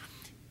with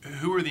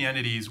who are the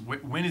entities,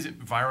 when is it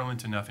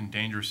virulent enough and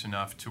dangerous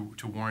enough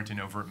to warrant an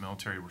overt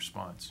military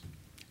response?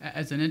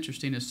 As an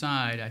interesting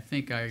aside, I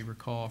think I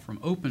recall from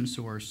open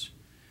source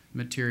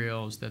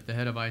materials that the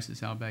head of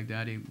ISIS,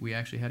 al-Baghdadi, we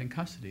actually had in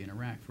custody in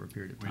Iraq for a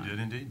period of time. We did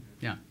indeed.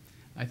 Yeah.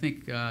 I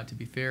think, to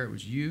be fair, it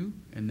was you,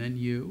 and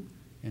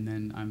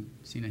then I'm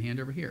seeing a hand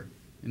over here,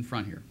 in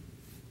front here.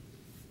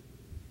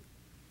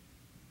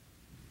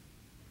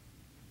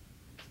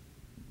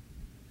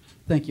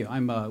 Thank you.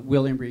 I'm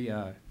Will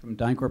Embry from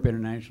DynCorp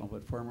International,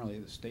 but formerly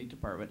the State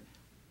Department.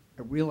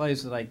 I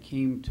realize that I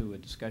came to a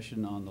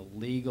discussion on the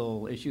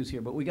legal issues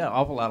here, but we got an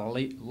awful lot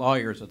of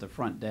lawyers at the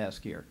front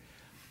desk here.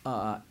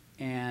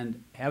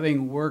 And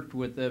having worked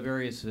with the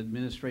various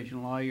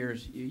administration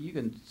lawyers, you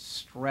can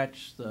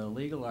stretch the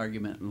legal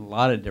argument in a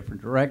lot of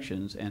different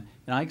directions. And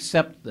I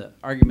accept the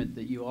argument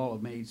that you all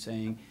have made,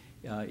 saying,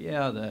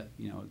 yeah, the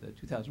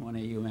 2001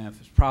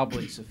 AUMF is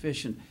probably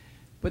sufficient.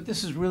 But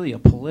this is really a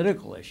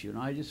political issue, and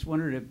I just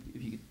wondered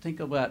if you could think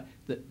about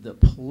the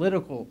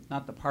political,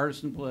 not the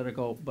partisan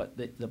political, but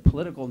the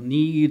political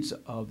needs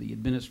of the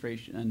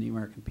administration and the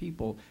American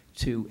people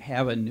to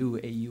have a new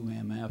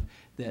AUMF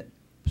that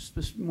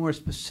more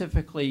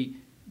specifically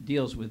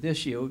deals with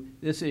this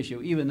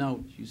issue, even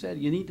though you said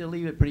you need to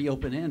leave it pretty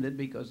open-ended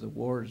because the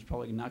war is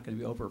probably not going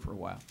to be over for a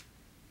while.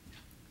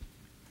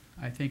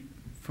 I think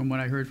from what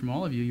I heard from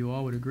all of you, you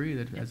all would agree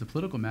that as a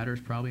political matter,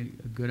 it's probably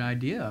a good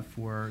idea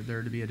for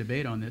there to be a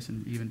debate on this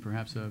and even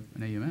perhaps an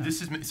AUMF.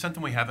 This is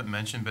something we haven't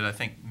mentioned, but I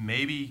think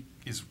maybe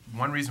is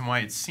one reason why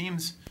it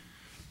seems,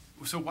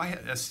 so why,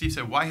 as Steve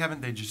said, why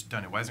haven't they just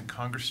done it? Why hasn't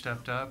Congress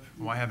stepped up?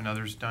 Why haven't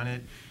others done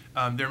it?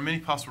 There are many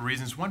possible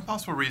reasons. One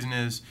possible reason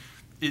is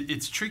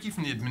it's tricky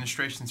from the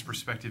administration's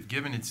perspective,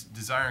 given its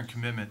desire and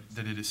commitment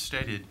that it has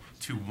stated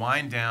to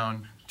wind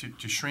down,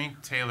 to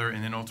shrink, tailor,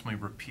 and then ultimately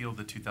repeal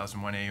the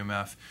 2001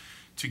 AUMF,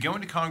 to go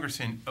into Congress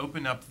and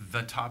open up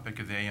the topic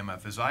of the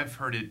AUMF. As I've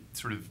heard it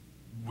sort of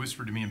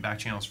whispered to me in back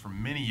channels for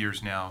many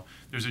years now,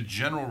 there's a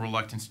general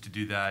reluctance to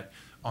do that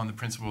on the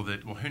principle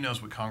that, well, who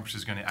knows what Congress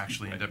is going to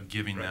actually end up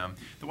giving them.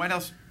 The White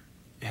House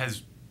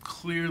has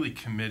clearly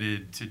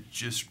committed to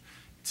just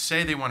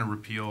say they want to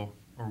repeal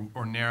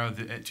or narrow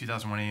the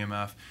 2001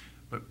 AUMF,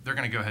 but they're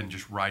going to go ahead and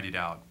just write it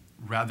out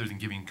rather than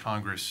giving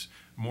Congress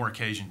more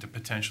occasion to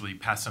potentially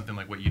pass something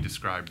like what you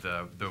described,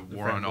 the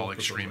war on all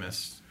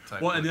extremists.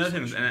 Well, and the other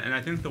thing is, and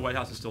I think the White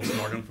House is still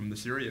smarting from the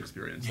Syria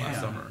experience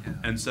last summer. Yeah.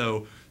 And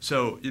so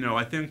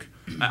I think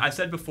I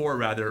said before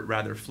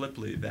rather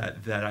flippantly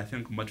that I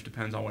think much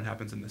depends on what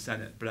happens in the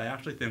Senate. But I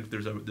actually think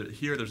there's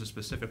a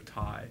specific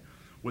tie,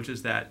 which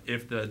is that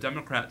if the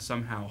Democrats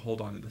somehow hold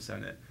on to the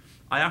Senate,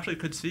 I actually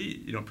could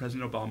see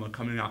President Obama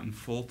coming out in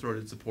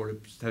full-throated support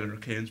of Senator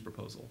Kane's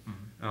proposal,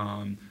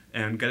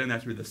 and getting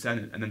that through the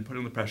Senate, and then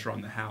putting the pressure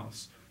on the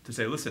House to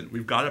say, listen,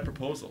 we've got a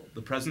proposal.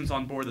 The President's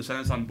on board. The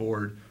Senate's on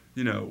board.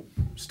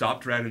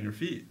 Stop dragging your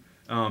feet.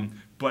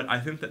 But I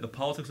think that the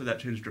politics of that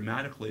change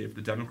dramatically if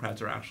the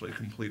Democrats are actually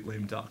complete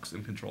lame ducks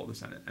in control of the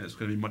Senate, and it's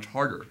going to be much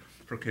harder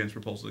for Kane's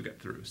proposal to get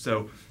through.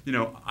 So,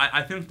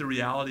 I think the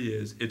reality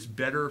is it's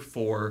better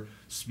for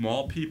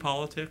small p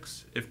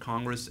politics if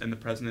Congress and the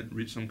President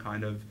reach some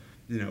kind of,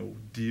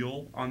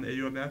 deal on the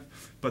AUMF,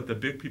 but the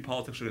big P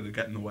politics are going to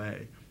get in the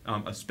way,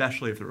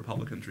 especially if the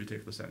Republicans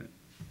retake the Senate.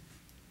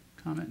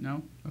 Comment?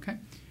 No? Okay.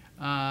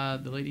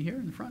 The lady here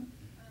in the front.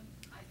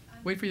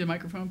 Wait for the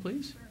microphone,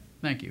 please. Sure.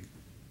 Thank you.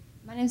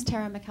 My name is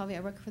Tara McKelvey.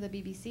 I work for the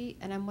BBC,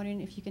 and I'm wondering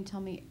if you can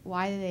tell me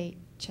why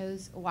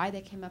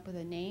they came up with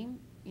a name,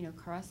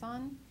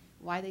 Khorasan,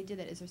 why they did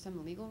that. Is there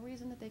some legal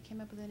reason that they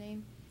came up with a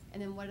name?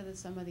 And then what are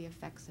some of the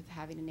effects of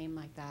having a name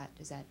like that?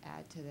 Does that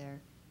add to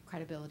their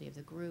credibility of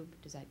the group?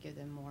 Does that give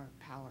them more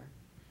power?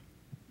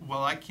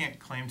 Well, I can't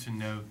claim to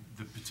know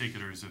the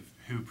particulars of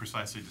who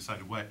precisely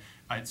decided what.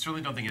 I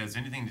certainly don't think it has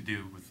anything to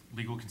do with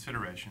legal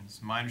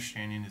considerations. My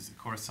understanding is that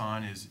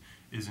Khorasan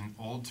is an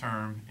old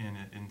term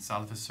in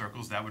Salafist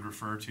circles that would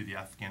refer to the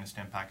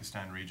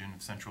Afghanistan-Pakistan region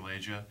of Central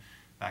Asia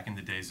back in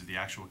the days of the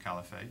actual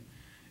caliphate.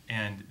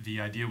 And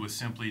the idea was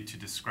simply to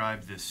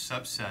describe this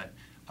subset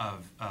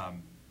of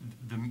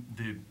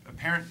the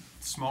apparent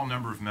small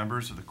number of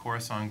members of the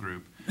Khorasan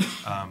group,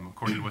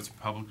 according to what's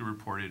publicly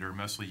reported, are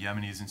mostly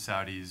Yemenis and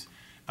Saudis.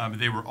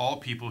 They were all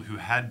people who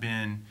had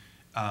been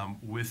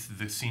with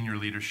the senior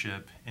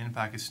leadership in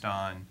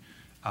Pakistan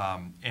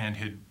and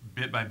had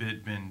bit by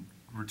bit been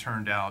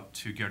returned out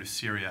to go to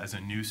Syria as a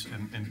new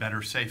and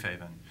better safe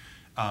haven.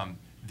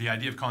 The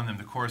idea of calling them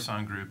the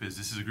Khorasan group is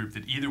this is a group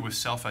that either was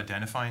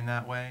self-identifying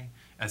that way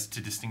as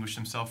to distinguish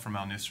themselves from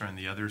al-Nusra and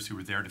the others who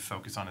were there to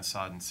focus on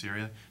Assad and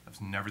Syria. That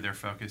was never their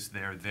focus.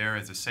 They are there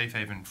as a safe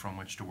haven from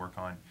which to work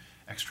on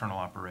external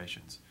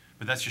operations.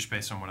 But that's just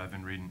based on what I've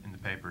been reading in the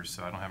papers,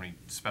 so I don't have any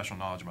special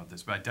knowledge about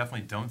this. But I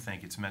definitely don't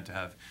think it's meant to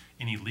have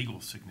any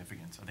legal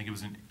significance. I think it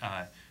was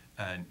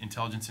an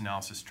intelligence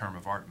analysis term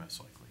of art, most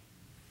likely.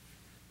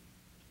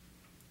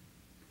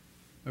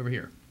 Over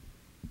here.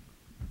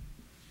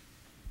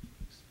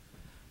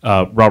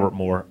 Robert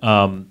Moore.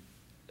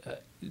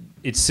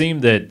 It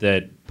seemed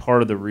that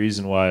part of the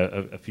reason why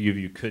a few of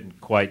you couldn't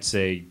quite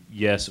say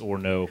yes or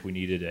no if we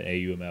needed an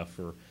AUMF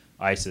for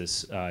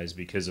ISIS is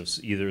because of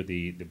either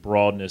the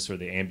broadness or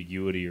the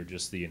ambiguity or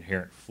just the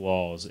inherent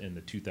flaws in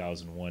the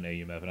 2001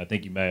 AUMF. And I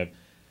think you may have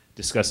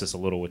discussed this a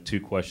little with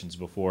two questions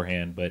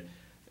beforehand, but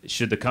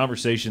should the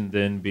conversation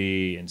then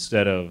be,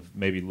 instead of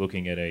maybe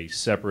looking at a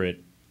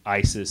separate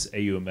ISIS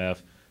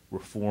AUMF,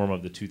 reform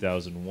of the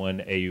 2001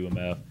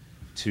 AUMF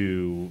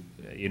to,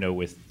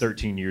 with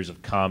 13 years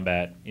of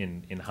combat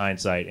in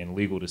hindsight and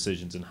legal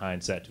decisions in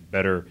hindsight to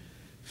better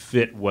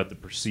fit what the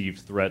perceived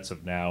threats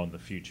of now and the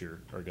future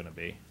are going to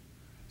be?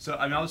 So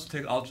I mean, I'll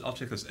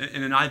take this.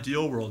 In an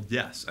ideal world,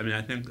 yes. I mean,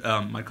 I think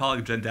my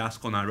colleague Jen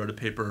Daskell and I wrote a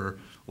paper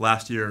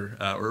last year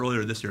or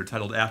earlier this year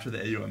titled "After the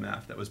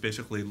AUMF" that was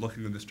basically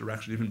looking in this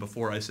direction even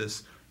before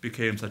ISIS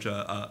became such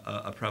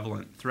a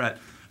prevalent threat.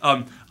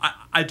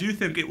 I do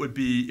think it would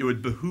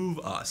behoove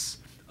us,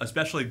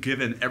 especially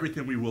given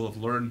everything we will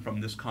have learned from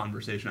this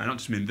conversation. I don't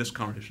just mean this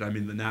conversation; I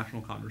mean the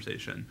national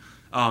conversation.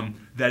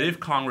 That if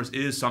Congress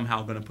is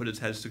somehow going to put its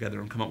heads together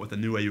and come up with a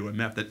new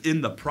AUMF, that in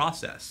the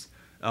process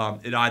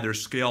it either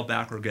scale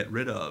back or get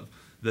rid of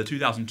the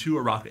 2002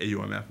 Iraq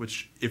AUMF,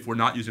 which if we're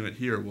not using it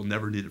here, we'll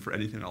never need it for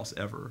anything else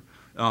ever,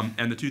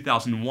 and the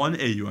 2001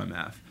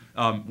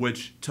 AUMF,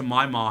 which to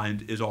my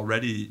mind is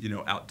already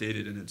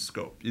outdated in its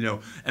scope.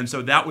 And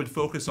so that would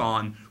focus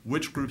on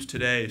which groups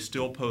today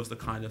still pose the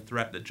kind of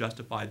threat that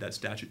justified that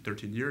statute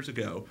 13 years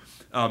ago.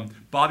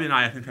 Bobby and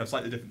I think, have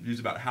slightly different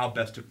views about how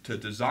best to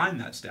design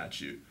that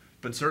statute.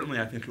 But certainly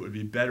I think it would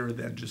be better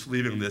than just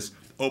leaving this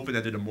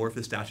open-ended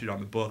amorphous statute on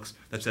the books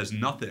that says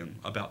nothing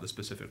about the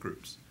specific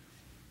groups.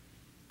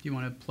 Do you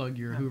want to plug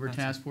your Hoover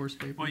Task Force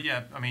paper? Well,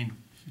 yeah, I mean,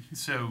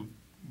 so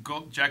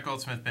Jack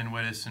Goldsmith, Ben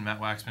Wittes, and Matt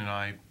Waxman and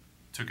I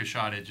took a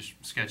shot at just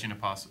sketching a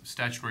possible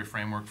statutory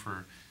framework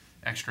for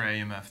extra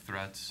AUMF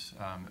threats,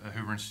 a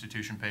Hoover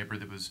Institution paper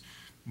that was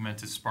meant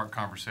to spark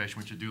conversation,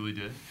 which it duly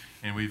did.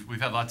 And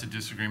we've had lots of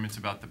disagreements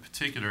about the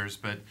particulars,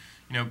 but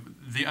you know,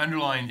 the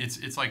underlying,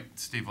 it's like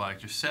Steve Vladeck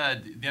just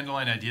said, the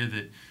underlying idea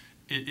that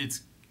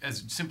it's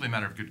as simply a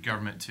matter of good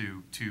government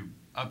to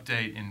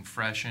update and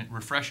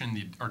refreshen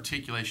the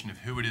articulation of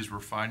who it is we're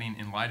fighting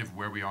in light of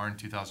where we are in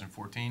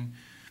 2014.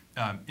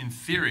 In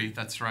theory,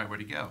 that's the right way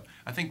to go.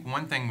 I think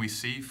one thing we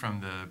see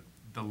from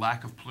the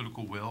lack of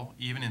political will,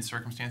 even in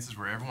circumstances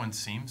where everyone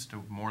seems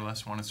to more or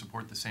less want to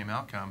support the same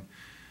outcome,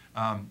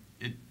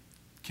 it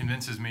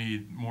convinces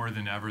me more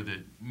than ever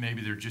that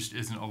maybe there just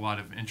isn't a lot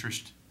of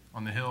interest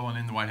on the Hill and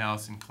in the White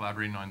House in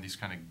collaborating on these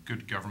kind of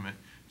good government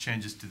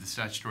changes to the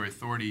statutory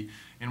authority.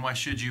 And why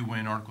should you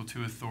win Article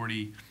 2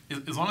 authority?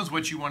 As long as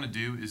what you want to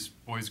do is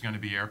always going to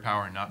be air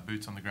power and not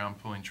boots on the ground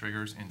pulling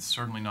triggers, and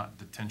certainly not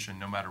detention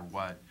no matter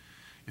what.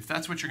 If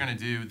that's what you're going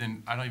to do,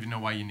 then I don't even know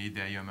why you need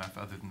the AUMF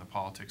other than the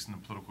politics and the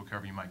political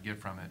cover you might get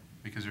from it,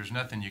 because there's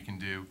nothing you can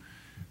do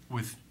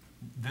with,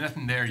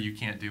 nothing there you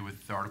can't do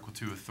with the Article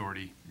 2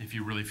 authority if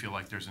you really feel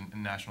like there's a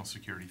national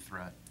security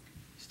threat.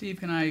 Steve,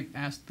 can I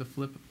ask the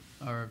flip,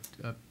 or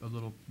a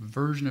little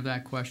version of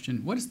that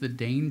question? What is the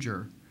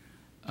danger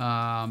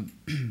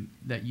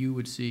that you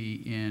would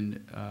see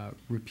in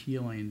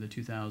repealing the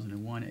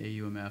 2001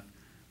 AUMF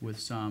with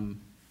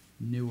some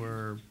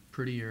newer,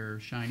 prettier,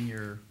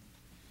 shinier,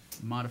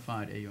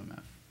 modified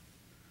AUMF?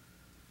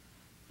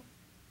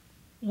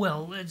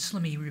 Well, let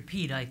me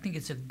repeat. I think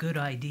it's a good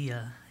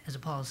idea as a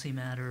policy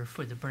matter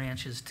for the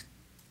branches,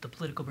 the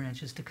political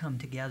branches, to come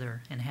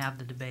together and have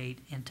the debate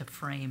and to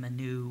frame a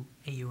new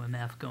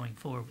AUMF going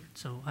forward.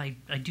 So I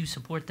do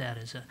support that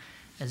as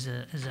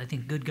I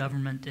think good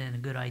government and a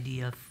good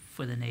idea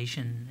for the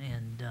nation,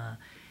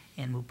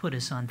 and will put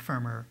us on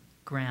firmer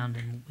ground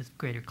and with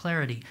greater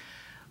clarity.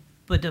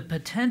 But the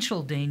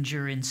potential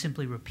danger in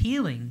simply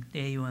repealing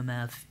the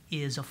AUMF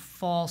is a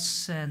false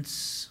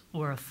sense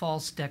or a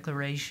false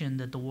declaration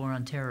that the war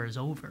on terror is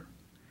over.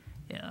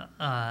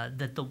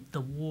 That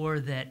the war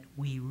that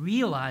we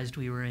realized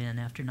we were in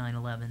after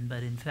 9/11,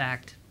 but in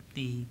fact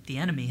the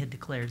enemy had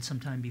declared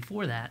sometime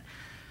before that,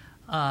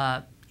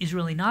 is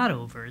really not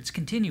over. It's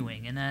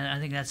continuing, and I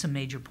think that's a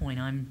major point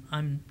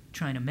I'm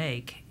trying to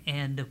make.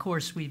 And of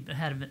course, we've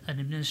had an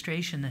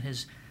administration that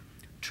has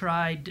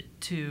tried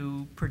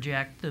to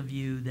project the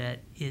view that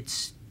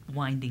it's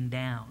winding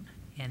down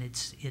and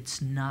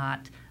it's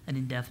not an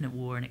indefinite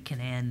war and it can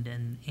end,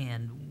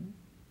 and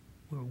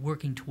we're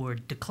working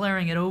toward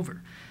declaring it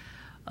over.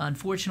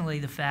 Unfortunately,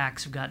 the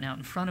facts have gotten out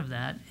in front of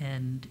that,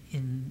 and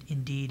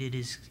indeed it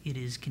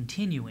is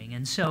continuing.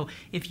 And so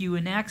if you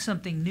enact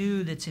something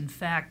new that's in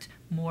fact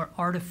more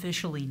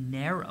artificially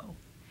narrow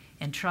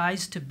and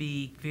tries to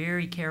be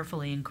very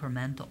carefully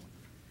incremental,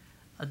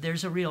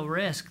 there's a real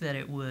risk that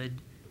it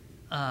would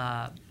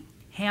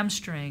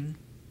hamstring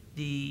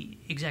the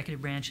executive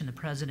branch and the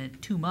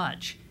president too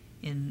much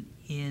in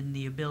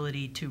the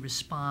ability to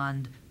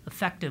respond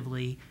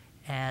effectively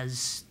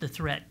as the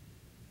threat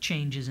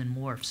changes and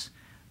morphs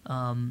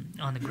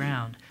on the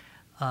ground.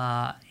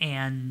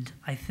 And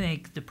I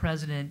think the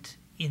president,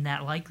 in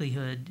that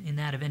likelihood, in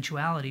that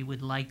eventuality,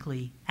 would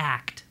likely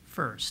act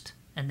first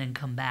and then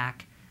come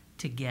back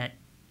to get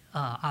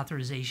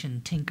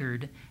authorization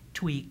tinkered,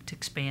 tweaked,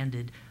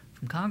 expanded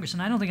from Congress.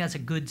 And I don't think that's a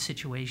good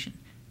situation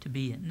to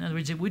be in. In other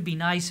words, it would be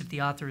nice if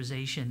the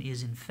authorization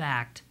is in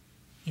fact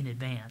in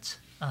advance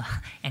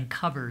and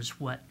covers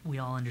what we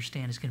all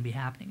understand is going to be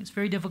happening. It's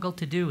very difficult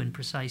to do in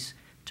precise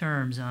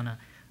terms on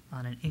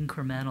an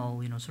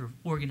incremental, sort of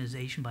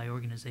organization by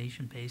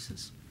organization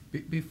basis.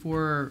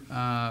 Before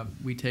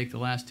we take the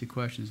last two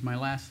questions, my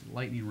last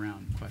lightning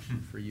round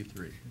question for you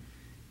three.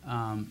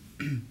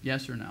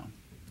 Yes or no?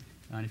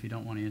 And if you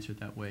don't want to answer it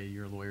that way,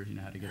 you're lawyers, you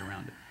know how to get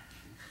around it.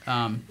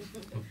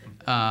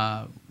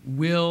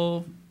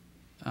 Will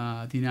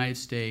the United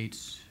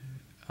States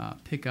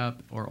pick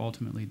up or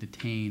ultimately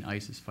detain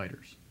ISIS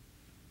fighters?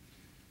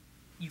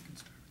 You can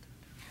start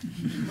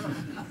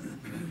with that.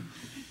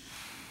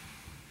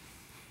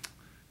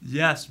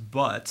 Yes,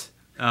 but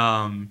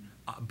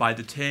by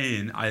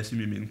detain, I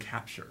assume you mean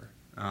capture.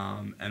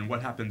 And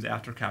what happens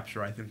after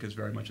capture, I think, is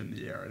very much in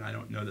the air. And I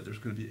don't know that there's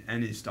going to be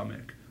any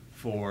stomach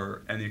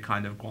for any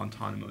kind of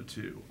Guantanamo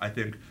II. I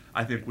think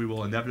we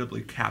will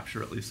inevitably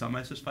capture at least some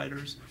ISIS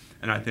fighters,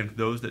 and I think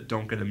those that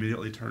don't get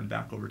immediately turned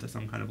back over to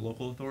some kind of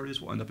local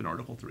authorities will end up in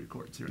Article 3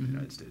 courts here in the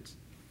United States.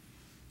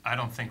 I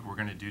don't think we're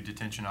going to do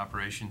detention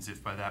operations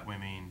if by that we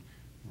mean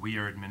we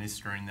are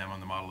administering them on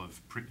the model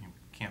of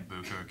Camp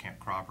Bucca, Camp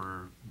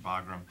Cropper,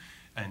 Bagram.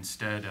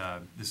 Instead,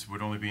 this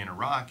would only be in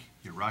Iraq.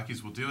 The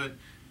Iraqis will do it,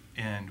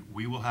 and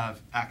we will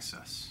have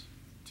access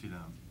to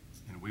them.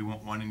 And we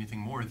won't want anything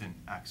more than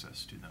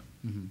access to them.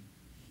 Mm-hmm.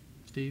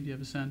 Steve, do you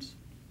have a sense?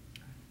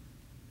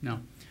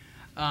 No.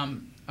 All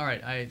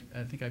right, I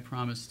think I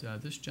promised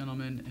this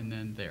gentleman and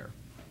then there.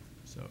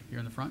 So here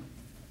in the front.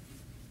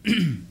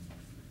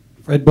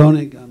 Fred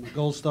Bonig, I'm a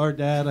Gold Star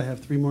dad. I have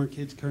 3 more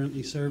kids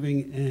currently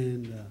serving,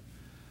 and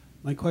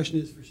my question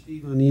is for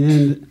Steve on the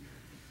end.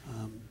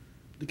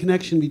 The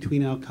connection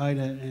between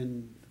Al-Qaeda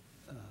and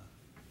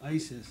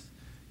ISIS,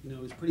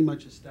 is pretty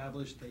much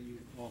established that you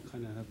all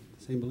kind of have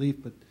the same belief,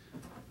 but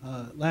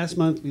last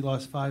month we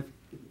lost 5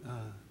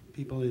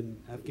 people in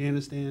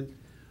Afghanistan,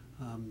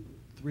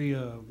 3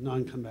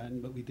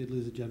 non-combatant, but we did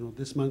lose a general.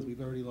 This month we've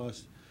already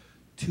lost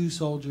 2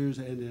 soldiers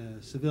and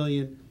a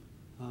civilian.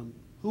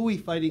 Who are we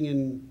fighting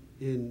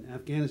in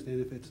Afghanistan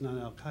if it's not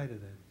Al-Qaeda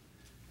then?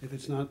 If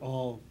it's not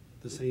all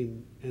the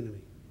same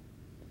enemy?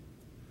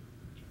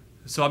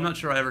 So I'm not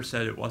sure I ever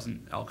said it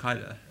wasn't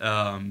Al-Qaeda,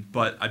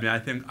 but I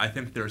mean I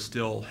think there's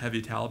still heavy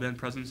Taliban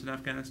presence in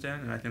Afghanistan,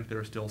 and I think there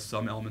are still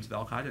some elements of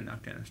Al-Qaeda in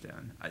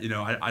Afghanistan. I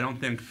don't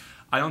think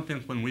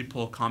when we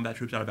pull combat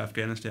troops out of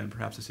Afghanistan,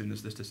 perhaps as soon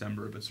as this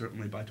December, but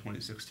certainly by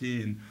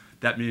 2016,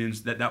 that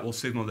means that will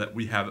signal that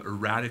we have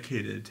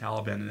eradicated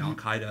Taliban and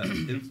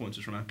Al-Qaeda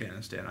influences from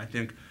Afghanistan. I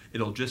think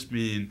it'll just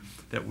mean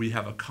that we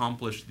have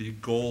accomplished the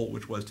goal,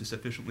 which was to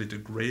sufficiently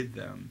degrade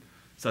them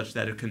such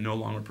that it can no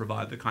longer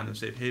provide the kind of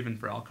safe haven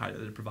for Al-Qaeda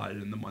that it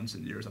provided in the months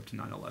and years up to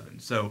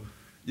 9/11. So,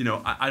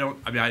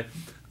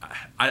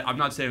 I'm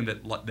not saying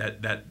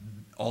that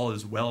all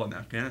is well in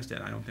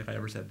Afghanistan. I don't think I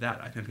ever said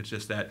that. I think it's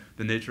just that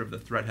the nature of the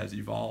threat has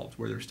evolved,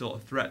 where there's still a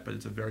threat, but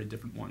it's a very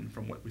different one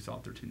from what we saw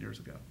 13 years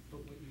ago.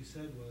 But what you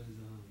said was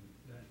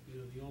that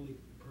the only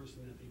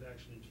person that they've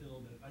actually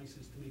killed at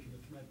ISIS to make it a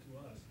threat to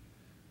us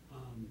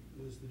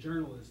was the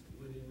journalist,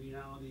 when in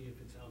reality,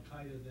 if it's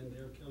Al-Qaeda, then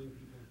they're killing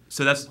people.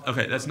 So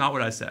that's not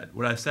what I said.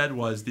 What I said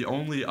was the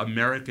only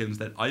Americans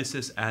that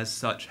ISIS as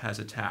such has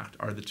attacked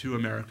are the 2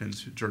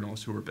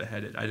 journalists who were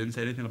beheaded. I didn't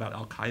say anything about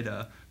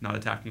Al-Qaeda not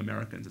attacking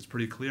Americans. It's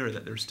pretty clear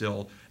that there's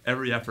still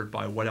every effort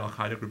by what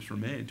Al-Qaeda groups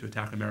remain to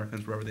attack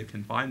Americans wherever they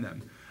can find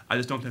them. I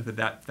just don't think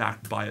that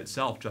fact by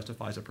itself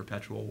justifies a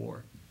perpetual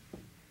war.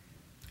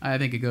 I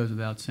think it goes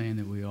without saying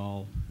that we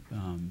all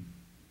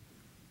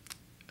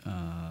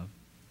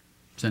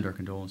send our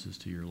condolences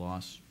to your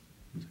loss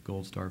as a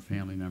Gold Star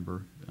family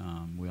member.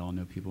 We all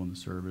know people in the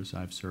service.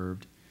 I've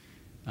served.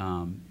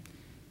 Anyone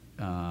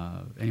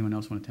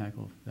else want to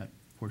tackle that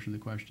portion of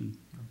the question?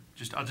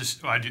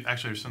 Actually,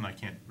 there's something I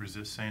can't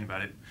resist saying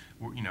about it.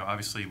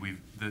 Obviously,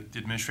 the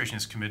administration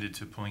is committed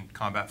to pulling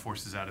combat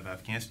forces out of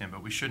Afghanistan,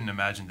 but we shouldn't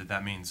imagine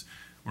that means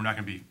we're not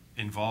going to be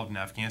involved in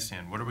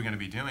Afghanistan. What are we going to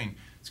be doing?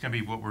 It's going to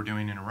be what we're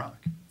doing in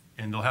Iraq.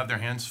 And they'll have their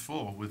hands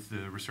full with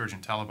the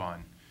resurgent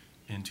Taliban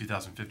in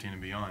 2015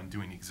 and beyond,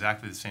 doing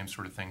exactly the same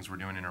sort of things we're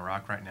doing in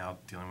Iraq right now,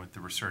 dealing with the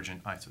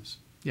resurgent ISIS.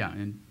 Yeah,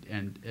 and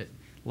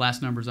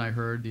last numbers I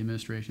heard, the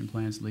administration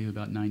plans to leave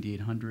about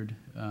 9,800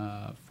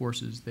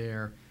 forces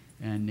there,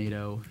 and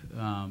NATO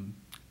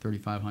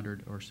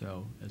 3,500 or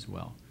so as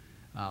well.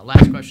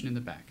 Last question in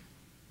the back.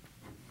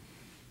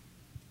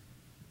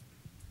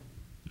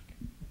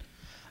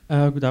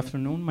 Good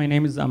afternoon. My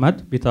name is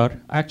Ahmad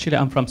Bitar. Actually,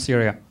 I'm from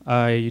Syria.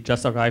 I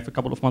just arrived a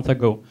couple of months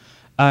ago.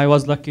 I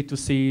was lucky to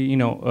see,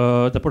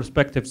 the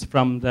perspectives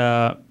from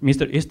the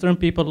Middle Eastern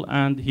people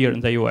and here in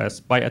the U.S.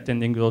 by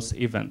attending those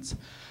events.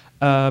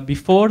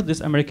 Before this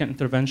American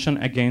intervention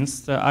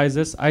against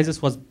ISIS, ISIS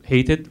was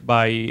hated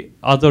by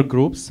other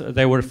groups.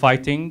 They were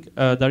fighting.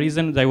 The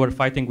reason they were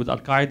fighting with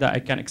Al-Qaeda, I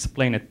can't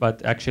explain it,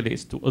 but actually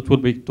it will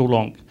be too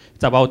long.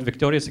 It's about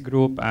victorious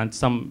group and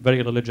some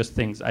very religious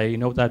things. I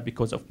know that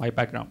because of my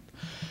background.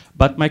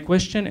 But my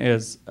question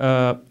is,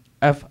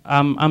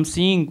 I'm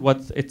seeing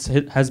what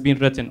has been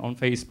written on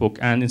Facebook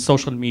and in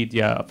social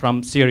media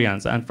from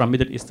Syrians and from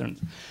Middle Easterns.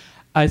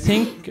 I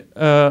think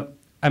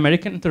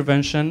American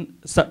intervention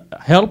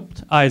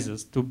helped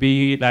ISIS to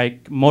be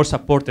more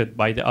supported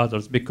by the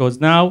others, because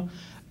now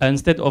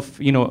instead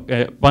of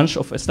a bunch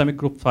of Islamic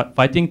groups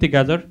fighting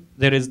together,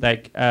 there is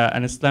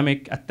an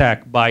Islamic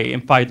attack by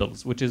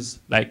infidels, which is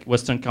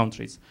Western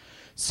countries.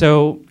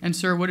 So, and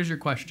sir, what is your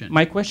question?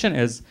 My question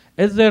is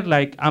there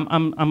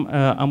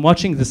I'm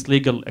watching this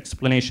legal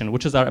explanation,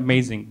 which is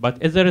amazing, but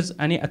is there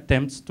any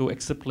attempts to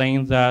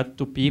explain that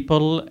to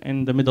people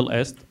in the Middle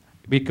East?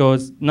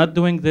 Because not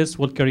doing this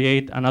will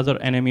create another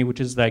enemy, which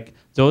is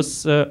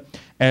those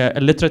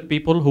illiterate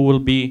people who will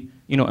be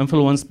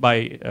influenced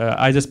by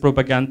ISIS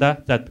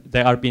propaganda, that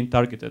they are being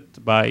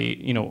targeted by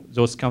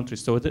those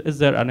countries. So is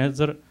there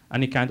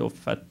any kind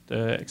of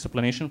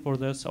explanation for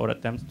this or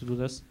attempt to do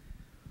this?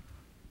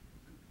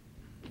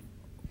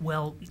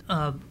 Well,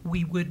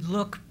 we would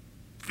look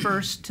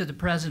first to the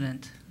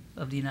President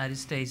of the United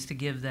States to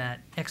give that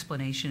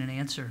explanation and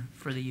answer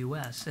for the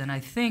U.S. And I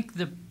think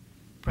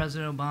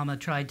President Obama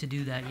tried to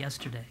do that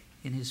yesterday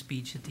in his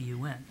speech at the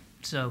UN.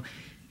 So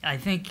I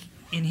think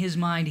in his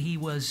mind he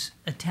was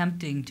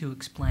attempting to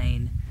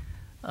explain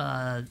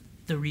the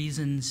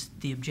reasons,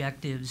 the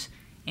objectives,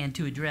 and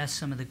to address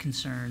some of the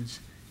concerns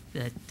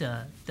that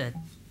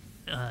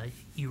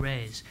you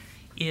raise.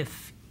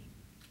 If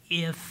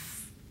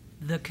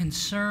the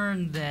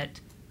concern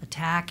that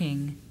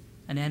attacking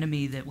an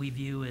enemy that we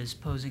view as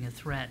posing a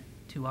threat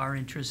to our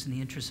interests and the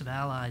interests of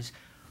allies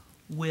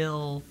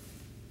will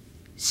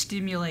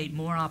stimulate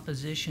more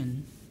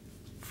opposition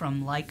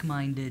from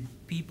like-minded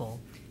people,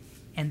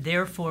 and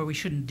therefore we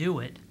shouldn't do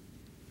it,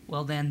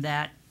 well, then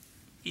that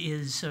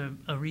is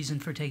a reason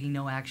for taking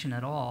no action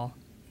at all,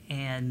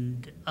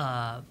 and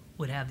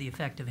would have the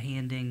effect of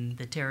handing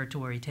the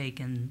territory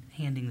taken,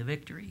 handing the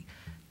victory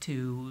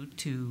to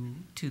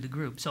the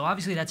group. So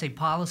obviously that's a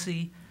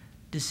policy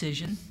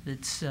decision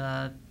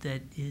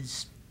that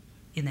is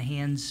in the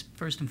hands,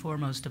 first and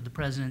foremost, of the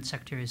President,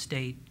 Secretary of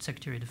State,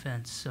 Secretary of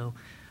Defense. So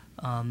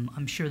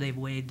I'm sure they've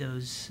weighed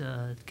those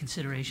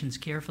considerations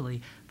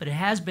carefully. But it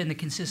has been the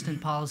consistent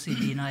policy of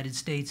the United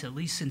States, at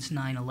least since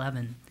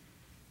 9/11,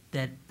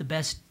 that the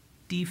best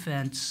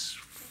defense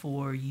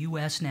for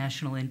U.S.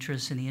 national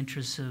interests and the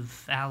interests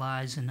of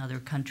allies and other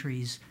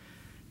countries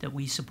that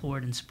we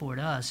support and support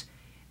us,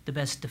 the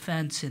best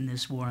defense in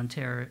this war on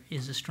terror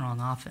is a strong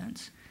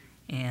offense.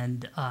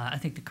 And I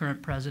think the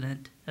current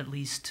president, at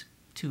least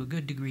to a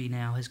good degree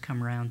now, has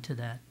come around to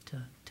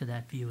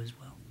that view as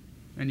well.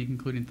 Any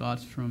concluding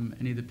thoughts from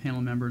any of the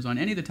panel members on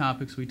any of the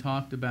topics we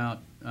talked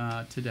about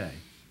today?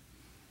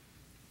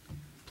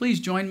 Please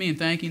join me in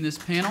thanking this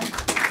panel.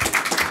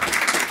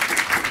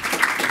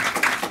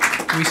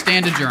 We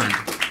stand adjourned.